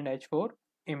h1 and h4,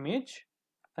 image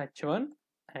h1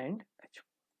 and h4.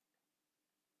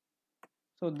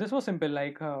 So this was simple,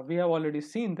 like we have already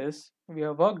seen this, we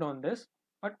have worked on this,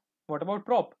 but what about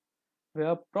prop?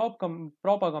 Where prop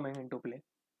are coming into play.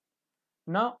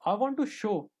 Now I want to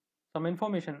show some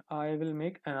information. I will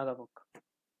make another book.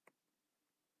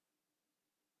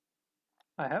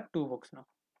 I have two books now.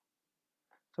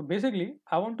 So basically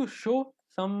I want to show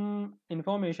some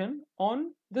information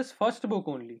on this first book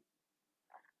only,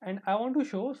 and I want to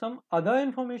show some other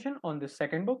information on this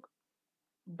second book.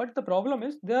 But the problem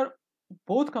is they are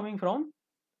both coming from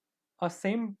a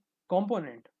same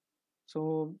component,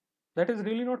 so that is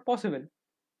really not possible.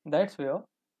 That's where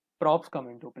props come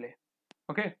into play.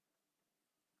 Okay,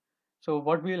 so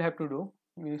what we'll have to do,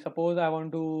 we suppose I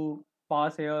want to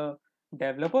pass here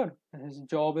developer, his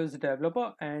job is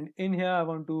developer, and in here I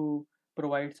want to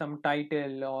provide some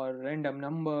title or random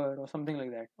number or something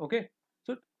like that. Okay,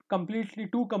 so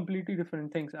two completely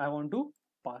different things I want to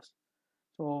pass.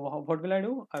 So what will I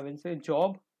do? I will say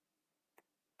job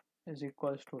is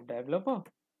equals to developer,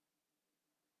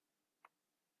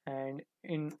 and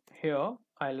in here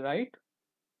I'll write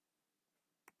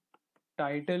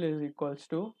title is equals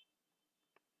to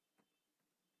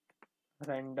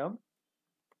random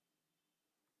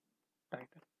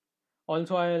title.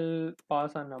 Also I'll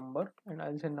pass a number, and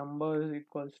I'll say number is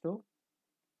equals to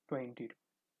 22.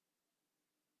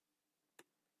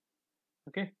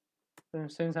 Okay, so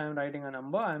since I'm writing a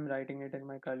number, I'm writing it in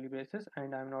my curly braces,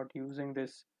 and I'm not using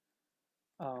this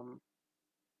I'm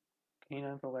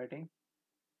forgetting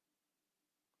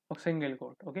single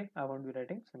quote. Okay, I won't be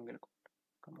writing single quote.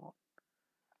 Come on.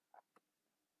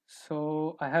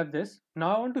 So I have this.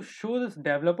 Now I want to show this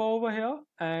developer over here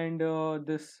and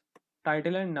this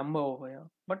title and number over here,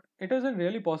 but it isn't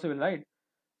really possible, right?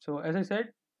 So as I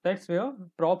said, that's where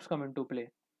props come into play.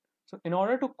 So in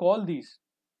order to call these,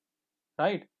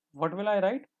 right, what will I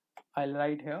write? I'll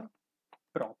write here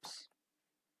props,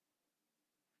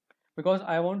 because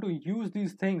I want to use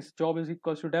these things. Job is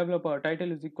equals to developer,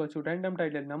 title is equals to random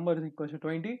title, number is equals to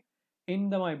 20 in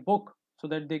my book, so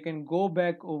that they can go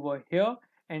back over here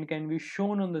and can be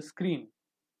shown on the screen.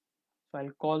 So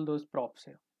I'll call those props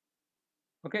here.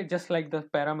 Okay, just like the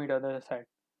parameter that I said,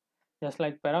 just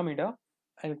like parameter,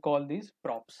 I'll call these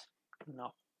props.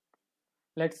 Now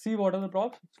let's see what are the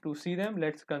props. To see them,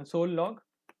 let's console.log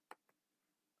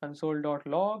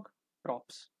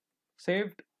props.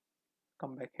 Saved.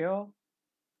 Come back here,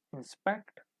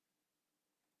 inspect,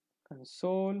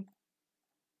 console,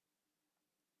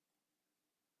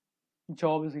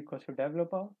 job is equals to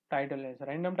developer, title is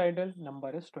random title,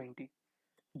 number is 20.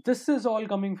 This is all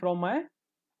coming from my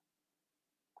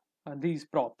these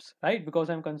props, right?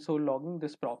 Because I'm console logging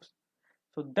this props.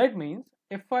 So that means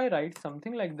if I write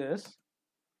something like this,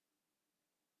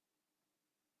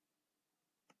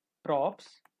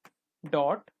 props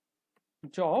dot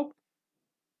job,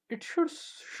 it should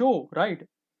show, right,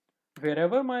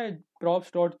 wherever my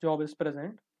props dot job is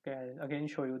present. Okay, I'll again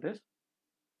show you this.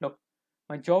 Look,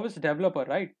 my job is developer,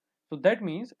 right? So that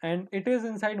means, and it is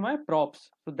inside my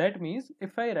props, so that means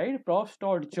if I write props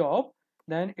dot job,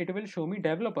 then it will show me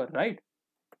developer, right?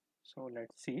 So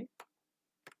let's see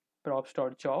props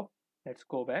dot job. Let's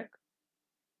go back.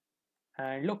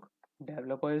 and look,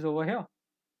 developer is over here.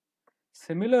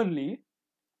 Similarly,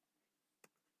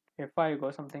 if I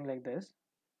go something like this,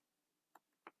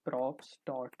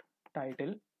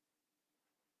 props.title,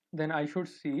 then I should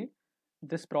see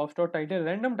this props.title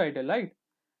random title, right?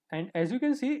 And as you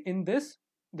can see in this,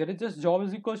 there is just job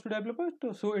is equals to developer,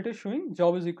 so it is showing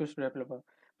job is equals to developer,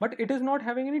 but it is not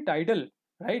having any title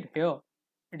right here.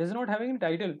 It is not having any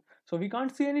title, so we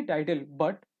can't see any title,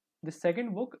 but the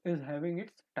second book is having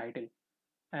its title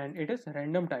and it is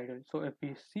random title. So if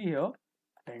we see here,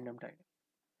 random title.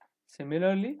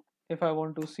 Similarly, if I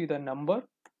want to see the number,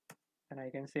 then I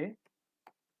can say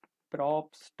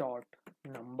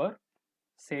props.number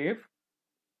save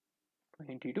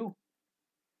 22.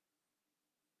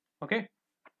 Okay,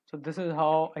 so this is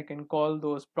how I can call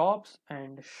those props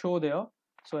and show there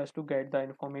so as to get the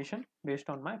information based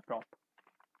on my prop.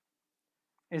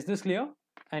 Is this clear?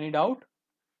 Any doubt?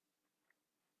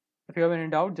 If you have any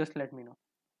doubt, just let me know.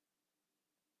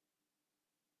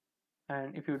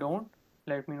 And if you don't,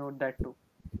 let me know that too.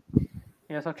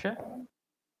 Yes, Akshay?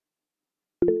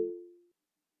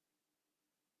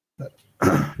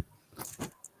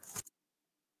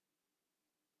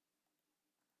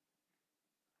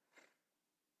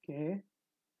 Okay.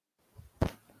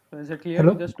 So is it clear?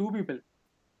 Hello? Just two people.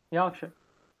 Yeah, Akshay.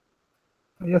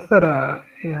 Yes, sir.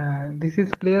 Yeah, this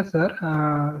is clear, sir.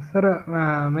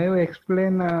 Sir, may you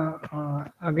explain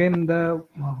again the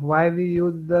why we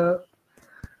use the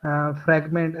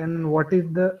fragment and what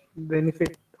is the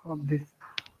benefit of this?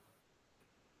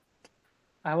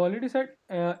 I have already said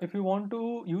if you want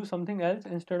to use something else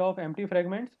instead of empty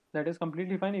fragments, that is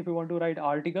completely fine. If you want to write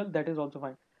article, that is also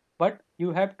fine. But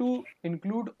you have to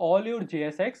include all your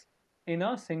JSX in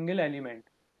a single element.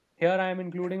 Here I am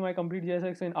including my complete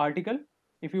JSX in article.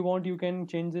 If you want, you can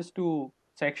change this to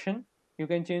section. You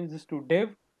can change this to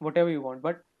div, whatever you want.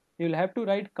 But you'll have to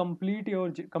write complete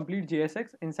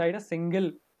JSX inside a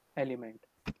single element.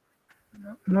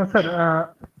 No,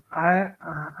 sir. I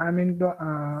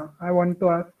want to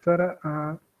ask,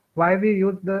 sir, why we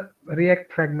use the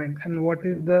React fragment and what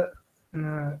is the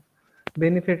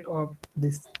benefit of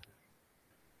this?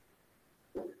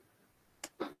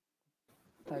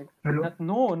 Like, Hello?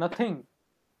 no, nothing.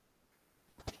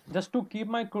 Just to keep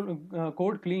my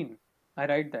code clean, I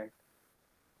write that.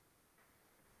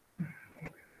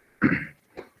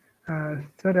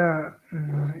 Sir,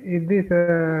 is this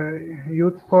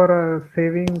used for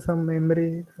saving some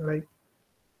memory?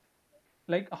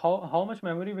 Like how much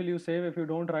memory will you save if you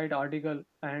don't write article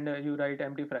and you write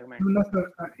empty fragment? No,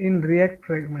 sir. In React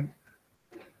fragment.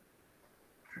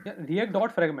 Yeah, React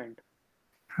dot fragment.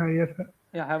 Yes, sir.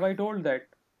 Yeah, have I told that?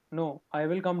 No, I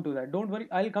will come to that. Don't worry,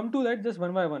 I'll come to that just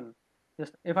one by one.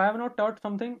 Just if I have not taught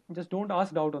something, just don't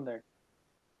ask doubt on that.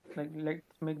 Like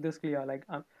let's make this clear. Like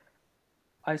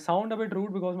I sound a bit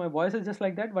rude because my voice is just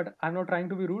like that, but I'm not trying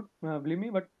to be rude. Believe me,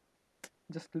 but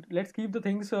just let's keep the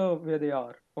things where they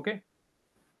are. Okay.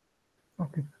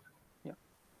 Okay.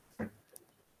 Yeah.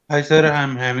 Hi, sir.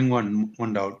 I'm having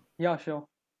one doubt. Yeah, sure.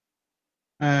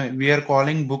 We are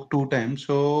calling book 2 times,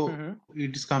 so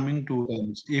it is coming 2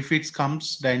 times. If it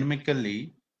comes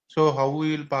dynamically, so how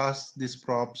we will pass these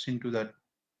props into that?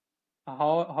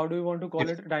 How do you want to call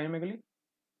it dynamically?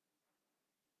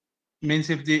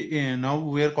 Means if the now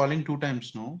we are calling 2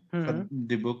 times now for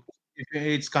the book. If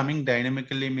it's coming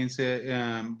dynamically, means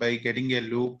by getting a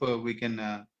loop, we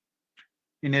can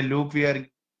in a loop we are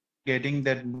getting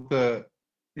that book.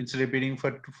 It's repeating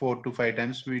for 4 to 5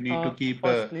 times. We need to keep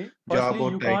firstly job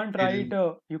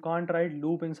you can't write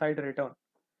loop inside return,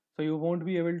 so you won't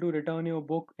be able to return your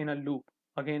book in a loop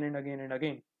again and again and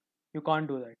again. You can't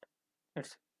do that.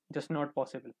 It's just not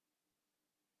possible.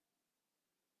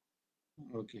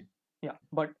 Okay. Yeah,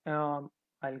 but I'll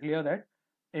clear that.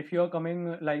 If you're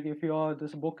coming, like if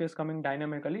this book is coming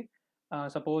dynamically,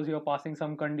 suppose you're passing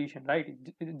some condition, right?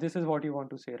 This is what you want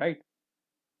to say, right?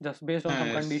 Just based on some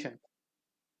Yes. condition.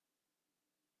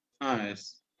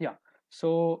 Yes. Yeah.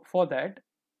 So for that,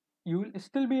 you will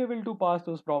still be able to pass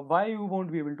those prop. Why you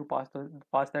won't be able to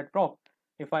pass that prop?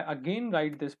 If I again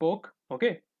write this book,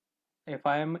 okay, if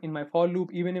I am in my for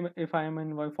loop, even if I am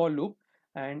in my for loop,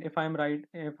 and if I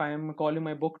am calling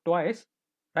my book twice,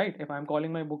 right? If I'm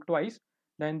calling my book twice,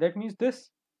 then that means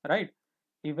this, right?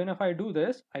 Even if I do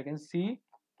this, I can see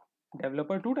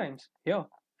developer 2 times here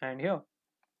and here.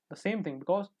 The same thing,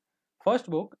 because first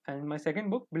book and my second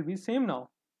book will be same now.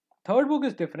 Third book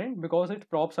is different because its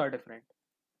props are different.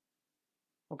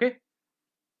 Okay.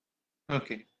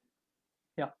 Okay.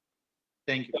 Yeah.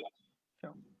 Thank you.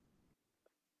 Sure.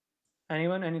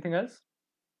 Anyone? Anything else?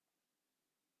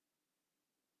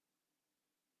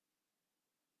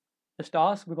 just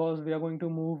ask, because we are going to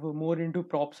move more into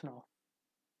props now.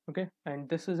 Okay, and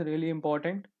this is really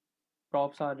important.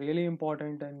 Props are really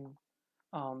important in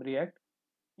React.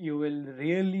 You will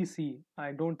rarely see,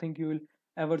 I don't think you will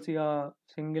ever see a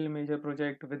single major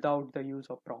project without the use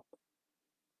of prop.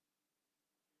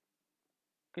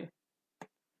 Okay,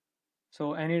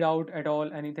 so any doubt at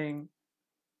all, anything,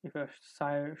 if you're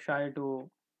shy to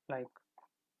like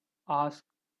ask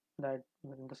that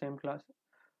in the same class,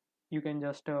 you can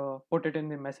just put it in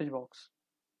the message box,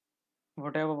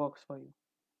 whatever works for you.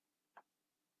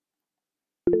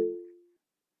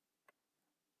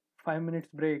 5 minutes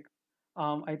break.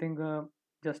 I think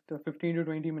just 15 to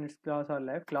 20 minutes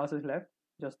class is left,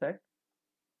 just that.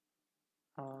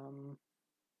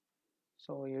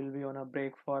 So you'll be on a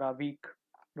break for a week,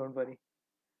 don't worry.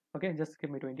 Okay, just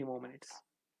give me 20 more minutes.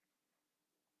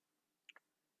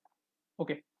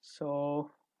 Okay, so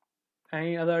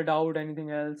any other doubt,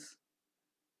 anything else?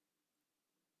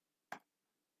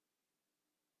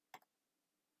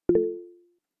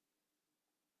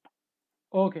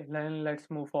 Okay, then let's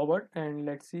move forward and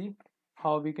let's see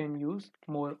how we can use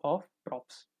more of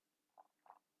props.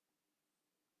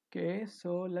 Okay,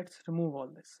 so let's remove all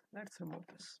this. Let's remove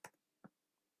this.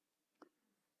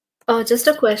 Just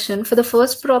a question. For the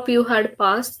first prop, you had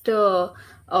passed a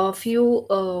few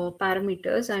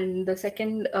parameters, and the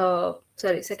second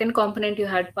component you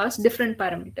had passed different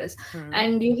parameters,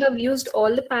 and you have used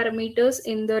all the parameters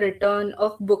in the return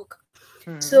of book.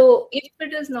 So if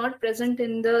it is not present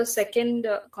in the second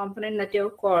component that you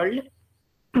have called,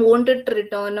 won't it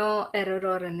return a error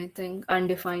or anything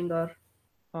undefined or?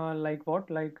 Like what?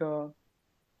 Like how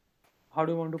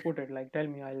do you want to put it? Like tell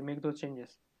me, I'll make those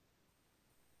changes.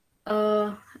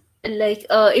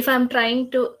 If I'm trying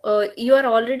to, you are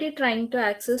already trying to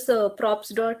access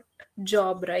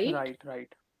props.job, right?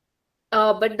 Right.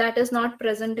 But that is not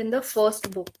present in the first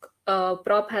book.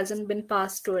 Prop hasn't been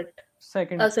passed to it.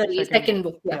 Second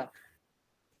book. Yeah.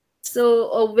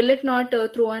 So will it not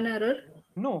throw an error?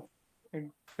 No, it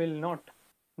will not.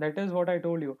 That is what I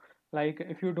told you. Like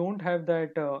if you don't have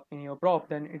that in your prop,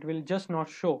 then it will just not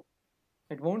show.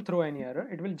 It won't throw any error.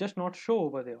 It will just not show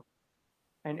over there.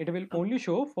 And it will only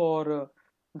show for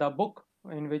the book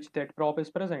in which that prop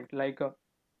is present. Like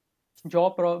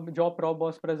job prop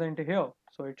was present here,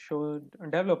 so it showed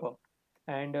developer,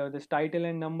 and this title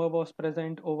and number was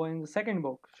present over in the second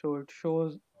book, so it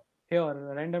shows here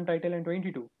random title and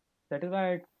 22. That is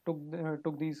why I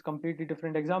took these completely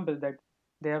different examples, that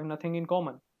they have nothing in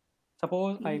common.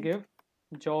 Suppose I give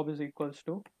job is equals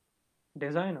to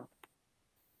designer.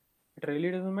 It really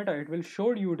doesn't matter. It will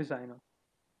show you designer.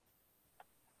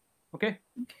 Okay.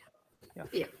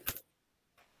 Yeah.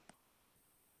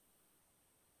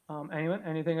 Anyone?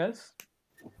 Anything else?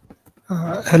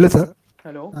 Hello, sir.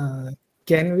 Hello.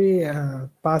 Can we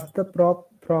pass the prop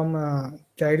from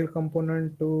child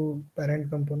component to parent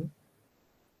component?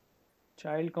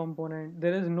 Child component.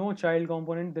 There is no child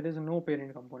component. There is no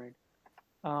parent component.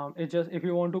 It's just if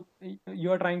you want to,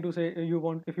 you are trying to say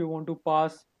if you want to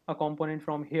pass a component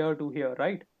from here to here,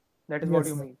 right? That is what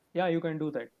you mean. Yeah, you can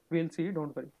do that. We'll see.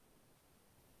 Don't worry.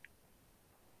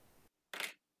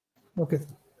 Okay.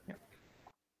 Yeah.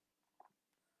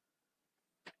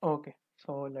 Okay.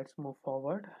 So let's move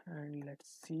forward and let's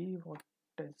see what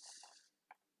is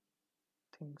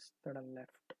things that are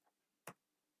left.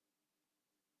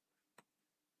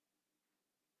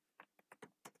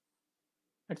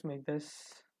 Let's make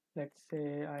this. Let's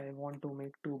say I want to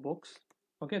make 2 books.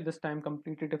 Okay, this time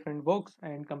completely different books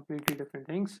and completely different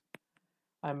things.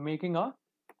 I'm making a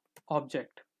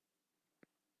object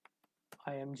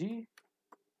img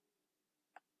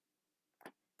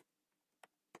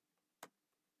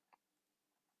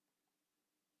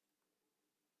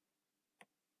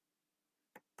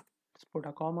let's put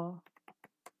a comma.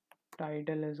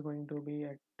 Title is going to be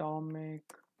atomic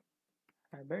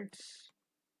habits.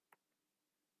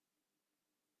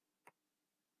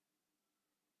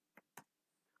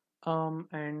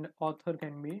 And author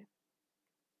can be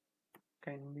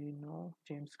no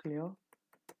James Clear.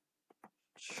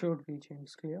 Should be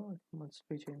James Clear. It must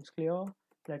be James Clear.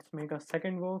 Let's make a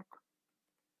second book.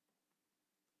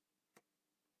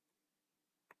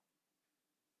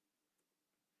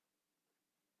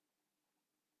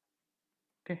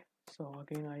 Okay, so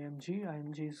again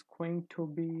img is going to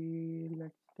be,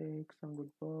 let's take some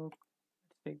good book.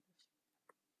 Let's take this.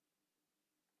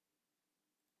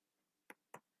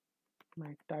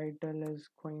 My title is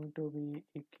going to be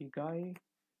Ikigai.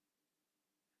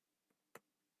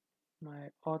 My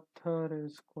author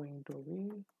is going to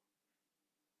be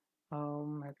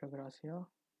Hector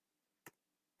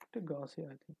Garcia,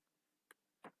 I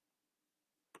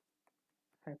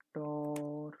think.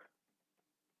 actor,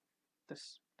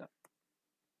 this stuff.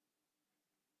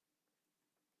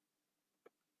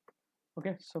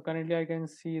 Okay, so currently I can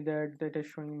see that that is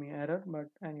showing me error, but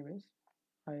anyways,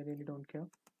 I really don't care.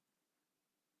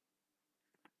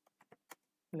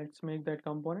 Let's make that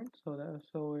component so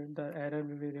the error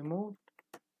will be removed.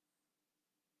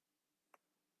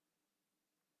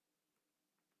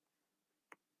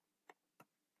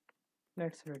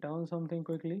 Let's return something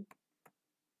quickly.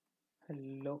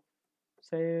 Hello,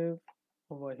 save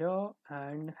over here,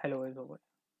 and hello is over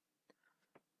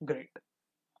here. Great.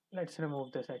 Let's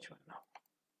remove this h1 now.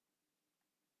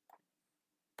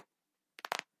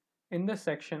 In this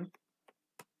section,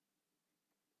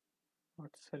 not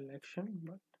selection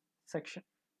but section,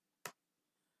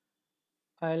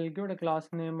 I'll give it a class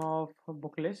name of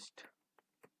book list.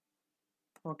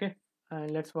 Okay,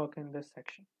 and let's work in this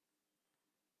section.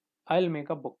 I'll make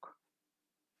a book.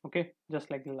 Okay, just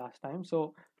like the last time.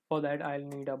 So for that I'll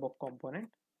need a book component.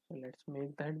 So let's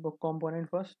make that book component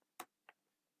first.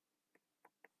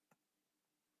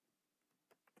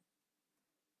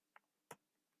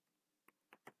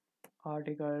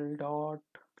 Article dot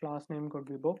class name could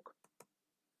be book.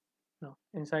 Now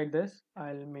inside this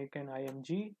I'll make an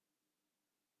img.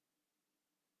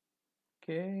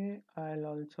 Okay, I'll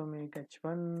also make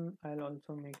h1, I'll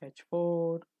also make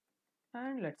h4,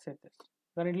 and let's save this.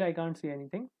 Currently I can't see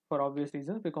anything for obvious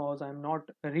reasons, because I'm not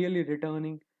really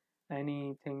returning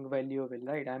anything valuable,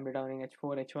 right? I'm returning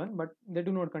h4, h1, but they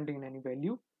do not contain any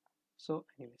value. So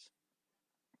anyways,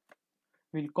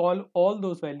 we'll call all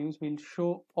those values, we'll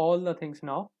show all the things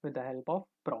now with the help of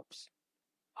props.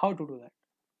 How to do that?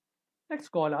 Let's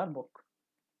call our book.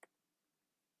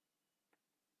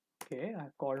 Okay,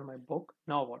 I've called my book.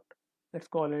 Now what? Let's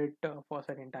call it for a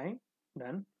second time.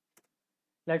 Done.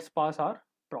 Let's pass our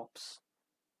props.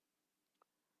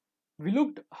 We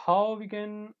looked how we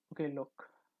can, okay, look.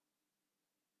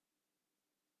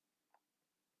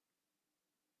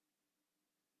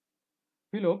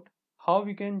 We looked how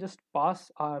we can just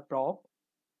pass our prop.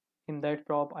 In that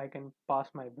prop, I can pass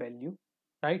my value,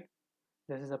 right?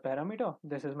 This is a parameter,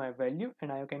 this is my value,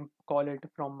 and I can call it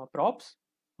from a props,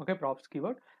 okay, props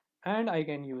keyword, and I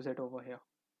can use it over here.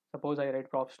 Suppose I write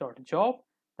props.job,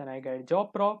 then I get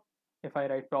job prop. If I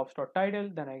write props.title,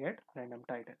 then I get random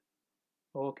title.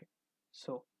 Okay,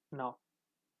 so now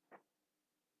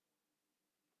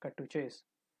cut to chase.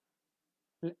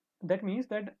 That means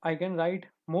that I can write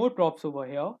more props over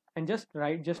here, and just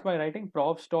by writing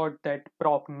props dot that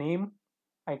prop name,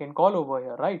 I can call over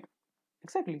here, right?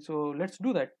 Exactly. So let's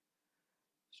do that.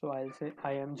 So I'll say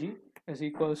img is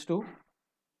equals to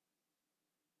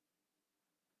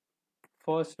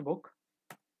first book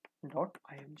dot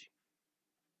img.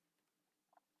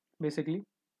 Basically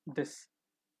this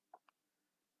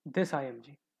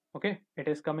img. Okay, it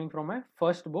is coming from my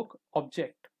first book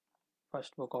object.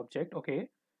 Okay,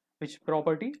 which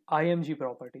property? Img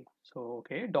property. So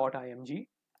okay, dot img.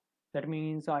 That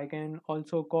means I can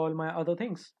also call my other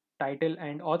things, title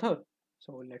and author.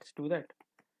 So let's do that.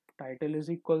 Title is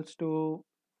equals to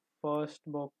first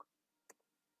book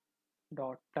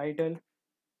dot title.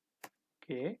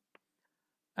 Okay,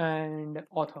 and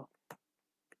author,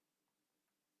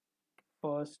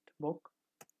 first book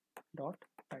dot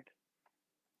title.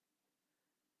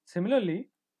 Similarly,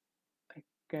 I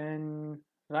can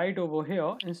write over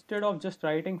here, instead of just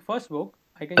writing first book,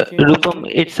 I can change Rupam,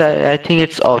 it's I think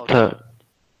it's author.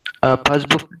 First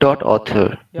book dot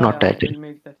author, not title. We'll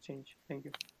make that change. Thank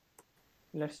you.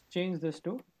 Let's change this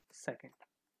to second.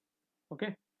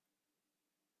 Okay.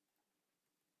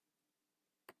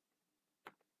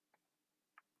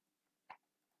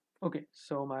 Okay,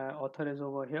 so my author is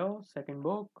over here, second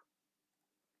book.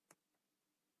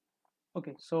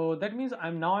 Okay, so that means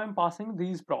I'm passing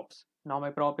these props. Now my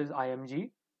prop is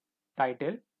img,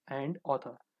 title, and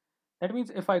author. That means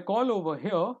if I call over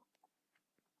here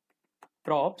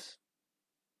props,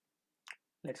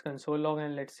 let's console log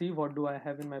and let's see what do I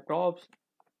have in my props.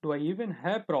 Do I even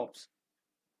have props?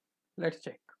 Let's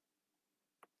check.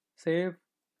 Save,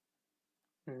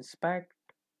 inspect,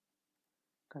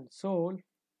 console.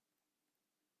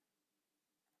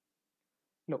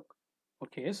 Look,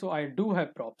 okay, so I do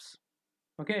have props.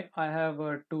 Okay, I have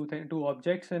two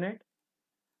objects in it,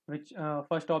 which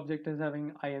first object is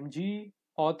having img,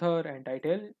 author, and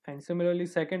title, and similarly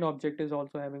second object is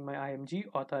also having my img,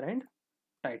 author, and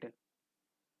title.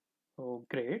 So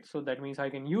great, so that means I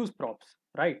can use props,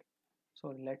 right?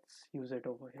 So let's use it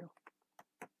over here.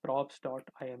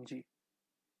 Props.img,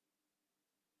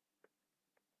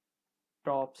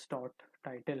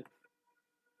 props.title.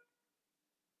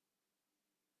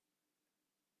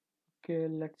 Okay,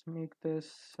 let's make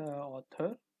this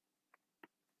author.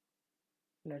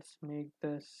 Let's make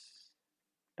this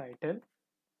title,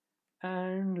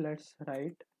 and let's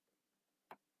write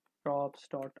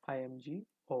props.img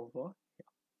over here.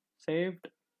 Saved.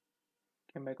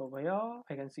 Came back over here.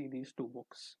 I can see these two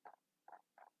books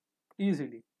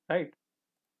easily, right?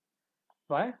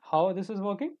 Why? How this is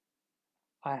working?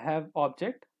 I have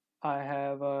object. I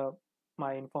have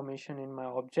my information in my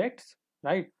objects,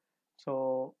 right?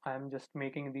 So I'm just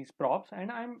making these props,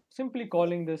 and I'm simply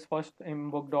calling this first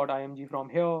book.img from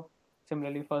here.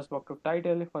 Similarly, first book to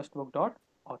title, first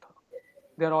book.author.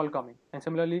 They're all coming. And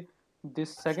similarly,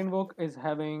 this second book is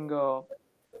having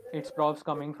its props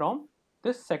coming from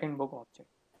this second book object.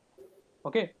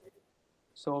 Okay.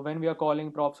 So when we are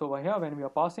calling props over here, when we are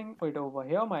passing it over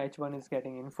here, my h1 is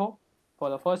getting info. For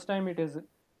the first time, it is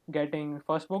getting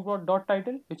first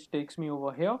book.title, which takes me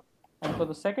over here. And for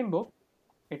the second book,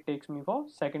 it takes me for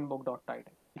second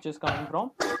book.title, which is coming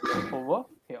from over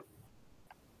here.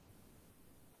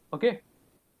 Okay.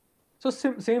 So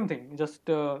same thing, just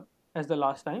as the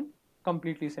last time,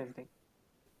 completely same thing.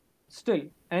 Still,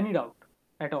 any doubt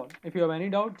at all? If you have any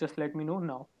doubt, just let me know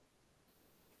now.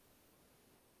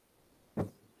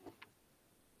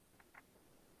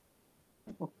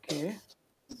 Okay.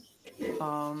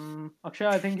 Akshay,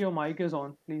 I think your mic is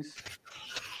on. Please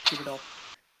keep it off.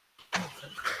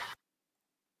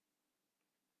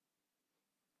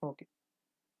 Okay.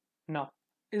 Now,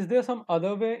 is there some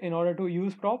other way in order to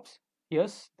use props?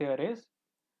 Yes, there is.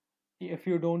 If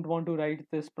you don't want to write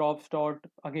this props dot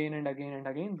again and again and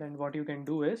again, then what you can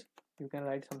do is you can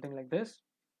write something like this: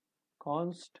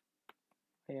 const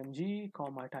img,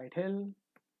 comma title,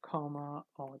 comma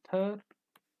author.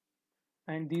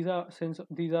 And these are, since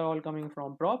these are all coming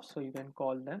from props, so you can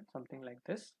call them something like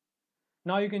this.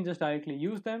 Now you can just directly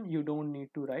use them. You don't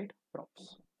need to write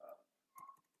props.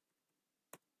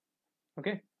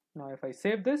 Okay. Now if I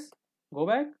save this, go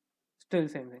back, still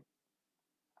same thing.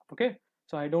 Okay.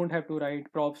 So I don't have to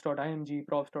write props.img,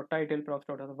 props.title,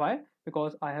 props.author. Why?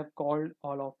 Because I have called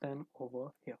all of them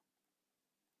over here.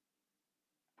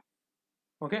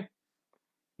 Okay.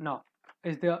 Now,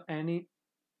 is there any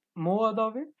more other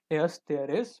way? Yes, there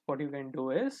is. What you can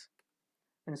do is,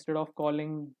 instead of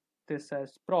calling this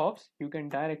as props, you can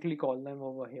directly call them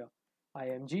over here: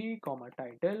 img, comma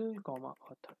title, comma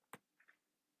author.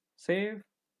 Save,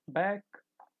 back,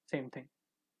 same thing.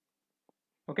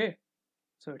 Okay.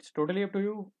 So it's totally up to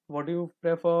you. What do you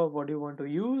prefer? What do you want to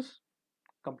use?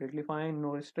 Completely fine.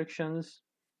 No restrictions.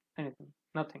 Anything.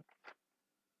 Nothing.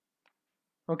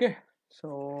 Okay.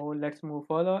 So let's move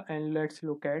further and let's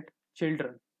look at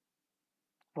children.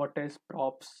 What is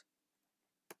props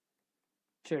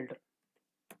children?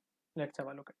 Let's have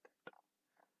a look at that.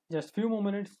 Just few more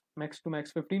minutes, max to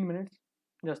max 15 minutes,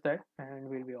 just that, and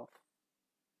we'll be off.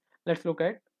 Let's look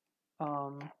at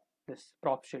this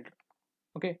props children.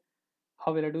 Okay,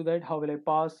 how will I do that? How will I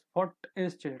pass? What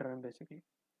is children basically?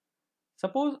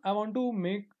 Suppose I want to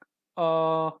make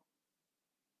okay,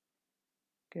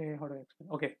 how do I explain?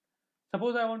 Okay,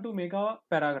 suppose I want to make a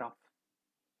paragraph.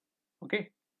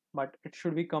 Okay, but it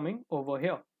should be coming over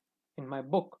here in my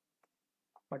book.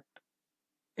 But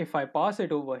if I pass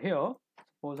it over here,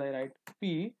 suppose I write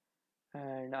P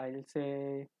and I'll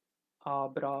say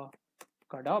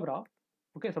abracadabra.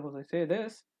 Okay, suppose I say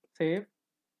this, save,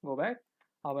 go back,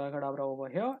 abracadabra over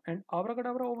here and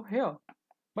abracadabra over here.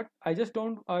 But I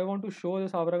want to show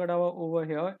this abracadabra over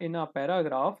here in a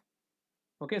paragraph.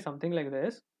 Okay, something like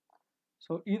this.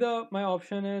 So either my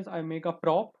option is I make a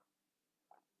prop,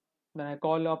 then I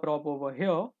call a prop over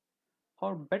here,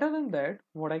 or better than that,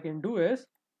 what I can do is,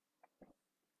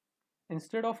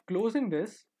 instead of closing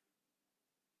this,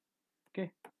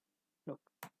 okay, look,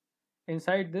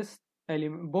 inside this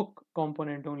element book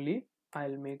component only,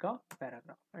 I'll make a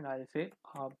paragraph and I'll say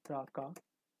abracadabra.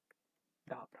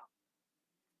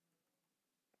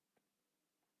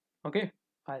 Okay,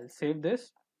 I'll save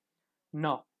this.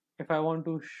 Now, if I want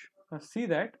to see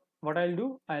that, what I'll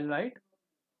do, I'll write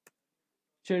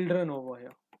children over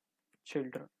here.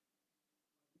 Children.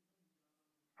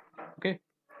 Okay,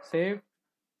 save.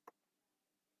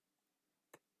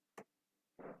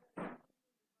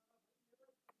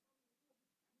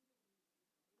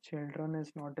 Children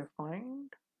is not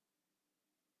defined.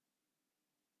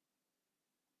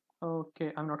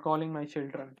 Okay, I'm not calling my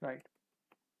children, right?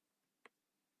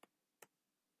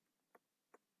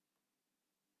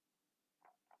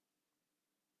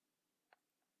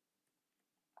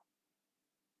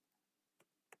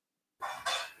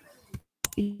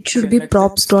 It should be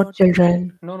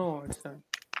props.children. No, it's done.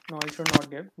 No, I should not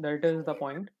give. That is the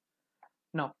point.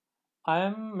 Now, I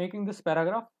am making this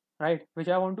paragraph, right, which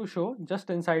I want to show just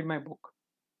inside my book.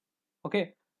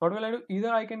 Okay, what will I do? Either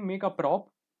I can make a prop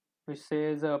which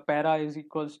says para is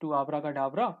equals to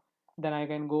abracadabra. Then I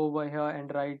can go over here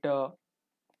and write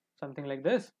something like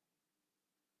this.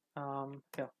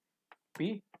 Yeah,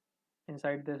 P.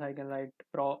 Inside this I can write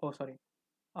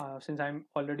since I'm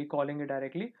already calling it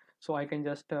directly, so I can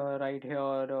just write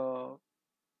here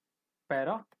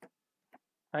para,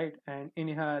 right, and in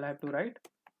here I'll have to write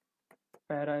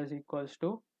para is equals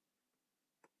to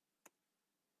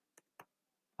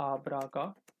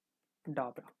abracadabra,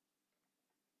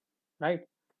 right.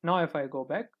 Now if I go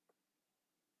back,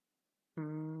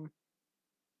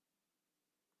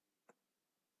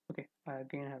 okay, I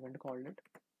again haven't called it.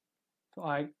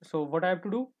 So what I have to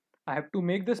do, I have to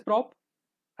make this prop,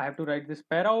 I have to write this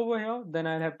para over here, then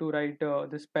I'll have to write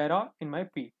this para in my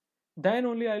P. Then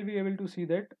only I'll be able to see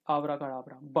that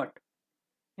abracadabra. But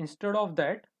instead of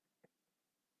that,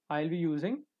 I'll be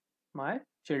using my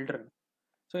children.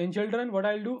 So in children, what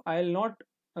I'll do, I'll not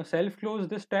self-close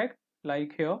this tag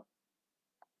like here.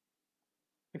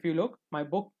 If you look, my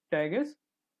book tag is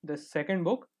this second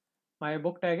book. My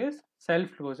book tag is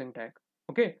self-closing tag.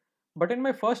 Okay, but in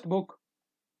my first book,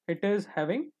 it is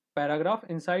having paragraph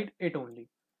inside it only.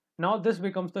 Now this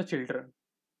becomes the children.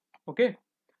 Okay,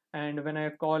 and when I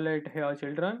call it here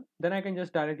children, then I can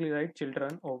just directly write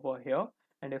children over here.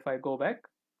 And if I go back,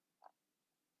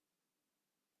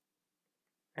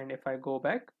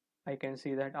 I can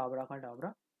see that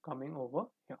abracadabra coming over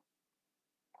here.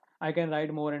 I can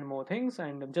write more and more things,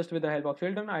 and just with the help of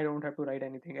children, I don't have to write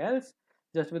anything else.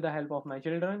 Just with the help of my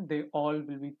children, they all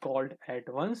will be called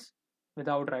at once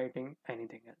without writing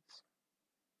anything else.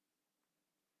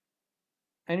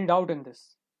 Any doubt in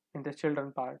this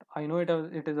children part? I know it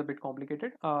is a bit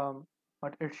complicated,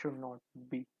 but it should not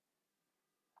be.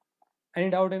 Any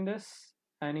doubt in this?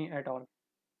 Any at all?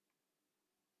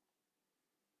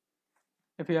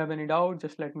 If you have any doubt,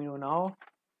 just let me know now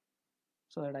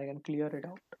so that I can clear it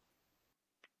out.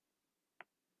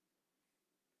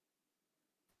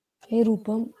 Hey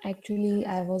Rupam, actually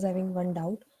I was having one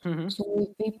doubt. So if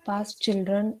we pass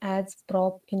children as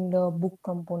prop in the book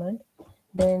component,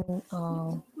 then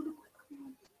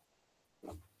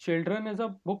children is a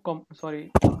book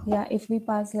sorry. Yeah, if we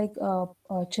pass like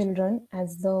children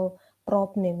as the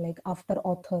prop name, like after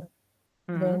author,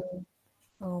 then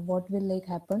what will like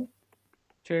happen?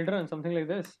 Children, something like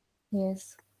this.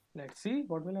 Yes. Let's see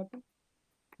what will happen.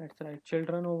 Let's write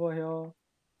children over here.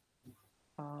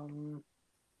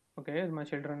 Okay, my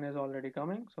children is already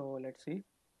coming, so let's see.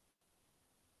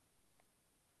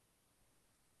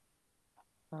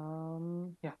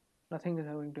 Yeah, nothing is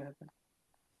going to happen.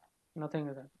 Nothing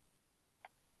is happening.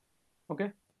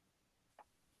 Okay.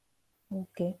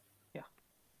 Okay. Yeah.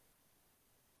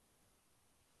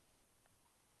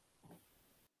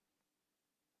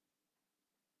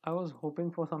 I was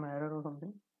hoping for some error or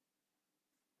something.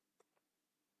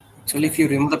 Actually, if you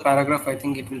remove the paragraph, I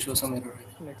think it will show some error.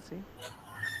 Let's see.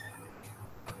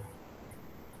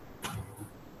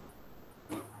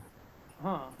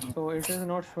 So it is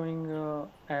not showing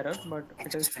error, but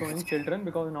it is showing children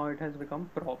because now it has become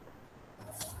prop.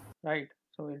 Right.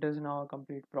 So it is now a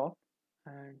complete prop,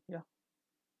 and yeah,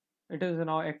 it is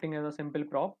now acting as a simple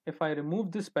prop. If I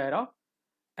remove this para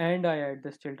and I add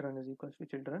this children is equals to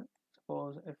children,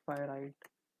 suppose if I write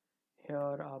here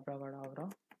abracadabra.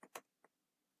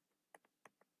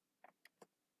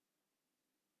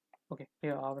 Okay,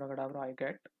 here abracadabra I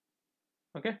get.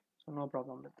 Okay, so no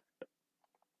problem with that.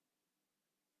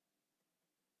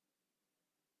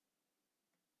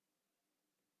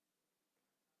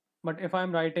 But if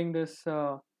I'm writing this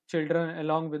children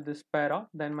along with this para,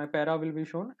 then my para will be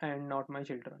shown and not my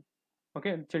children.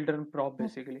 Okay, children prop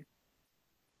basically.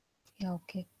 Yeah,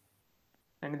 okay.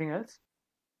 Anything else?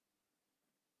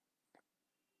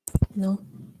 No.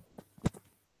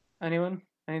 Anyone?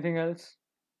 Anything else?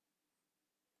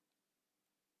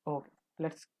 Oh,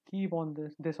 let's keep on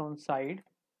this on side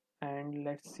and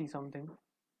let's see something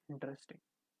interesting.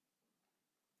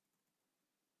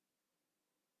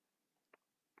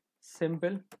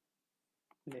 Simple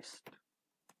list.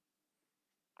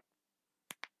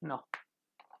 Now,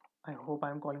 I hope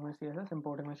I'm calling my CSS,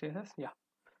 importing my CSS. Yeah.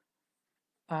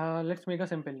 Let's make a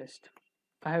simple list.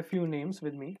 I have few names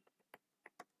with me.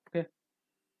 Okay.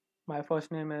 My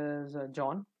first name is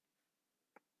John.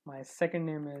 My second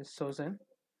name is Susan.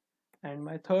 And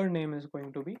my third name is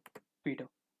going to be Peter.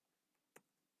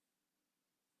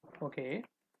 Okay.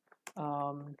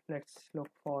 Let's look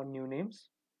for new names.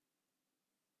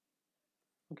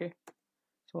 Okay,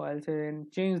 so I'll say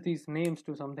change these names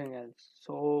to something else.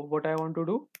 So what I want to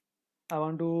do, I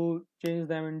want to change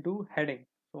them into heading.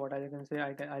 So what I can say,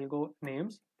 I'll go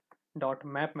names dot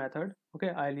map method. Okay,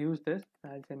 I'll use this.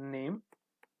 I'll say name,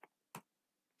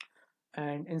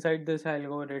 and inside this I'll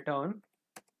go return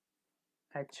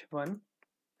h1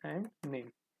 and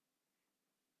name.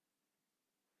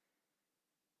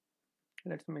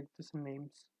 Let's make this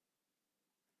names.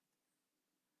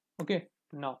 Okay,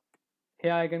 now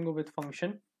here I can go with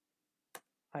function.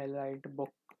 I'll write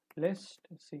book list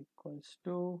is equals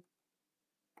to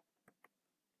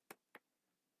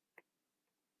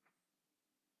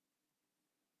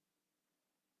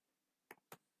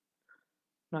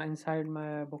now inside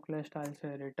my book list I'll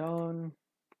say return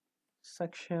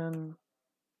section.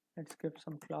 Let's give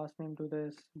some class name to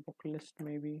this, book list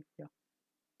maybe. Yeah,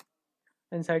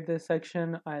 inside this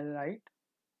section I'll write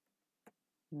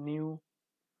new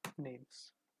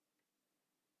names.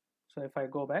 So if I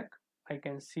go back, I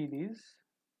can see these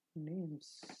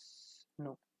names.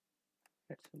 No,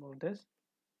 let's remove this.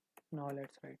 Now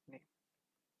let's write name: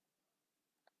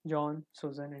 John,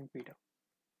 Susan, and Peter.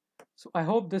 So I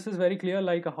hope this is very clear,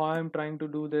 like how I'm trying to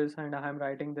do this and I'm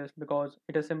writing this, because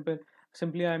it is simple.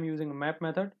 Simply I'm using a map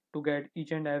method to get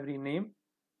each and every name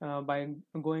by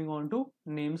going on to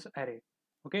names array.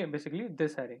 Okay, basically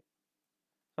this array.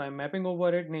 So I'm mapping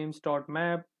over it, names dot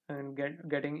map, and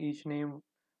getting each name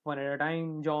one at a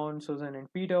time: John, Susan, and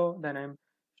Peter. Then I'm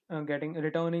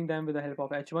returning them with the help of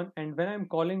h1. And when I'm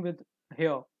calling with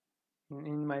here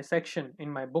in my section,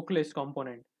 in my book list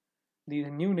component, these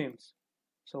new names,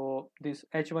 so this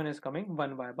h1 is coming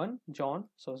one by one: John,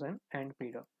 Susan, and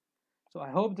Peter. So I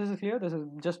hope this is clear. This is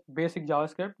just basic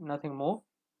JavaScript, nothing more.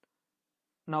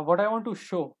 Now what I want to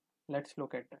show, let's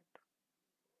look at that.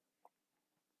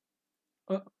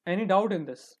 Any doubt in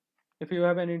this? If you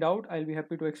have any doubt, I'll be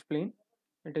happy to explain.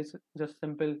 It is just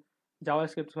simple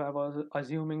JavaScript, so I was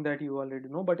assuming that you already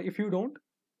know, but if you don't,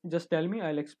 just tell me,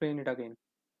 I'll explain it again.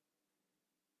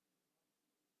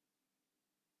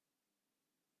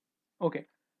 Okay,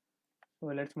 so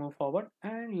let's move forward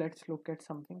and let's look at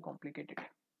something complicated.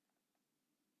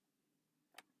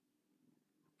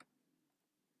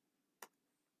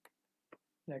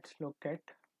 Let's look at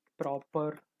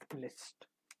proper list.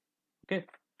 Okay,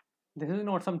 this is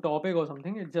not some topic or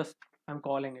something, it's just I'm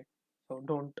calling it, so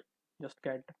don't just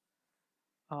get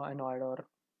annoyed or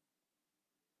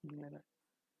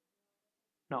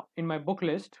now in my book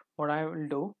list. What I will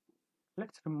do,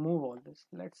 let's remove all this.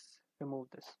 Let's remove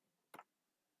this.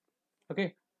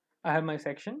 Okay, I have my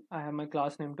section, I have my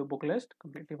class name to book list,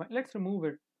 completely fine. Let's remove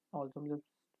it also.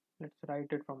 Let's write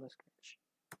it from the scratch.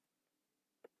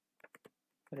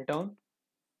 Return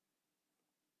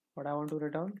what I want to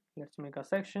return. Let's make a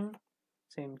section,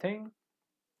 same thing,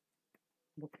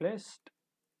 book list.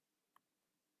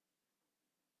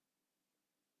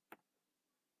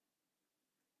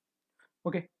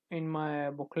 Okay, in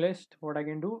my book list, what I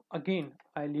can do, again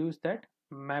I'll use that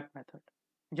map method,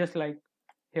 just like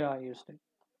here I used it.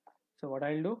 So what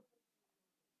I'll do,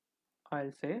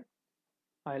 I'll say,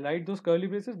 I'll write those curly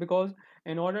braces, because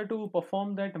in order to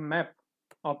perform that map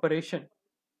operation,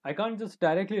 I can't just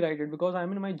directly write it because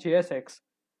I'm in my JSX,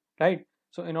 right?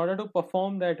 So in order to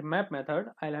perform that map method,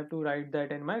 I'll have to write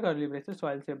that in my curly braces. So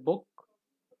I'll say book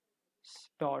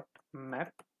dot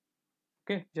map.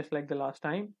 Okay, just like the last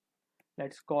time.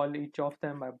 Let's call each of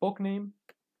them by book name.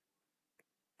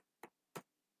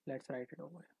 Let's write it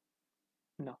over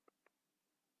here. Now,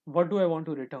 what do I want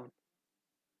to return?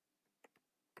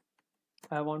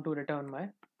 I want to return my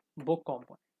book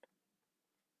component.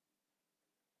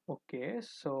 Okay,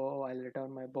 so I'll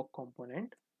return my book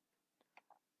component.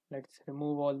 Let's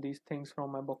remove all these things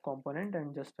from my book component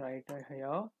and just write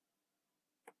here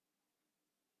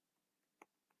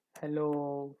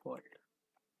hello world.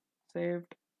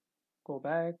 Saved. Go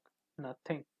back.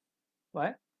 Nothing.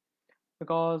 Why?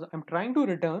 Because I'm trying to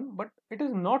return, but it is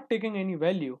not taking any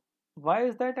value. Why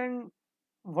is that, and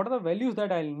what are the values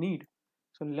that I'll need?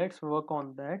 So let's work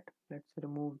on that. Let's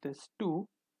remove this too.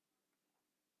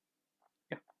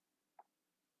 Yeah.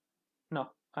 Now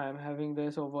I am having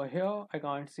this over here. I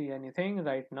can't see anything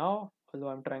right now, although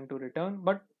I'm trying to return.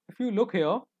 But if you look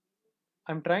here,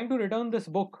 I'm trying to return this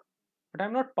book, but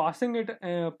I'm not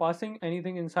passing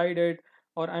anything inside it,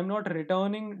 or I'm not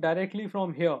returning directly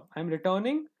from here. I'm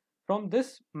returning from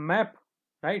this map,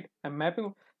 right? I'm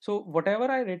mapping. So whatever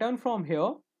I return from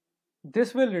here,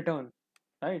 this will return,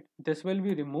 right? This will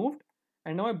be removed,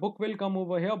 and now my book will come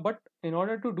over here. But in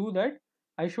order to do that,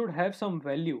 I should have some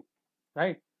value,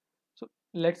 right? So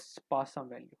let's pass some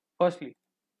value. Firstly,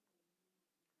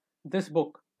 this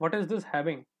book, what is this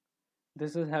having?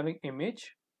 This is having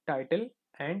image, title,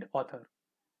 and author.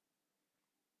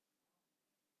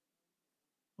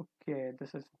 Okay,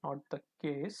 this is not the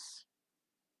case.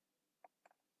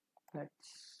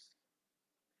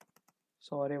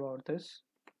 sorry about this,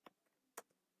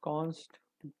 const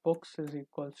books is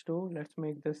equals to, let's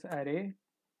make this array.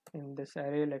 In this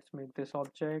array, let's make this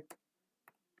object.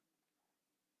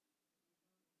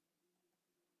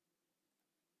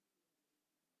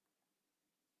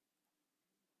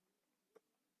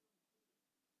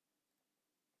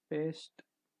 Paste.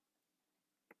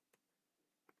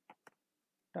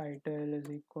 Title is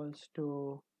equals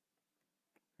to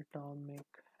Atomic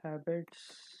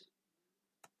Habits.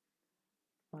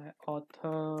 My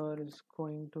author is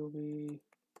going to be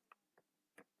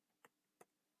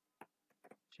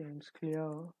James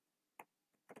Clear.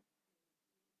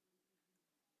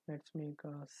 Let's make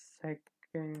a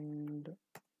second.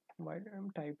 Why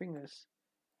I'm typing this?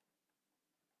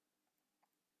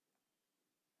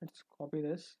 Let's copy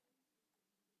this.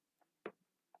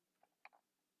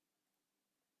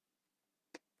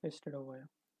 Paste it over here.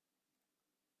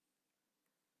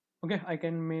 Okay, I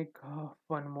can make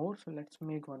one more. So let's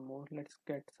make one more. Let's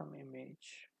get some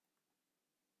image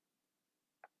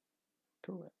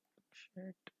to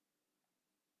it.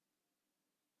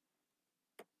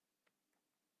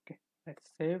 Okay,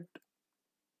 let's save.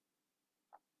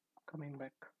 Coming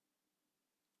back.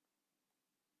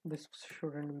 This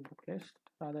shouldn't be book list,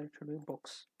 rather it should be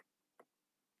books.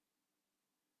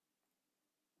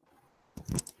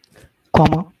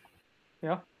 Comma.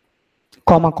 Yeah.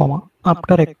 Comma.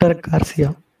 After Hector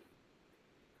Garcia.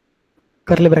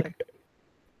 Curly bracket.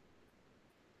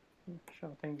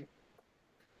 Sure, thank you.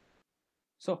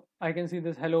 So I can see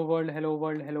this hello world, hello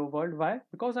world, hello world. Why?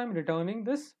 Because I'm returning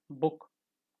this book.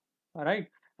 Alright.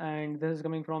 And this is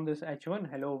coming from this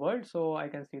h1 hello world. So I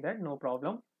can see that, no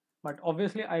problem. But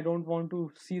obviously I don't want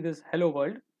to see this hello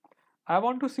world. I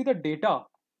want to see the data,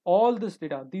 all this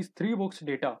data, these 3 books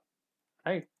data,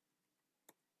 right?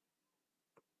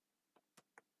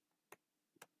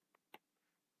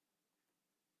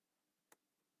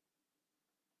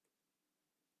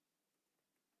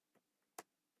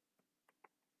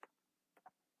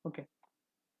 Okay.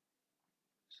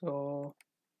 So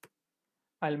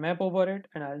I'll map over it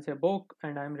and I'll say book,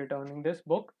 and I'm returning this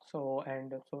book. So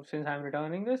since I'm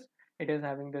returning this, it is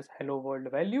having this hello world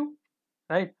value,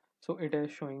 right? So it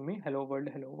is showing me hello world,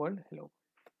 hello world, hello.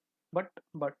 But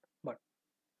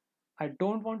I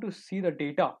don't want to see the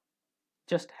data,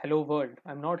 just hello world.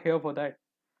 I'm not here for that.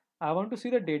 I want to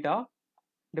see the data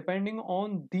depending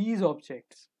on these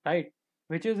objects, right?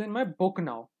 Which is in my book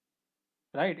now,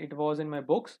 right? It was in my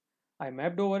books. I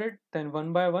mapped over it, then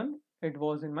one by one, it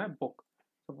was in my book.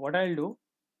 So what I'll do,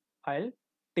 I'll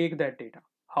take that data.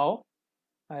 How?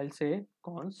 I'll say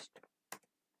const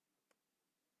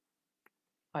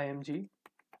img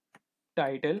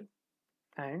title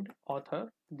and author.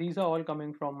 These are all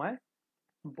coming from my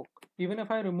book. Even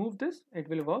if I remove this, it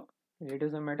will work. It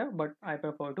doesn't matter, but I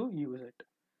prefer to use it.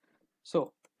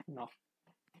 So now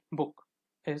book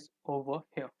is over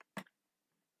here.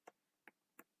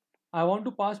 I want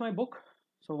to pass my book.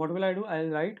 So what will I do? I'll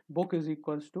write book is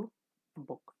equals to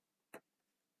book.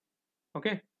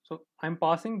 Okay, so I'm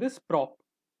passing this prop.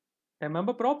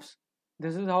 Remember props?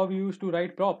 This is how we used to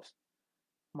write props.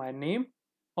 My name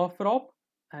of prop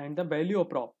and the value of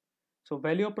prop. So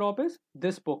value of prop is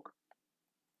this book,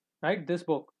 right? This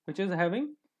book, which is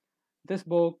having this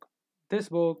book,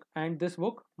 and this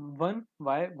book 1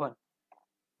 by 1.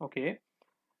 Okay,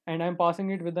 and I'm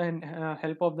passing it with the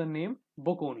help of the name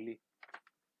book only,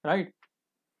 right?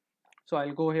 So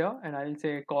I'll go here and I'll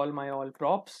say call my all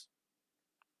props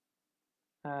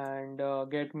and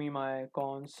get me my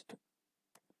const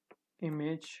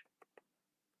image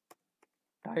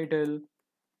title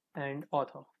and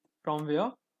author. From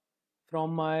where?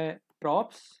 From my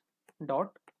props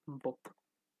dot book.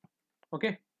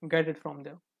 Okay, get it from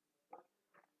there.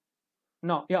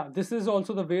 Now, yeah, this is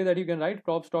also the way that you can write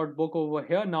props dot book over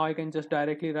here. Now I can just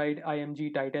directly write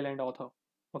img title and author.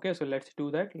 Okay, so let's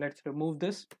do that. Let's remove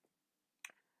this,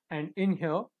 and in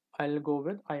here I'll go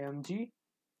with img.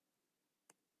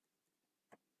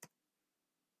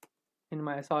 In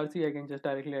my src I can just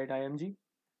directly write img.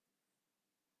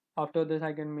 After this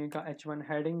I can make a h1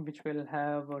 heading which will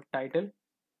have a title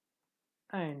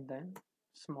and then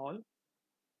small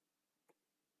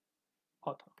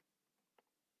author.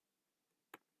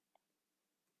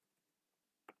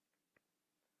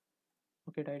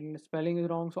 Okay, title spelling is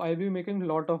wrong, so I'll be making a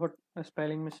lot of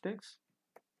spelling mistakes,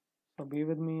 so be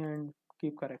with me and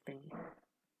keep correcting me.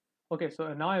 Okay,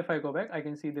 so now if I go back, I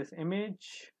can see this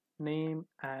image, name,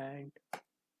 and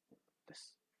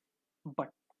this but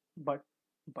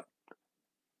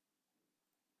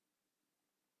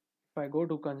if I go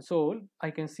to console,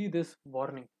 I can see this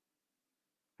warning.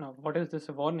 Now what is this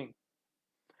warning?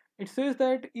 It says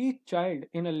that each child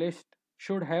in a list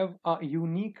should have a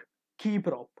unique key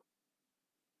prop.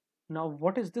 Now,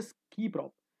 what is this key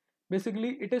prop?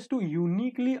 Basically, it is to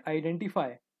uniquely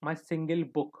identify my single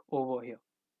book over here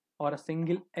or a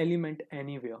single element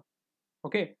anywhere.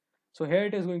 Okay, so here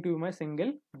it is going to be my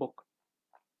single book.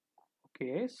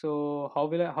 Okay, so how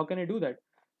can I do that?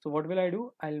 So what will I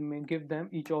do? I'll give them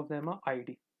each of them a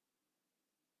ID.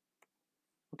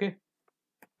 Okay,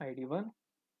 ID 1,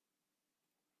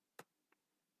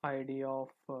 ID of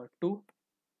 2,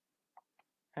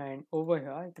 and over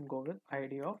here I can go with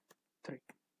ID of 3.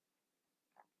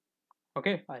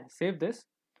 Okay, I'll save this.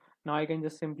 Now I can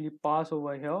just simply pass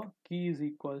over here key is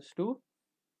equals to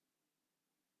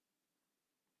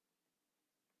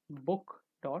book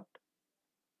dot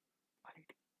ID.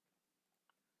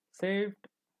 Saved.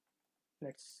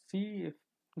 Let's see if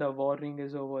the warning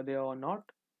is over there or not.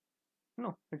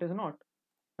 No, it is not.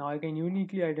 Now I can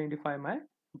uniquely identify my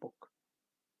book.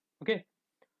 Okay.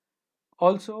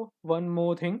 Also, one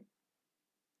more thing.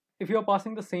 If you are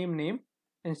passing the same name,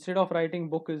 instead of writing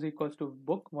book is equals to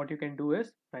book, what you can do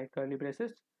is write curly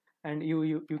braces, and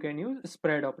you can use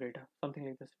spread operator, something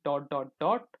like this, dot dot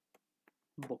dot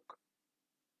book.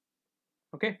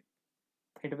 Okay,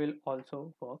 it will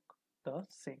also work the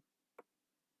same.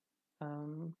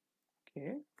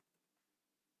 Okay.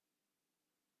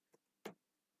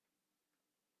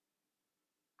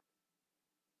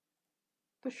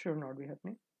 This should not be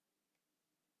happening.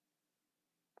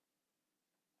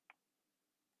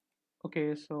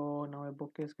 Okay, so now a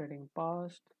book is getting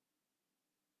passed.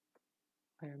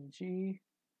 IMG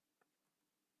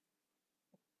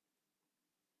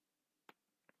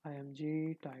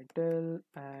title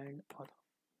and author.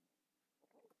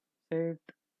 Saved.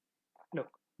 Look,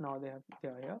 now they are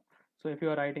here. So if you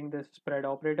are writing this spread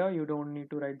operator, you don't need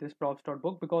to write this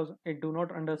props.book because it do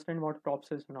not understand what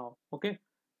props is now. Okay,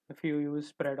 if you use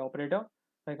spread operator,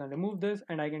 I can remove this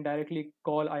and I can directly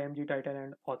call IMG title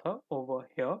and author over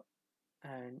here,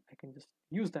 and I can just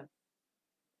use them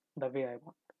the way I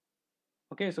want.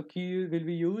 Okay, so key will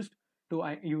be used to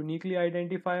uniquely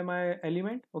identify my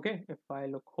element. Okay, if I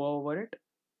hover over it,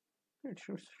 it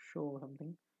should show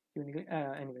something uniquely.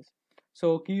 Anyways,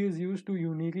 so key is used to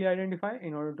uniquely identify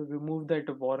in order to remove that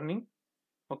warning.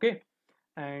 Okay,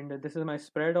 and this is my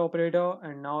spread operator,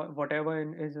 and now whatever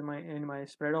is in my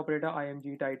spread operator,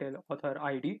 IMG title author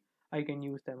ID, I can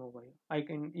use them over here. I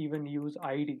can even use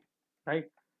ID, right?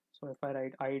 So if I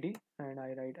write ID and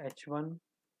I write H1,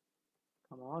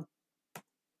 come on,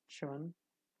 H1,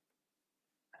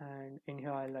 and in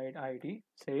here I write ID,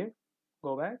 save,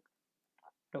 go back,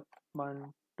 look,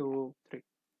 1, 2, 3.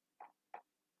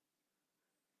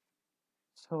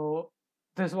 So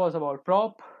this was about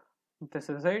prop. This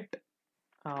is it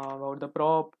about the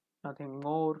prop, nothing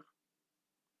more.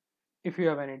 If you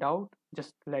have any doubt,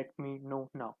 just let me know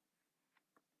now.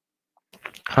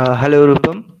 Hello,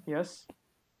 Rupam. Yes.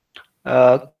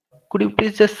 Could you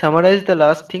please just summarize the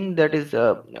last thing, that is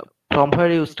from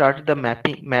where you started the map?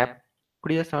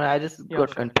 Could you just summarize? I just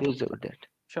got confused over that.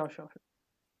 Sure.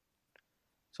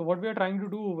 So what we are trying to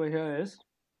do over here is,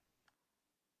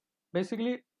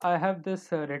 basically I have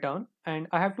this return and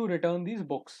I have to return these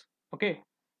books. Okay,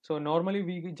 so normally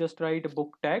we just write a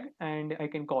book tag and I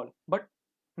can call, but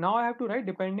now I have to write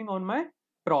depending on my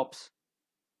props,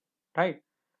 right?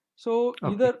 So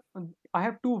either I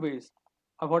have two ways.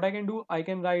 What I can do, I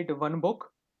can write one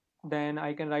book, then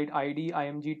I can write ID,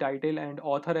 IMG title and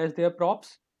author as their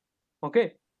props.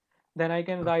 Okay, then I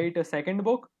can write a second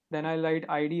book, then I'll write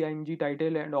ID, IMG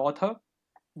title and author.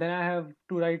 Then I have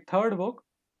to write third book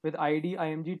with ID,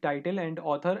 IMG title and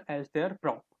author as their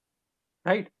prop,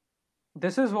 right?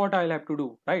 This is what I'll have to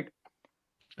do, right?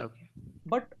 Okay.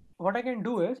 But what I can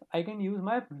do is I can use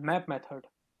my map method.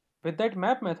 With that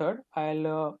map method,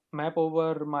 I'll map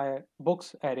over my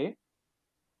books array.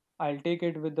 I'll take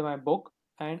it with my book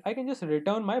and I can just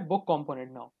return my book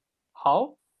component now.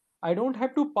 How? I don't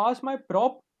have to pass my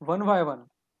prop one by one,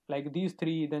 like these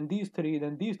three, then these three,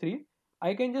 then these three.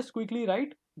 I can just quickly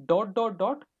write dot dot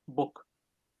dot book.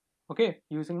 Okay,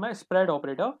 using my spread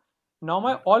operator. Now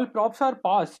my all props are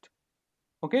passed.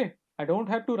 Okay, I don't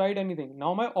have to write anything.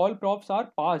 Now my all props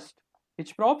are passed.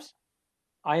 Which props?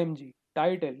 IMG,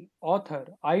 title, author,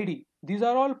 ID. These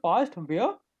are all passed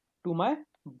where? To my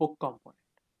book component,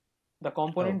 the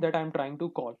component that I'm trying to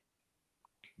call.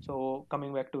 So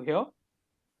coming back to here,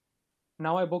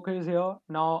 now my book is here.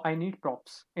 Now I need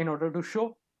props in order to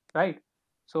show, right?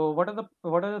 So what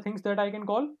are the things that I can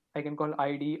call? I can call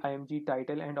ID, IMG,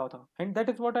 title and author, and that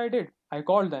is what I did. I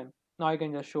called them. Now I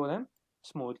can just show them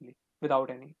smoothly without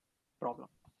any problem.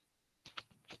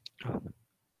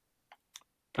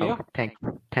 Clear?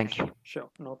 Thank you. Sure,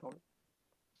 no problem.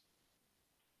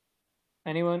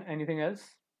 Anyone, anything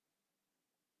else?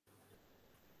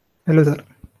 Hello, sir.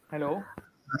 Hello.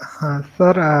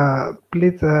 Sir,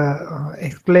 please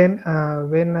explain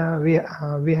when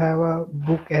we have a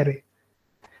book array,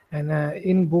 and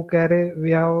in book array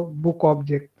we have book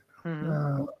object,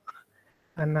 and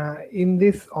in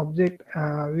this object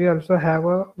we also have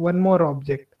one more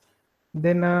object.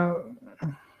 Then No,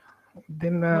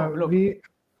 look. we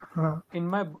In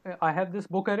my, I have this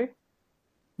book array,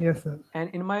 yes, sir. and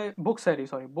in my books array,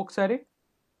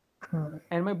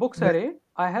 and my books Yes. array,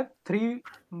 I have three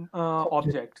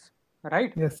objects,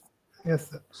 right? Yes,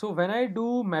 sir. So when I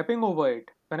do mapping over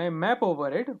it, when I map over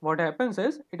it, what happens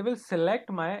is it will select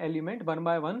my element one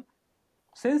by one.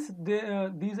 Since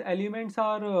these elements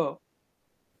are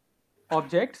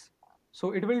objects,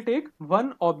 so it will take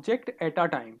one object at a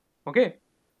time. Okay,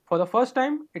 for the first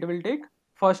time it will take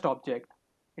first object,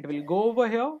 it will go over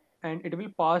here and it will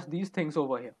pass these things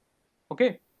over here.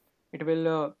 Okay, it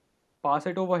will pass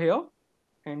it over here,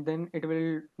 and then it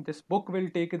will, this book will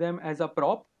take them as a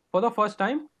prop. For the first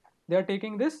time they are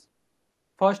taking this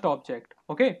first object.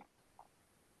 Okay,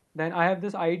 then I have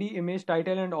this ID, image,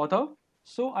 title and author.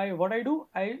 So what I do,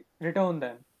 I return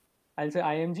them. I'll say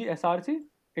img src,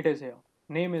 it is here,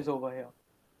 name is over here,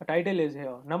 title is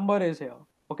here, number is here.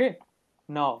 Okay,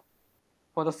 now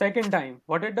for the second time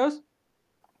what it does,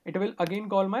 it will again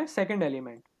call my second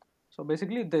element. So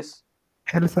basically this.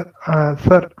 Hello, sir.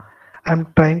 Sir,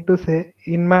 I'm trying to say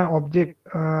in my object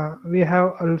we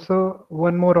have also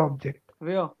one more object.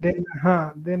 Where? Then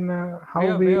how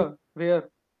where?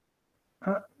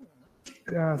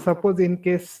 Suppose in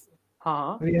case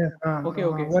we have okay.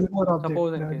 one more object.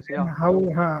 Suppose in case, yeah.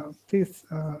 How? Please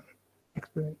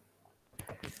explain.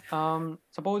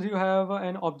 Suppose you have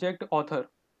an object author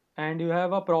and you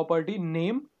have a property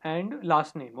name and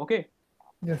last name. Okay.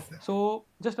 Yes, sir. So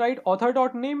just write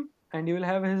author.name and you will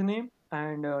have his name,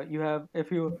 and you have,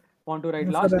 if you want to write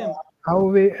Yes, last sir, name. how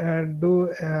we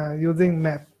do using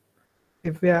map?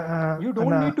 If we are You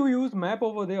don't need to use map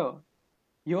over there.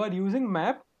 You are using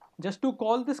map just to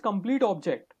call this complete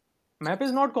object. Map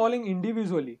is not calling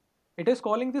individually. It is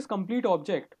calling this complete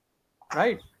object,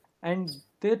 right? And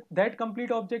that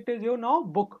complete object is your now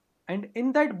book. And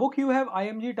in that book you have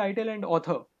img, title and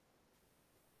author.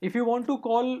 If you want to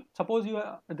call, suppose you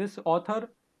this author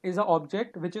is an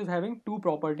object which is having two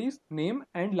properties, name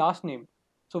and last name.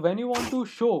 So when you want to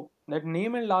show that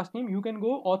name and last name, you can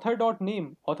go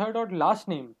author.name, author.last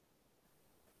name.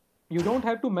 You don't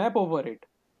have to map over it.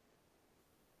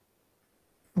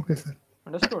 Okay, sir.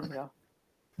 Understood? Yeah.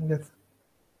 Yes.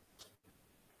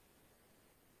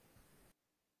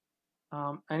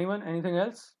 Anyone? Anything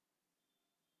else?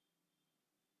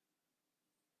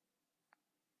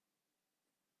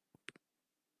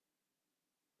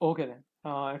 Okay then.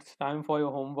 It's time for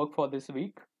your homework for this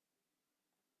week,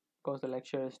 because the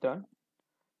lecture is done.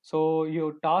 So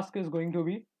your task is going to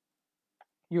be,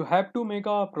 you have to make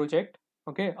a project.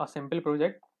 Okay, a simple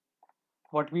project.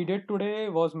 What we did today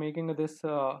was making this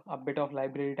a bit of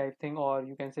library type thing, or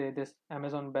you can say this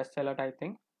Amazon bestseller type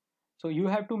thing. So you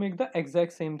have to make the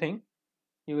exact same thing.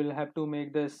 You will have to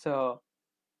make this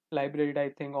library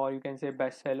type thing, or you can say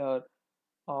bestseller,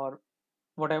 or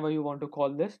whatever you want to call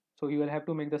this. So you will have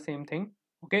to make the same thing.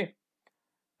 Okay,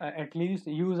 at least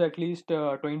use at least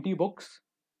 20 books.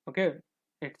 Okay,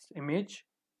 its image,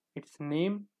 its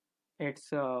name,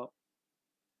 its what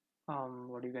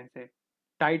you can say,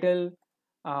 title,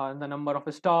 the number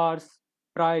of stars,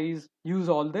 price. Use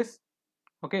all this.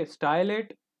 Okay, style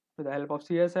it with the help of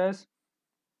CSS,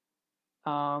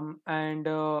 and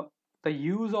the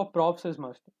use of props is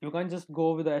must. You can't just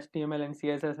go with the HTML and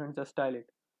CSS and just style it.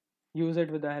 Use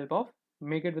it with the help of,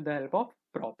 make it with the help of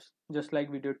props, just like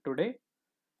we did today.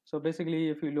 So basically,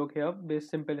 if you look here, this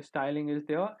simple styling is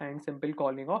there and simple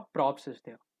calling of props is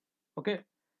there. Okay,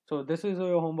 so this is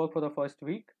your homework for the first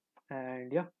week,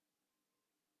 and yeah,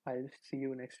 I'll see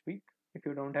you next week. If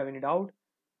you don't have any doubt,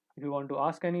 if you want to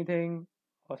ask anything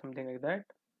or something like that,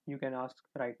 you can ask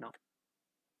right now.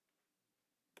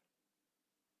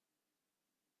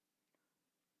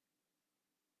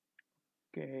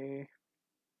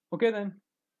 Okay then,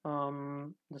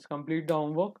 just complete the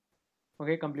homework.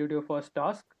 Okay, complete your first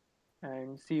task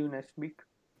and see you next week.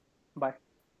 Bye.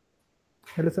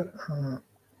 Hello, sir.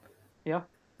 Yeah.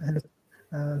 Hello.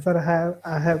 Sir,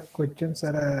 I have questions,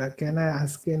 sir. Can I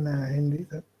ask in Hindi,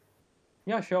 sir?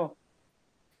 Yeah, sure.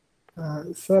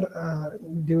 Sir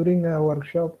during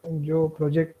workshop जो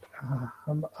project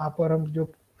हम आप और हम जो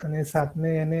साथ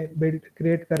में यानी build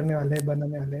create करने वाले हैं,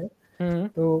 बनाने वाले हैं,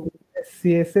 तो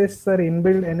CSS सर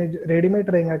इनबिल्ड यानी रेडीमेड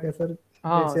रहेगा क्या सर,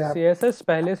 हाँ जैसे आप CSS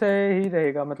पहले से ही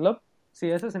रहेगा, मतलब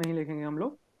CSS नहीं लिखेंगे हम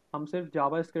लोग, हम सिर्फ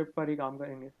जावा स्क्रिप्ट पर ही काम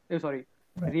करेंगे, सॉरी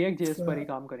रिएक्ट JS पर ही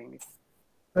काम करेंगे।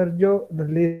 सर जो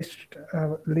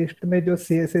लिस्ट में जो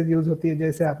CSS यूज होती है,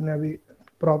 जैसे आपने अभी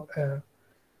प्रॉप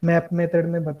मैप मेथड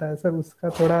में बताया सर, उसका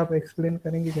थोड़ा आप एक्सप्लेन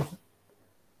करेंगे कैसे?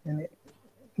 यानी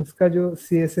उसका जो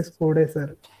CSS कोड है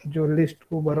सर, जो लिस्ट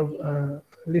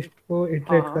को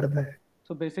इटरेट हाँ करता है।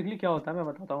 सो बेसिकली क्या होता है मैं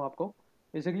बताता हूँ आपको।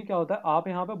 बेसिकली क्या होता है, आप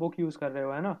यहाँ पे बुक यूज़ कर रहे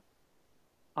हो है ना,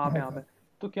 आप हाँ यहाँ पे, सर।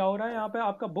 तो क्या हो रहा है यहाँ पे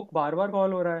आपका बुक बार बार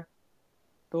कॉल हो रहा है।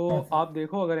 तो हाँ सर। आप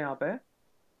देखो अगर यहाँ पे,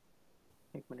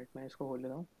 एक मिनट मैं इसको खोल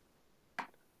लेता हूँ,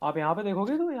 आप यहाँ पे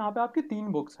देखोगे तो यहाँ पे आपकी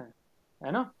 3 बुक्स हैं,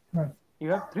 है ना, हाँ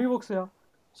यू हैव 3 बुक्स या।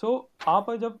 सो आप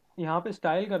जब यहाँ पे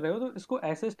स्टाइल कर रहे हो तो इसको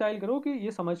ऐसे स्टाइल करो कि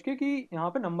ये समझ के कि यहाँ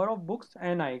पे नंबर ऑफ बुक्स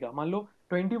n आएगा, मान लो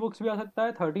 20 बुक्स भी आ सकता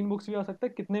है, 13 बुक्स भी आ सकता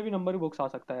है, कितने भी नंबर बुक्स आ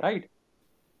सकता है, राइट।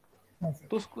 हाँ सर।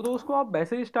 तो उसको आप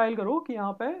वैसे ही स्टाइल करो कि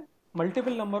यहाँ पे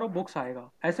मल्टीपल नंबर ऑफ बुक्स आएगा।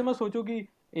 ऐसे मत सोचो कि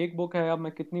एक बुक है अब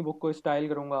मैं कितनी बुक को स्टाइल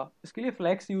करूंगा, इसके लिए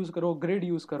फ्लैक्स यूज करो, ग्रिड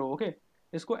यूज करो, ओके।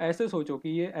 इसको ऐसे सोचो कि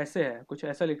ये ऐसे है, कुछ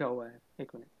ऐसा लिखा हुआ है,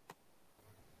 एक मिनट,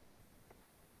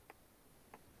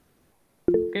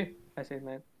 ओके, ऐसे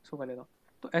मैं इसको कर लेता हूँ।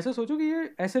 तो ऐसे सोचो कि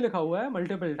ये ऐसे लिखा हुआ है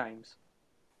मल्टीपल टाइम्स,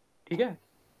 ठीक है,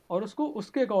 और उसको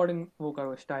उसके अकॉर्डिंग वो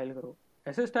करो, स्टाइल करो।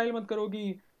 ऐसे स्टाइल मत करो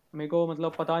कि मेरे को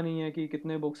मतलब पता नहीं है कि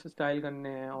कितने बुक्स स्टाइल करने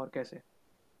हैं और कैसे।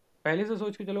 पहले से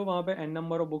सोच के चलो वहाँ पे n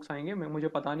नंबर ऑफ बुक्स आएंगे, मुझे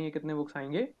पता नहीं है कितने बुक्स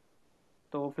आएंगे,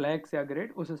 तो फ्लैग्स या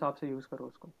ग्रेड उस हिसाब से यूज़ करो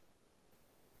उसको।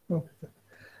 Okay sir.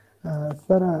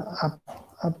 सर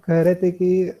आप कह रहे थे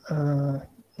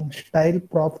कि स्टाइल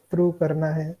प्रॉप थ्रू करना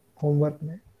है होमवर्क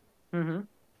में।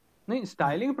 नहीं,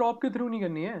 स्टाइलिंग प्रॉप के थ्रू नहीं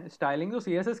करनी है, स्टाइलिंग तो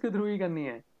CSS के थ्रू ही करनी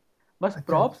है, बस अच्छा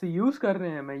प्रॉप्स यूज़ कर रहे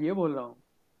हैं, मैं ये बोल रहा हूँ।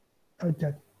 अच्छा,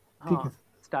 ठीक है हाँ,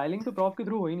 स्टाइलिंग तो प्रॉप के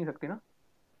थ्रू हो ही नहीं सकती ना।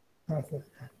 सर। हाँ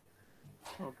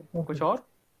सर। ओके, कुछ और?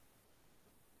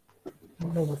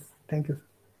 नो बस, थैंक यू।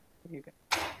 ठीक है,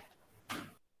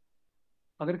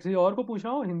 अगर किसी और को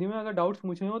पूछना हो हिंदी में, अगर डाउट्स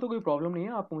पूछने हो तो कोई प्रॉब्लम नहीं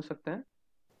है, आप पूछ सकते हैं।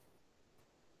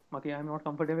 बाकी I am not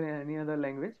comfortable in any other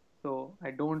language, so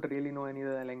I don't really no any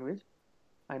other language.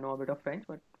 I know a bit of French,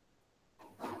 but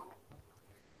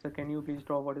sir, can you please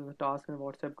drop what is the task in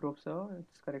WhatsApp group, sir?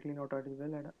 It's correctly not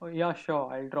audible. And oh, yeah,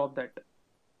 sure, I'll drop that.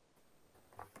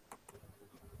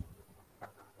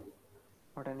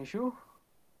 Not an issue.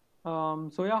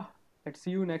 So yeah, let's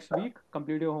see you next week.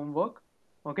 Complete your homework.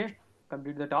 Okay,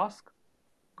 complete the task.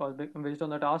 Because based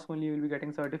on the task only you will be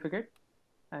getting certificate.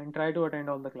 And try to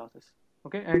attend all the classes.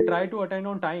 Okay, and try to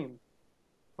attend on time.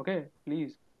 Okay,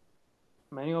 please.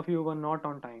 Many of you were not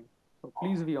on time, so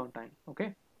please be on time. Okay.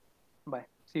 Bye.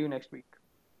 See you next week.